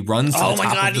he runs to the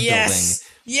top of the building.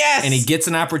 Yes, and he gets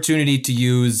an opportunity to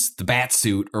use the bat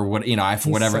suit or what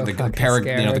whatever so the scared.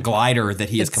 the glider that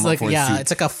he has come up for. His suit.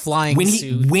 It's like a flying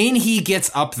suit. When he gets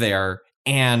up there,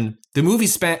 and the movie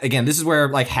spent again. This is where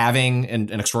like having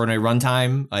an extraordinary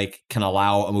runtime like can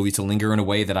allow a movie to linger in a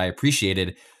way that I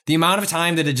appreciated. The amount of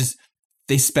time that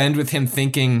they spend with him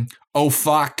thinking, "Oh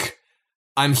fuck,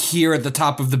 I'm here at the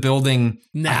top of the building.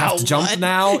 Now I have to jump what?"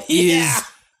 now." Yeah. Is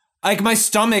like my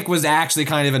stomach was actually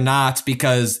kind of a knot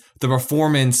because the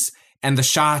performance and the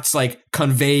shots like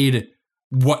conveyed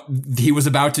what he was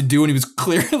about to do, and he was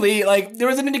clearly like there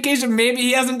was an indication maybe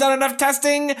he hasn't done enough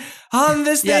testing on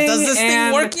this thing. Does this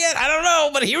thing work yet? I don't know,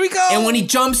 but here we go. And when he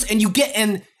jumps,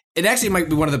 and it actually might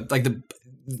be one of the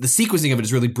sequencing of it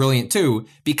is really brilliant too,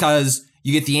 because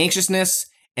you get the anxiousness,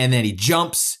 and then he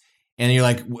jumps, and you're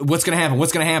like, what's gonna happen?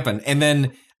 What's gonna happen? And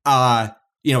then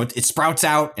it sprouts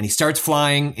out, and he starts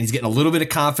flying, and he's getting a little bit of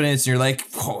confidence, and you're like,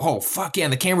 oh fuck yeah!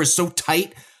 And the camera is so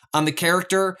tight on the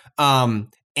character, and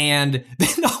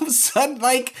then all of a sudden,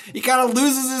 like he kind of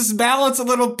loses his balance a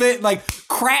little bit, like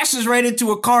crashes right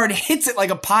into a car and hits it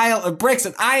like a pile of bricks,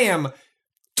 and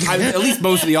at least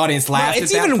most of the audience laughed at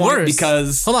that point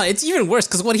because... Hold on, it's even worse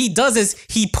because what he does is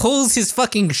he pulls his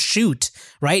fucking chute,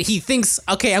 right? He thinks,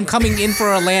 okay, I'm coming in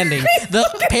for a landing.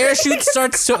 The parachute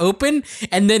starts to open,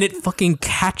 and then it fucking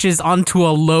catches onto a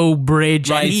low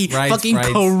bridge, and he fucking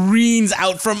careens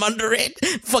out from under it,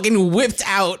 fucking whipped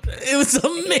out. It was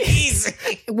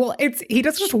amazing. Well, he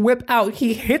doesn't just whip out,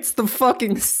 he hits the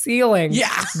fucking ceiling.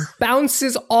 Yeah.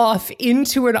 Bounces off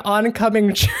into an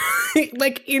oncoming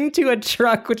like into a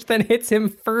truck, which then hits him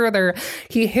further.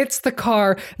 He hits the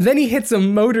car, then he hits a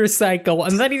motorcycle,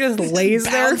 and then he just lays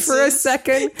there for a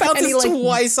second. Bounces and he, like,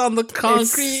 twice on the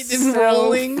concrete it's and so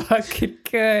rolling. Fucking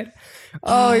good.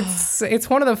 Oh, it's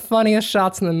one of the funniest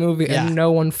shots in the movie, and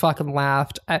no one fucking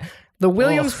laughed. The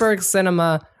Williamsburg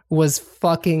cinema was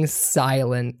fucking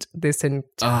silent this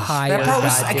entire that part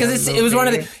was because it was one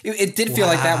of the. It did feel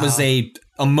like that was a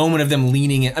moment of them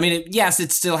leaning in. I mean, yes,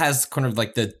 it still has kind of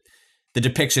like the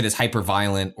depiction is hyper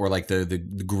violent or like the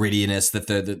grittiness that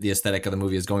the aesthetic of the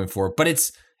movie is going for, but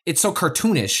it's so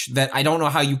cartoonish that I don't know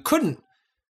how you couldn't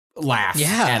laugh.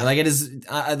 At it. Like it is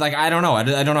like I don't know. I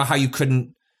don't know how you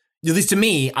couldn't. At least to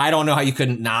me, I don't know how you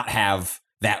couldn't not have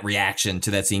that reaction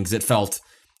to that scene because it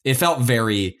felt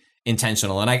very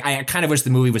intentional, and I kind of wish the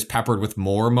movie was peppered with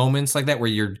more moments like that where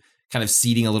you're kind of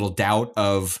seeding a little doubt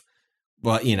of.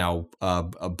 Well,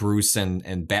 Bruce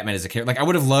and Batman as a character. Like, I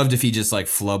would have loved if he just like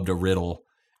flubbed a riddle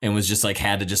and was just like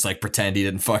had to just like pretend he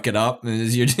didn't fuck it up. And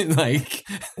you're just like,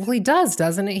 well, he does,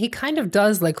 doesn't he? He kind of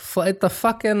does like the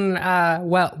fucking.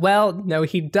 No,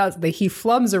 he does. He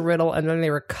flubs a riddle and then they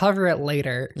recover it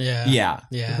later. Yeah.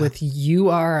 With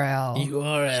URL.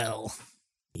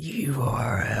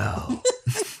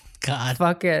 God.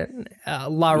 Fucking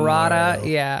La Rada.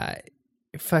 Yeah.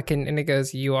 Fucking, and it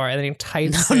goes UR, and then he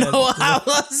types in. No,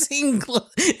 hablas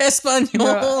Espanol.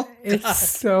 No, it's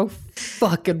so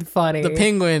fucking funny. The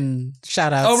penguin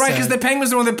shout out. Oh, right, because the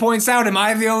penguin's the one that points out, am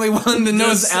I the only one that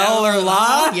knows L or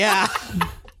La? Yeah.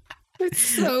 It's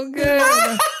so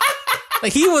good.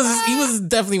 Like he was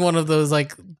definitely one of those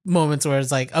like moments where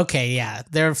it's like, okay, yeah,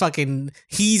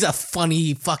 he's a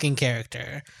funny fucking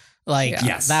character. Like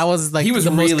that was like he was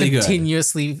the really most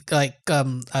continuously good. Like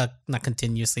not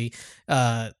continuously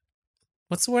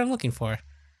what's the word I'm looking for?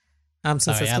 I'm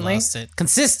sorry, I lost it.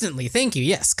 Consistently, thank you.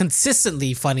 Yes,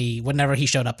 consistently funny whenever he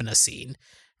showed up in a scene,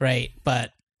 right?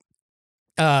 But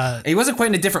he wasn't quite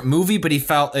in a different movie, but it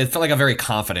felt like a very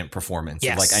confident performance.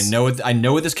 Yes. Like I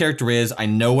know what this character is, I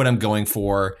know what I'm going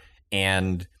for,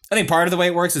 and I think part of the way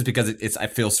it works is because I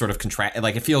feel sort of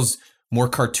like it feels more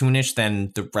cartoonish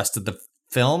than the rest of the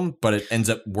film, but it ends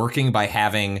up working by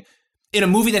having in a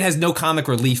movie that has no comic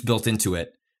relief built into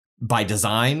it by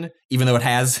design, even though it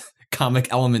has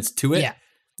comic elements to it. Yeah.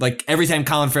 Like every time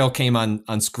Colin Farrell came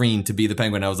on screen to be the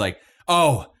Penguin, I was like,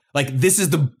 oh, like this is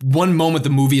the one moment the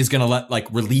movie is going to let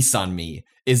like release on me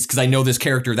is because I know this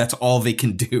character. That's all they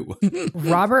can do.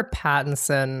 Robert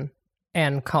Pattinson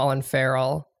and Colin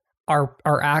Farrell are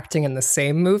acting in the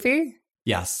same movie.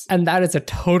 Yes. And that is a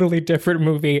totally different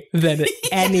movie than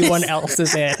anyone else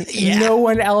is in. No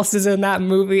one else is in that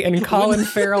movie, and Colin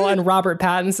Farrell and Robert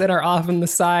Pattinson are off on the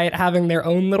side having their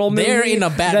own little movie. They're in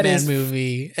a Batman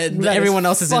movie, and everyone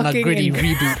else is in a gritty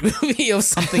reboot movie of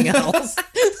something else.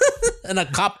 And a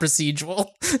cop procedural.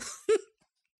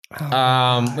 We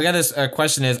got this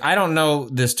question is, I don't know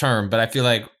this term, but I feel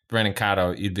like Brandon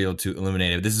Cotto, you'd be able to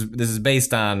illuminate it. This is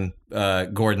based on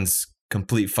Gordon's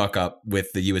complete fuck up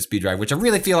with the USB drive, which I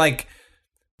really feel like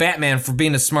Batman, for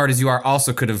being as smart as you are,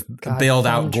 also could have bailed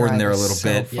out Gordon there a little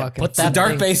bit. Put So that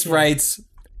Dark thing- Base writes,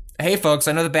 hey folks,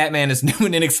 I know the Batman is new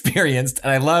and inexperienced,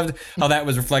 and I loved how that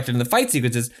was reflected in the fight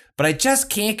sequences, but I just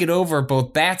can't get over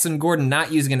both Bats and Gordon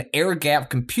not using an air-gapped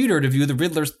computer to view the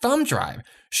Riddler's thumb drive.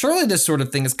 Surely this sort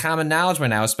of thing is common knowledge by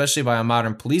now, especially by a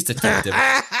modern police detective.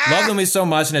 Love the movie so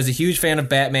much, and as a huge fan of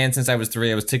Batman since I was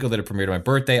 3, I was tickled that it premiered on my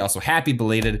birthday. Also happy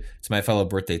belated to my fellow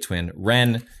birthday twin,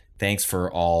 Ren. Thanks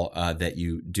for all that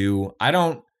you do. I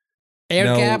don't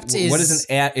Air-gapped what is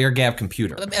an air-gapped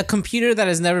computer? A computer that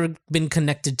has never been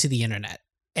connected to the internet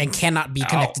and cannot be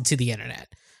connected to the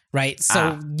internet, right?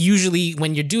 So usually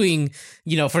when you're doing,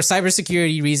 for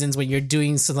cybersecurity reasons, when you're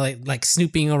doing something like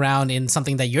snooping around in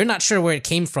something that you're not sure where it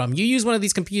came from, you use one of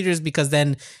these computers because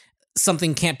then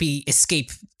something can't be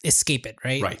escape it,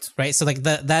 right? Right. So like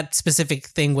that specific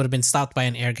thing would have been stopped by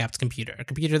an air-gapped computer, a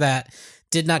computer that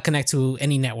did not connect to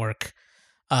any network,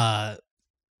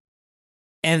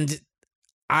 and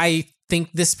I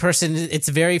think this person, it's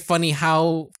very funny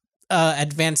how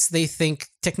advanced they think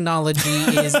technology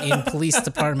is in police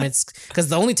departments, because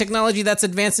the only technology that's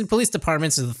advanced in police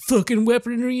departments is the fucking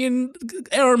weaponry and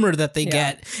armor that they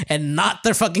get, and not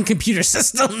their fucking computer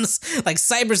systems. Like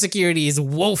cybersecurity is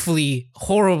woefully,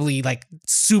 horribly, like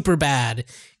super bad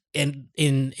in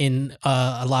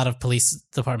a lot of police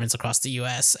departments across the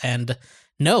US. And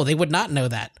no, they would not know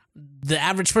that. The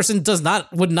average person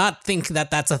would not think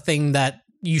that that's a thing that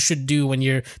you should do when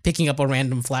you're picking up a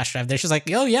random flash drive. They're just like,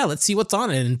 oh yeah, let's see what's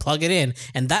on it and plug it in.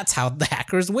 And that's how the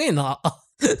hackers win.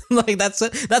 Like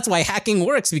that's why hacking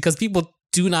works, because people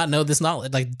do not know this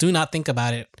knowledge, like do not think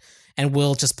about it, and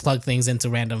will just plug things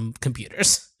into random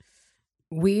computers.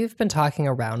 We've been talking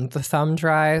around the thumb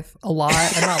drive a lot,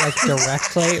 and not like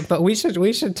directly, but we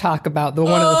should talk about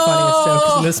one of the funniest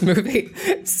jokes in this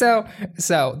movie.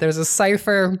 So there's a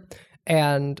cipher,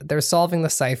 and they're solving the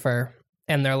cipher,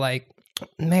 and they're like,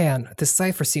 man, this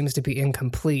cipher seems to be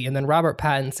incomplete. And then Robert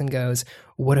Pattinson goes,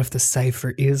 what if the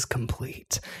cipher is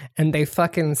complete? And they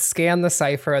fucking scan the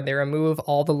cipher and they remove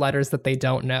all the letters that they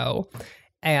don't know.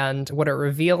 And what it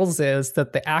reveals is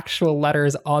that the actual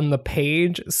letters on the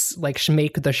page like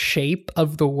make the shape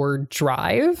of the word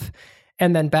drive.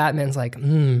 And then Batman's like,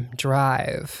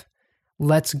 drive.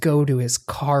 Let's go to his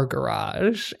car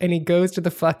garage. And he goes to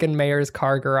the fucking mayor's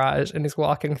car garage and he's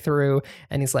walking through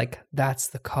and he's like, that's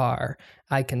the car.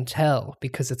 I can tell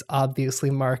because it's obviously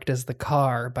marked as the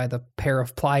car by the pair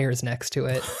of pliers next to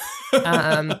it.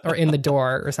 Or in the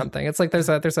door or something. It's like there's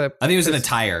a I think it was in a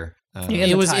tire.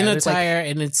 It was in a tire,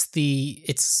 and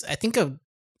I think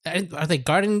are they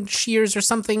garden shears or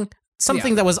something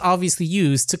that was obviously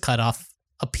used to cut off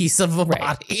a piece of a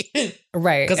body.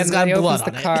 Right. Because it's got blood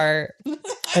on the car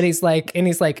and he's like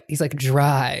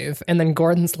drive. And then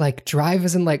Gordon's like, drive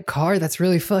isn't like car. That's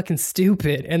really fucking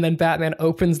stupid. And then Batman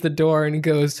opens the door and he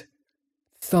goes,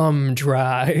 thumb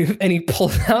drive. And he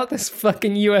pulls out this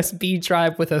fucking USB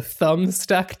drive with a thumb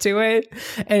stuck to it.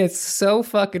 And it's so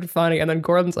fucking funny. And then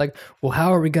Gordon's like, well,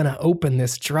 how are we going to open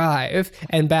this drive?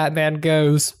 And Batman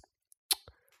goes,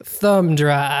 thumb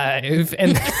drive.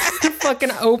 And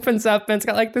fucking opens up and it's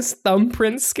got like this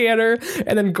thumbprint scanner,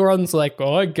 and then Gordon's like,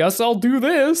 oh, I guess I'll do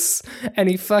this, and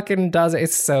he fucking does it.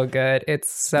 It's so good. It's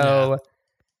so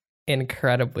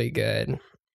incredibly good.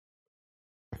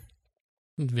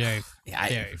 Very.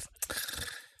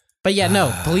 But yeah, no,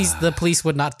 the police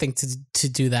would not think to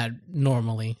do that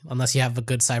normally unless you have a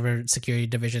good cybersecurity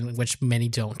division, which many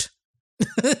don't.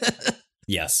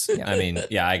 Yes. I mean,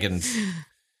 I can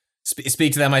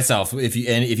speak to that myself. If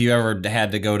you ever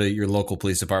had to go to your local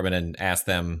police department and ask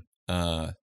them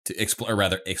to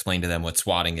explain to them what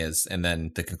swatting is, and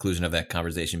then the conclusion of that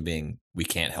conversation being, we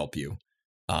can't help you.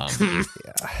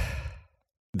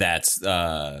 That's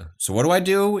so what do I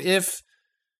do if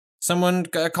someone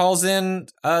calls in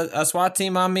a SWAT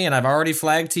team on me and I've already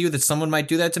flagged to you that someone might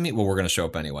do that to me? Well, we're going to show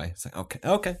up anyway. It's like,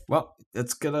 okay. Well,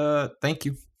 it's gonna, thank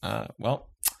you.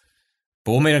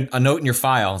 But we'll make a note in your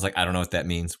file. I was like, I don't know what that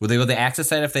means. Will they access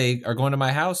that if they are going to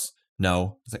my house?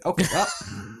 No. It's like, okay, well.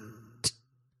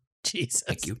 Jesus.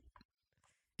 Thank you.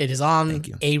 It is on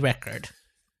a record.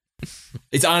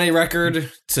 It's on a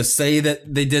record to say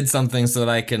that they did something so that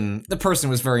I can. The person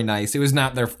was very nice. It was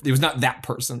not that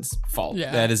person's fault.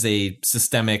 Yeah. That is a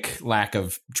systemic lack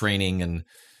of training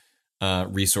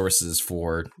and resources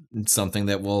for something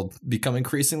that will become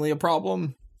increasingly a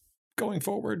problem going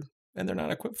forward. And they're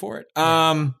not equipped for it.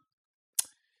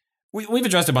 We've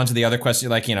addressed a bunch of the other questions,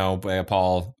 like,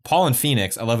 Paul and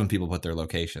Phoenix. I love when people put their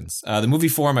locations. The movie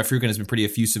forum, Frukin has been pretty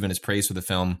effusive in his praise for the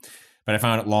film. but I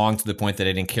found it long to the point that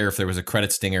I didn't care if there was a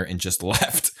credit stinger and just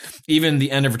left. Even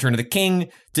the end of Return of the King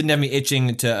didn't have me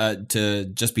itching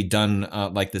to just be done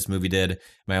like this movie did. Am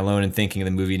I alone in thinking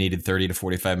the movie needed 30 to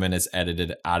 45 minutes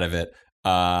edited out of it?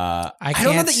 I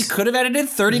don't know that you could have edited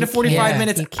 30 to 45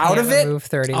 minutes out of it. Remove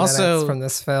 30 minutes from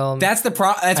this film. That's the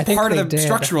that's part of the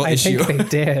structural issue. I think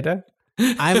they did.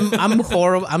 I'm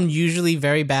horrible. I'm usually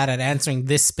very bad at answering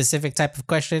this specific type of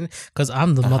question because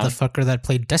I'm the motherfucker that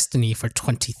played Destiny for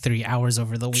 23 hours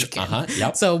over the weekend.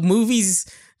 Yep. So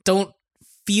movies don't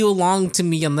feel long to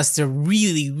me unless they're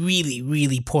really, really,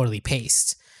 really poorly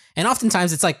paced. And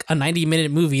oftentimes it's like a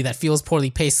 90-minute movie that feels poorly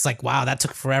paced. It's like, wow, that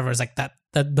took forever. It's like that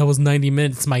was 90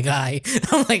 minutes, my guy.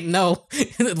 I'm like, no,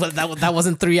 that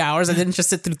wasn't 3 hours. I didn't just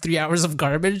sit through 3 hours of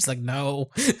garbage. It's like,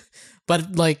 no.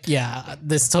 But like, yeah,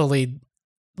 this totally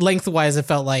lengthwise, it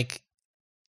felt like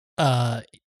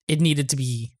it needed to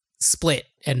be split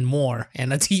and more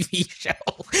and a TV show.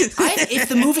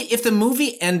 If the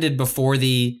movie ended before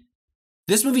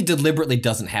this movie deliberately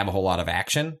doesn't have a whole lot of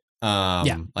action.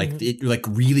 It like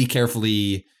really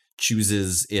carefully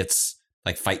chooses its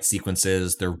like fight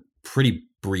sequences. They're pretty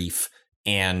brief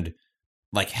and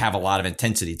like have a lot of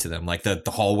intensity to them. Like the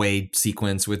hallway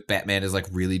sequence with Batman is like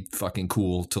really fucking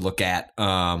cool to look at.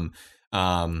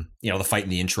 The fight in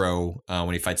the intro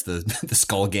when he fights the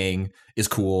Skull Gang is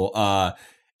cool.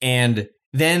 And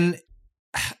then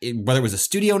whether it was a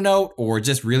studio note or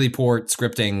just really poor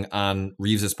scripting on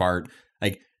Reeves's part,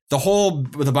 like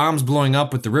the bombs blowing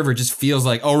up with the river just feels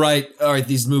like, all right,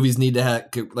 these movies need to have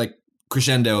like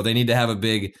crescendo. They need to have a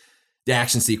big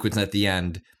action sequence at the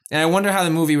end. And I wonder how the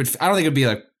movie would, I don't think it'd be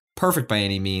like perfect by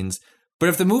any means, but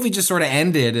if the movie just sort of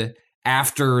ended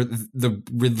after the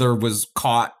Riddler was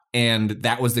caught and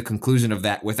that was the conclusion of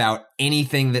that without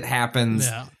anything that happens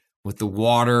with the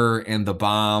water and the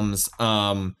bombs,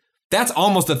 that's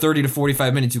almost a 30 to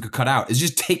 45 minutes you could cut out. Is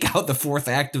just take out the fourth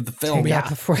act of the film. Take out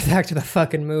the fourth act of the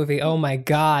fucking movie. Oh my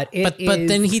God. But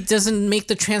then he doesn't make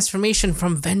the transformation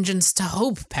from vengeance to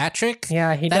hope, Patrick.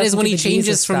 Yeah, that is when he changes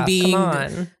Jesus from stuff.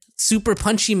 being super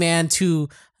punchy man to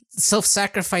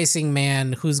self-sacrificing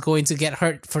man who's going to get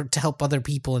hurt to help other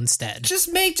people instead.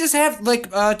 Just have like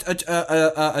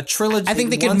a trilogy. I think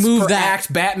they could move that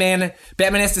act. Batman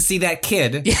has to see that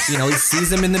kid. He sees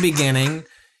him in the beginning.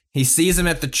 He sees him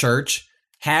at the church.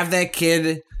 Have that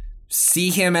kid see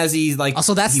him as he like.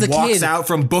 Also, he walks out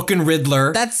from Book and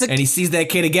Riddler. And he sees that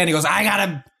kid again. He goes, I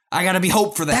gotta be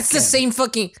hope for that. That's kid. the same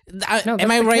fucking.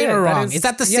 Am I right or wrong? Is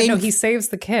that the same? No, he saves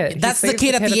the kid. That's the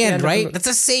kid at the end, right? That's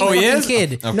the same fucking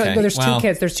kid. Okay. No, there's two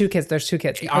kids. There's two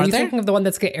kids. Are you thinking of the one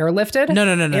that's get airlifted? No.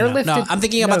 No, I'm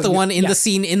thinking about the one in the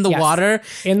scene in the water.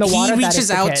 In the water, he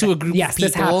reaches out to a group of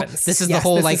people. This is the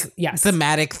whole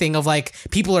thematic thing of like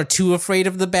people are too afraid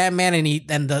of the Batman,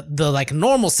 and the like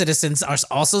normal citizens are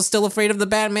also still afraid of the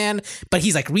Batman, but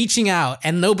he's like reaching out,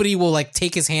 and nobody will like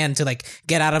take his hand to like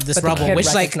get out of this rubble.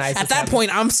 Which like at that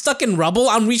point, I'm stuck in rubble.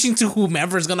 I'm reaching to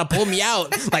whomever's gonna pull me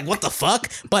out. Like, what the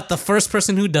fuck? But the first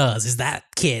person who does is that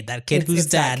kid whose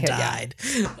dad died.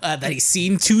 That he's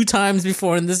seen 2 times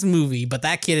before in this movie. But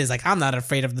that kid is like, I'm not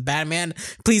afraid of the Batman.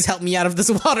 Please help me out of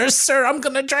this water, sir. I'm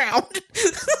gonna drown.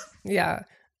 Yeah.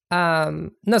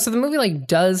 No, so the movie like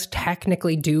does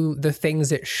technically do the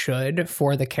things it should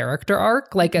for the character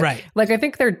arc. Like I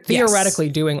think they're theoretically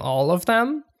doing all of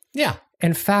them. Yeah.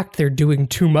 In fact, they're doing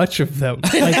too much of them.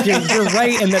 Like you're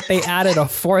right in that they added a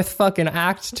 4th fucking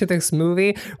act to this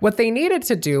movie. What they needed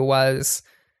to do was,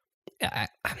 I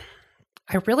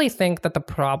really think that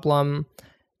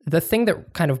the thing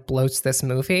that kind of bloats this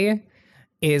movie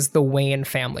is the Wayne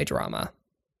family drama.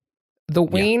 The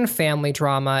Wayne family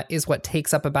drama is what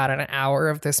takes up about an hour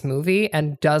of this movie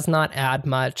and does not add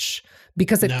much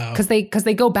because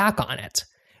they go back on it.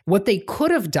 What they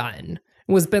could have done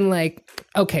was been like,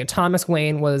 okay, Thomas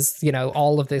Wayne was,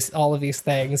 all of these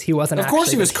things. He wasn't. Of course,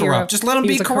 he was corrupt. Just let him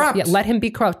be corrupt. Yeah, let him be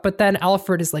corrupt. But then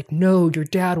Alfred is like, no, your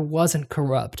dad wasn't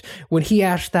corrupt. When he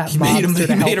asked that mobster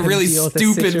to help him really deal with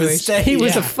stupid this mistake. He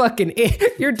was a fucking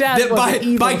idiot. Your dad wasn't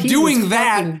evil. By doing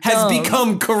that has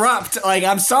become corrupt. Like,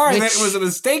 I'm sorry that it was a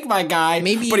mistake, my guy.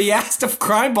 But he asked a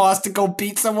crime boss to go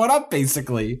beat someone up,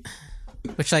 basically.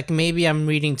 Which, like, maybe I'm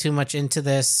reading too much into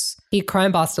this. He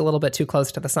crime bossed a little bit too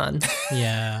close to the sun.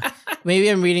 Yeah. Maybe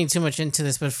I'm reading too much into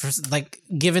this, but for, like,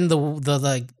 given the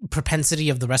like propensity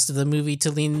of the rest of the movie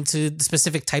to lean into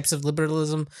specific types of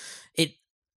liberalism,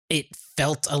 it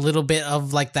felt a little bit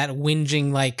of like that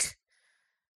whinging, like,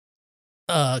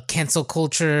 cancel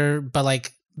culture, but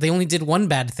like they only did one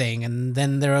bad thing and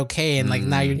then they're okay, and like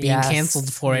now you're being Yes.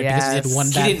 canceled for it because you did one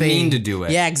He bad didn't thing. mean to do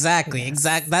it. Yeah, exactly.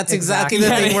 That's exactly the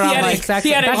He had thing where I'm like, exactly.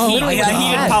 he had a That's heated, literally what he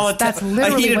says. That's a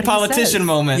literally heated what he politician says.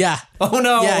 moment. yeah, Oh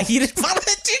no. yeah, he did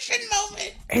politician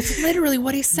moment. It's literally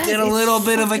what he said. Did a little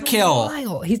bit of a kill.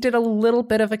 Wild. He did a little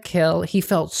bit of a kill. He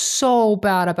felt so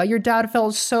bad about. Your dad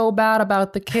felt so bad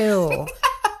about the kill.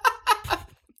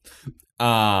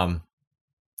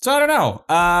 So I don't know.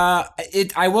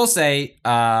 I will say,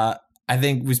 I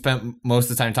think we spent most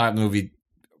of the time talking about the movie,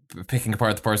 picking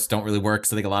apart the parts that don't really work.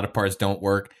 So I think a lot of parts don't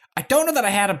work. I don't know that I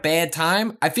had a bad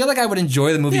time. I feel like I would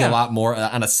enjoy the movie a lot more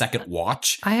on a second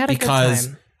watch. I had a good because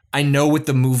time. I know what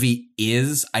the movie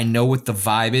is. I know what the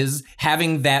vibe is.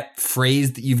 Having that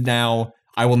phrase that you've now,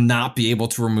 I will not be able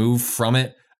to remove from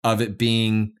it, of it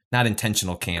being not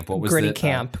intentional camp. What was Gritty it?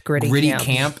 camp. Gritty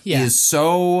camp Yeah. is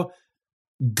so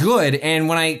good. And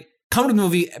when I come to the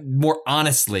movie more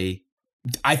honestly,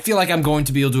 I feel like I'm going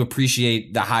to be able to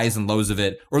appreciate the highs and lows of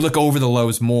it, or look over the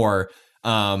lows more,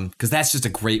 because that's just a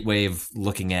great way of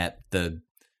looking at the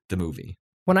movie.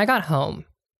 When I got home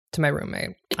to my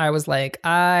roommate, I was like,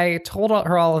 I told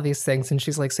her all of these things, and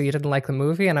she's like, "So you didn't like the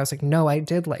movie?" And I was like, "No, I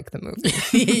did like the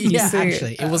movie." Yeah, see,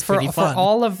 actually, it was for, pretty fun.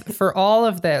 For all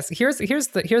of this, here's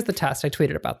the test. I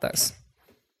tweeted about this.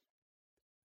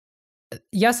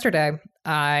 Yesterday,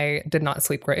 I did not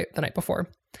sleep great the night before.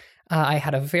 I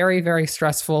had a very, very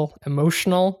stressful,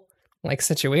 emotional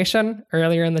situation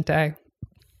earlier in the day.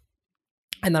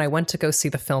 And then I went to go see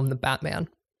the film The Batman.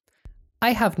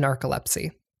 I have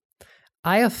narcolepsy.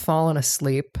 I have fallen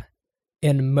asleep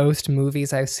in most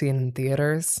movies I've seen in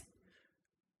theaters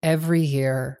every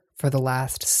year for the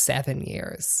last 7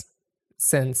 years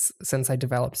since I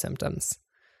developed symptoms.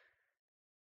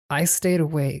 I stayed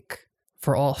awake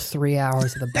for all 3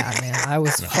 hours of the Batman. I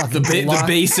was fucking The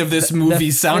base of this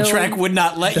movie's soundtrack film- would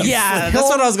not let you. Yeah, that's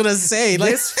what I was gonna say.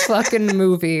 Like, This fucking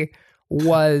movie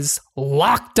was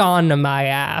locked on to my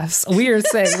ass. We are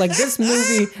saying this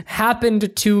movie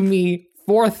happened to me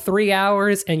for 3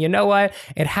 hours, and you know what?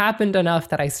 It happened enough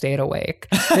that I stayed awake.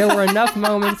 There were enough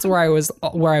moments where I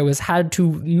was had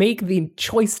to make the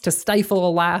choice to stifle a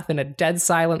laugh in a dead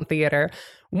silent theater.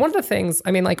 One of the things,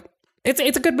 I mean, it's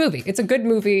a good movie. It's a good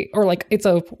movie, or it's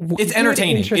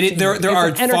entertaining. There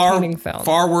are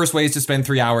far worse ways to spend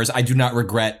 3 hours. I do not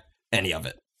regret any of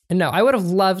it. No, I would have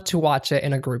loved to watch it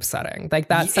in a group setting. That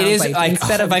sounds It is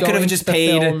instead of if I could have going just to the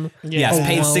paid, film paid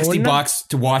alone. $60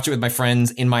 to watch it with my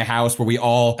friends in my house, where we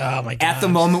all, at the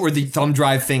moment where the thumb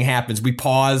drive thing happens, we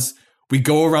pause, we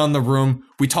go around the room,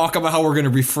 we talk about how we're going to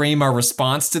reframe our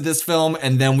response to this film,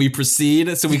 and then we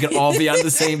proceed so we can all be on the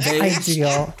same page.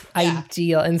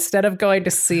 Ideal. Instead of going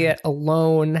to see it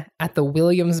alone at the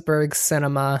Williamsburg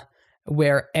Cinema,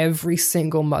 where every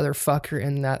single motherfucker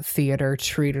in that theater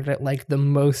treated it like the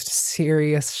most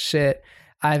serious shit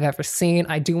I've ever seen.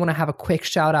 I do want to have a quick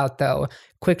shout out, though.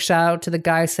 Quick shout out to the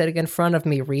guy sitting in front of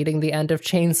me reading the end of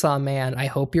Chainsaw Man. I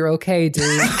hope you're okay,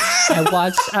 dude.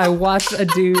 I watched a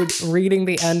dude reading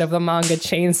the end of the manga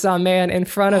Chainsaw Man in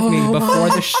front of me before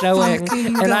the showing,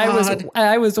 and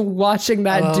I was watching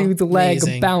that dude's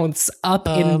leg bounce up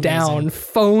and down,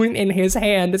 phone in his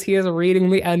hand as he is reading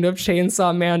the end of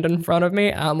Chainsaw Man in front of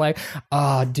me. I'm like,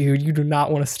 oh, dude, you do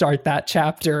not want to start that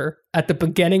chapter at the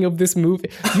beginning of this movie.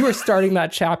 You are starting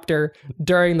that chapter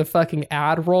during the fucking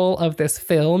ad roll of this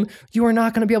film. You are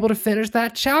not going to be able to finish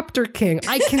that chapter, King.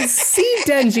 I can see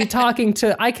Denji talking to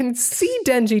his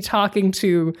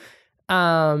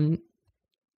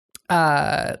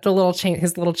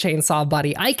little chainsaw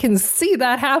buddy. I can see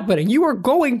that happening. You are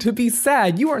going to be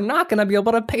sad. You are not going to be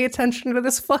able to pay attention to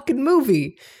this fucking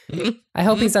movie. I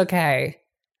hope he's okay.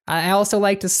 I also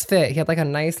liked his fit. He had a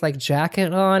nice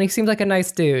jacket on. He seemed like a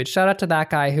nice dude. Shout out to that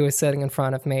guy who was sitting in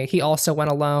front of me. He also went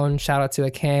alone. Shout out to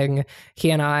a king.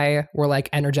 He and I were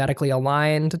energetically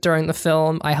aligned during the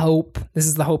film. I hope, this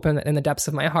is the hope in the depths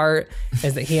of my heart,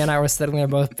 is that he and I were sitting there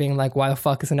both being like, why the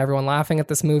fuck isn't everyone laughing at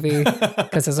this movie?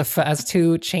 Because as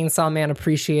two Chainsaw Man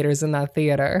appreciators in that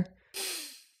theater,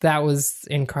 that was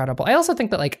incredible. I also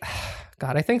think that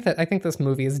God, I think this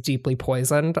movie is deeply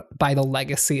poisoned by the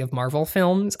legacy of Marvel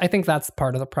films. I think that's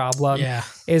part of the problem. Yeah.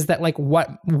 Is that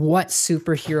what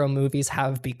superhero movies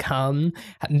have become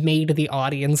made the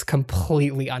audience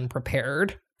completely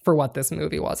unprepared for what this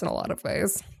movie was in a lot of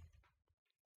ways.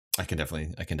 I can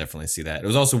definitely see that. It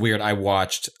was also weird. I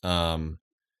watched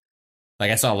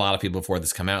I saw a lot of people before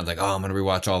this come out and oh, I'm gonna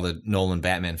rewatch all the Nolan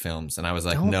Batman films, and I was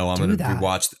like, no, I'm gonna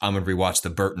rewatch the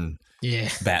Burton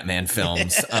Batman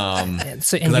films.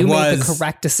 So you made the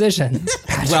correct decision,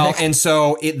 Patrick. Well, and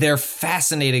so they're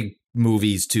fascinating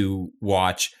movies to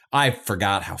watch. I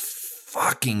forgot how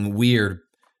fucking weird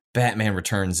Batman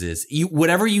Returns is.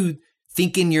 Whatever you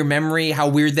think in your memory how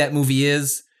weird that movie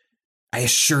is, I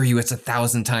assure you it's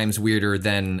 1,000 times weirder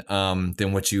than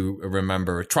what you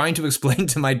remember. Trying to explain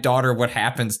to my daughter what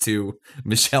happens to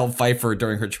Michelle Pfeiffer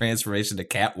during her transformation to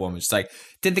Catwoman. She's like,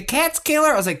 did the cats kill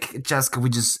her? I was like, Jessica,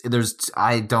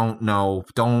 I don't know.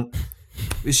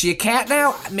 Is she a cat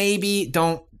now? Maybe.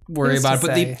 Don't worry about it.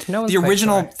 But the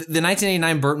original, the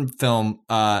 1989 Burton film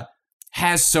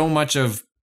has so much of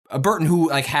Burton, who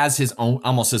like has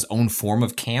almost his own form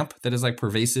of camp that is like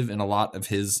pervasive in a lot of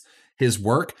his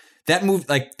work. That movie,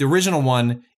 like the original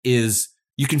one, is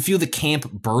you can feel the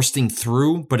camp bursting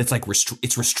through, but it's like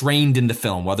it's restrained in the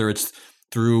film. Whether it's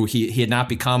through he had not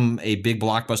become a big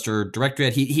blockbuster director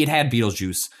yet. He had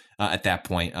Beetlejuice at that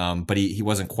point, but he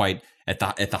wasn't quite at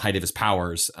the height of his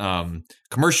powers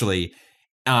commercially.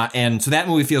 And so that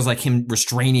movie feels like him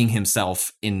restraining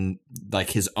himself in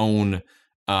like his own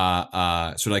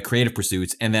sort of like creative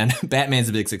pursuits. And then Batman's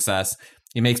a big success.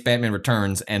 He makes Batman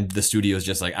Returns, and the studio is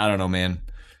just like, I don't know, man.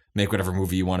 Make whatever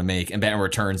movie you want to make. And Batman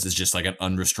Returns is just like an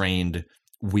unrestrained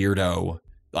weirdo,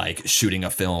 like shooting a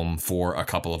film for a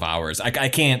couple of hours. I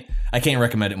can't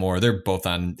recommend it more. They're both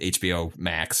on HBO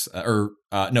Max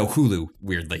Hulu.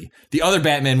 Weirdly, the other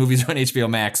Batman movies are on HBO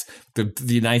Max. The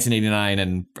 1989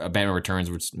 and Batman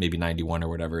Returns, which maybe 91 or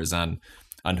whatever, is on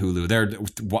Hulu. They're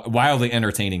wildly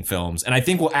entertaining films, and I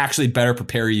think will actually better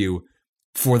prepare you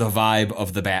for the vibe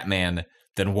of the Batman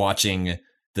than watching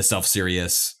the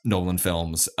self-serious Nolan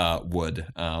films would.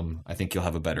 I think you'll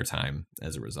have a better time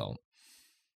as a result.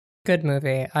 Good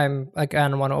movie. I'm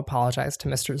again want to apologize to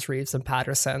Mr. Reeves and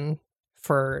Patterson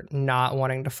for not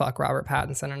wanting to fuck Robert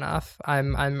Pattinson enough.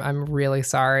 I'm really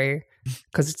sorry,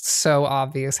 because it's so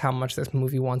obvious how much this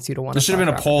movie wants you to want. There to should have been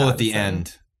a Robert poll Pattinson. at the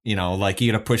end. You know, like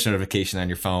you get a push notification on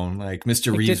your phone, like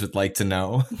Mr. Reeves would like to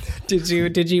know. Did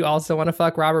you also want to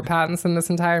fuck Robert Pattinson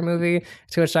this entire movie?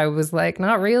 To which I was like,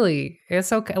 not really.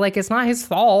 It's okay. Like, it's not his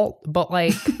fault, but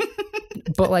like,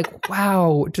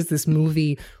 wow, does this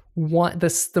movie want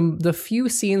this? The few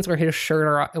scenes where his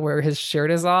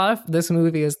shirt is off, this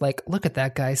movie is like, look at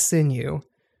that guy's sinew.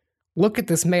 Look at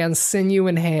this man's sinew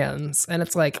and hands, and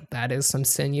it's like, that is some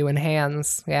sinew and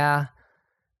hands, yeah.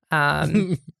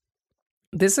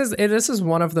 This is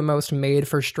one of the most made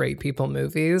for straight people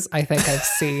movies I think I've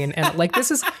seen. And like, this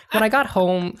is when I got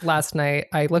home last night,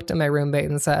 I looked at my roommate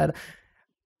and said,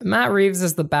 Matt Reeves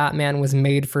as the Batman was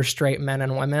made for straight men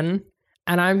and women.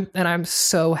 And I'm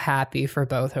so happy for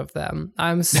both of them.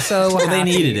 I'm so happy they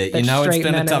needed it. You know, it's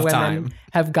been a tough time.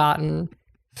 Have gotten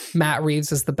Matt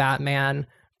Reeves as the Batman,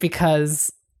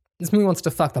 because this movie wants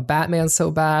to fuck the Batman so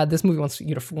bad. This movie wants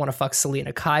you to want to fuck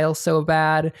Selena Kyle so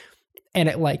bad. And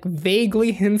it like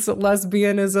vaguely hints at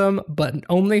lesbianism, but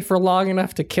only for long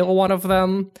enough to kill one of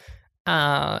them.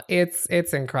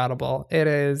 It's incredible. It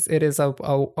is a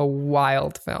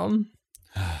wild film.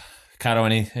 Kato,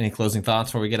 any closing thoughts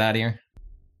before we get out of here?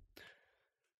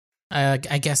 I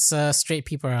guess straight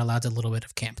people are allowed a little bit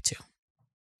of camp too.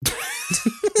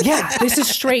 Yeah, this is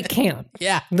straight camp.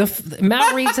 Yeah,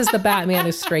 Matt Reeves as the Batman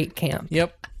is straight camp.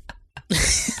 Yep.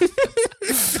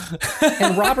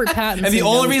 And Robert Pattinson. And the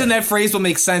only reason that phrase will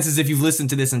make sense is if you've listened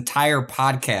to this entire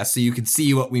podcast, so you can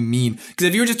see what we mean. Because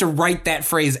if you were just to write that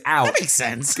phrase out, That makes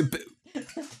sense.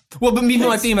 Well, but people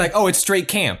might think like, oh, it's straight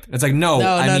camp. It's like, no,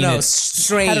 it's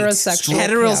straight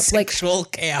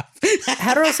heterosexual camp.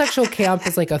 Heterosexual camp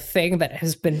is like a thing that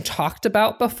has been talked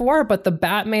about before, but the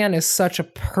Batman is such a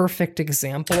perfect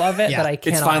example of it that I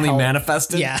can't. It's finally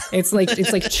manifested. Yeah, it's like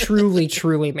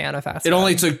truly manifested. It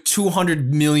only took $200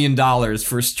 million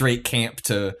for straight camp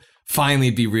to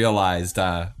finally be realized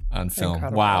on film.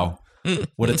 Incredible. Wow,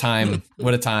 what a time!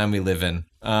 What a time we live in.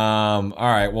 All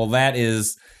right, well, that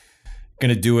is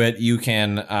gonna do it. You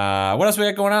can what else we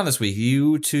got going on this week?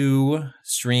 You two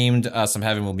streamed some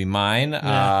Heaven Will Be Mine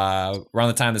around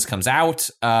the time this comes out.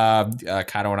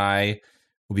 Kato and I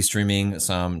will be streaming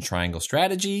some Triangle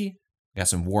Strategy. We got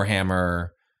some Warhammer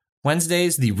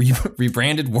Wednesdays, the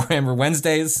rebranded Warhammer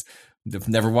Wednesdays. If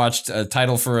never watched a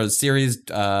title for a series,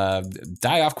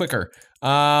 die off quicker.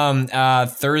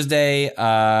 Thursday,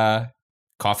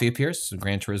 Coffee appears,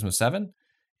 Gran Turismo 7.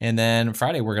 And then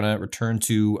Friday, we're going to return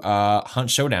to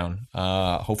Hunt Showdown,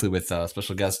 hopefully with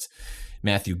special guest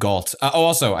Matthew Gault.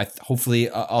 Hopefully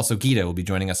Gita will be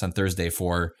joining us on Thursday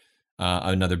for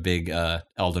another big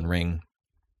Elden Ring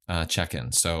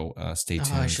check-in. So stay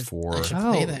tuned I should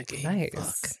play that game. Nice.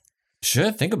 Fuck.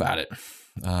 Should think about it.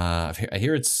 I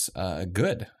hear it's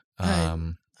good.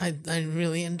 I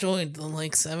really enjoyed the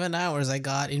 7 hours I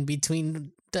got in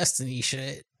between Destiny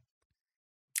shit.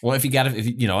 Well, if you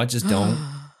just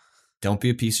don't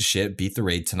be a piece of shit. Beat the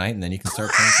raid tonight, and then you can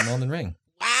start playing some Elden Ring.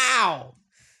 Wow. Wow.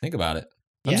 Think about it.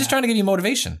 I'm Yeah. just trying to give you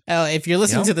motivation. If you're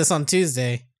listening to this on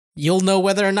Tuesday, you'll know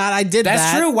whether or not I did that.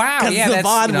 That's true. Wow. 'Cause Yeah, the that's,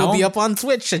 VOD will be up on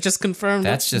Twitch. I just confirmed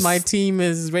That's that just- my team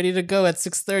is ready to go at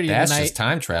 6:30 That's tonight. just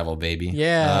time travel, baby.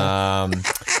 Yeah.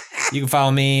 You can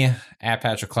follow me at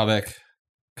Patrick Klubik.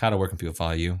 Kato, where can people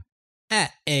follow you?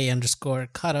 At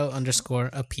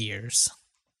 @A_Kato_appears.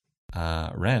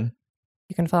 Ren.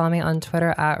 You can follow me on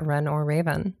Twitter at Ren or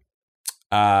Raven.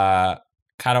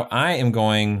 Kato, I am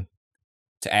going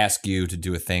to ask you to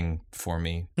do a thing for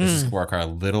me. This is require a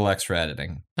little extra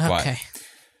editing. Okay.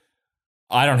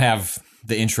 But I don't have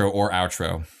the intro or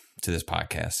outro to this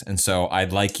podcast. And so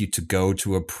I'd like you to go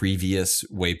to a previous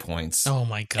Waypoints. Oh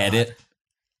my God. Edit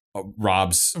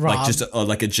Rob's, Rob. like just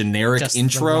like a generic Just the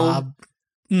intro. Rob.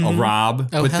 A Mhm. Rob,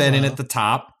 Oh, put that in hello. at the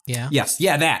top. Yeah. Yes,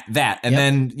 yeah, that. And Yep.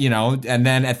 then, and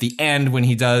then at the end when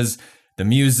he does the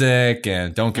music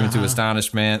and Don't Give Into Uh-huh.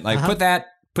 Astonishment, like put that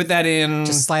in.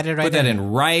 Just slide it right Put that in.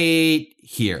 in right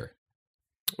here.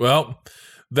 Well,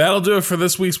 that'll do it for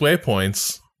this week's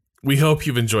Waypoints. We hope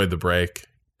you've enjoyed the break.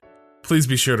 Please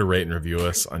be sure to rate and review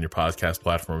us on your podcast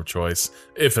platform of choice,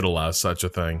 if it allows such a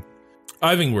thing.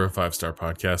 I think we're a 5-star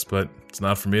podcast, but it's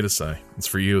not for me to say. It's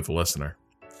for you, the listener.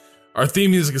 Our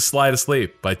theme music is Slide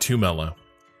Asleep by Too Mellow.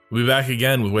 We'll be back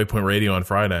again with Waypoint Radio on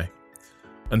Friday.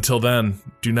 Until then,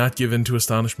 do not give in to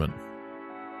astonishment.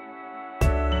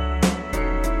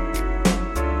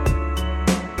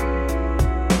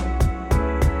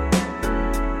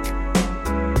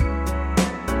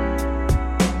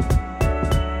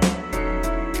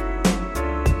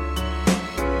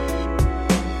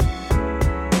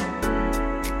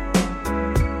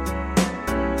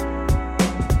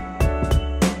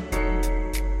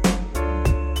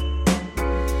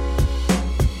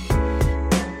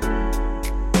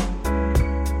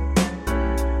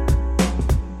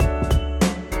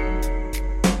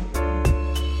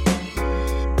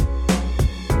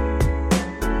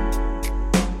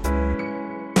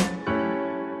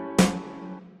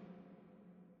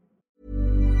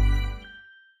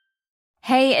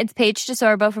 Hey, it's Paige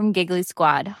DeSorbo from Giggly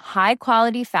Squad. High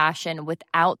quality fashion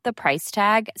without the price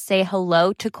tag. Say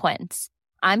hello to Quince.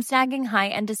 I'm snagging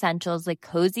high-end essentials like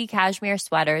cozy cashmere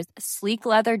sweaters, sleek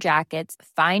leather jackets,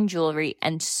 fine jewelry,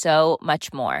 and so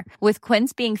much more. With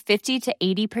Quince being 50 to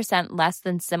 80% less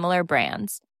than similar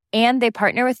brands. And they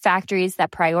partner with factories that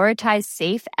prioritize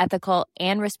safe, ethical,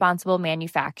 and responsible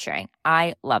manufacturing.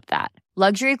 I love that.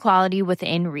 Luxury quality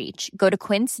within reach. Go to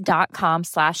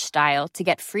quince.com/style to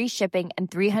get free shipping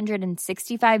and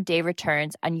 365-day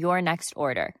returns on your next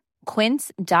order.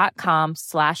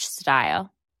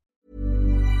 Quince.com/style.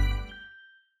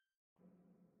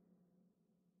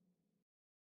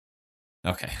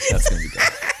 Okay, that's gonna be good.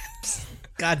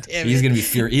 God damn it. He's gonna be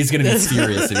furious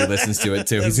if he listens to it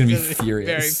too. He's gonna be That's furious.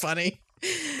 Very funny.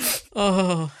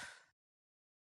 Oh.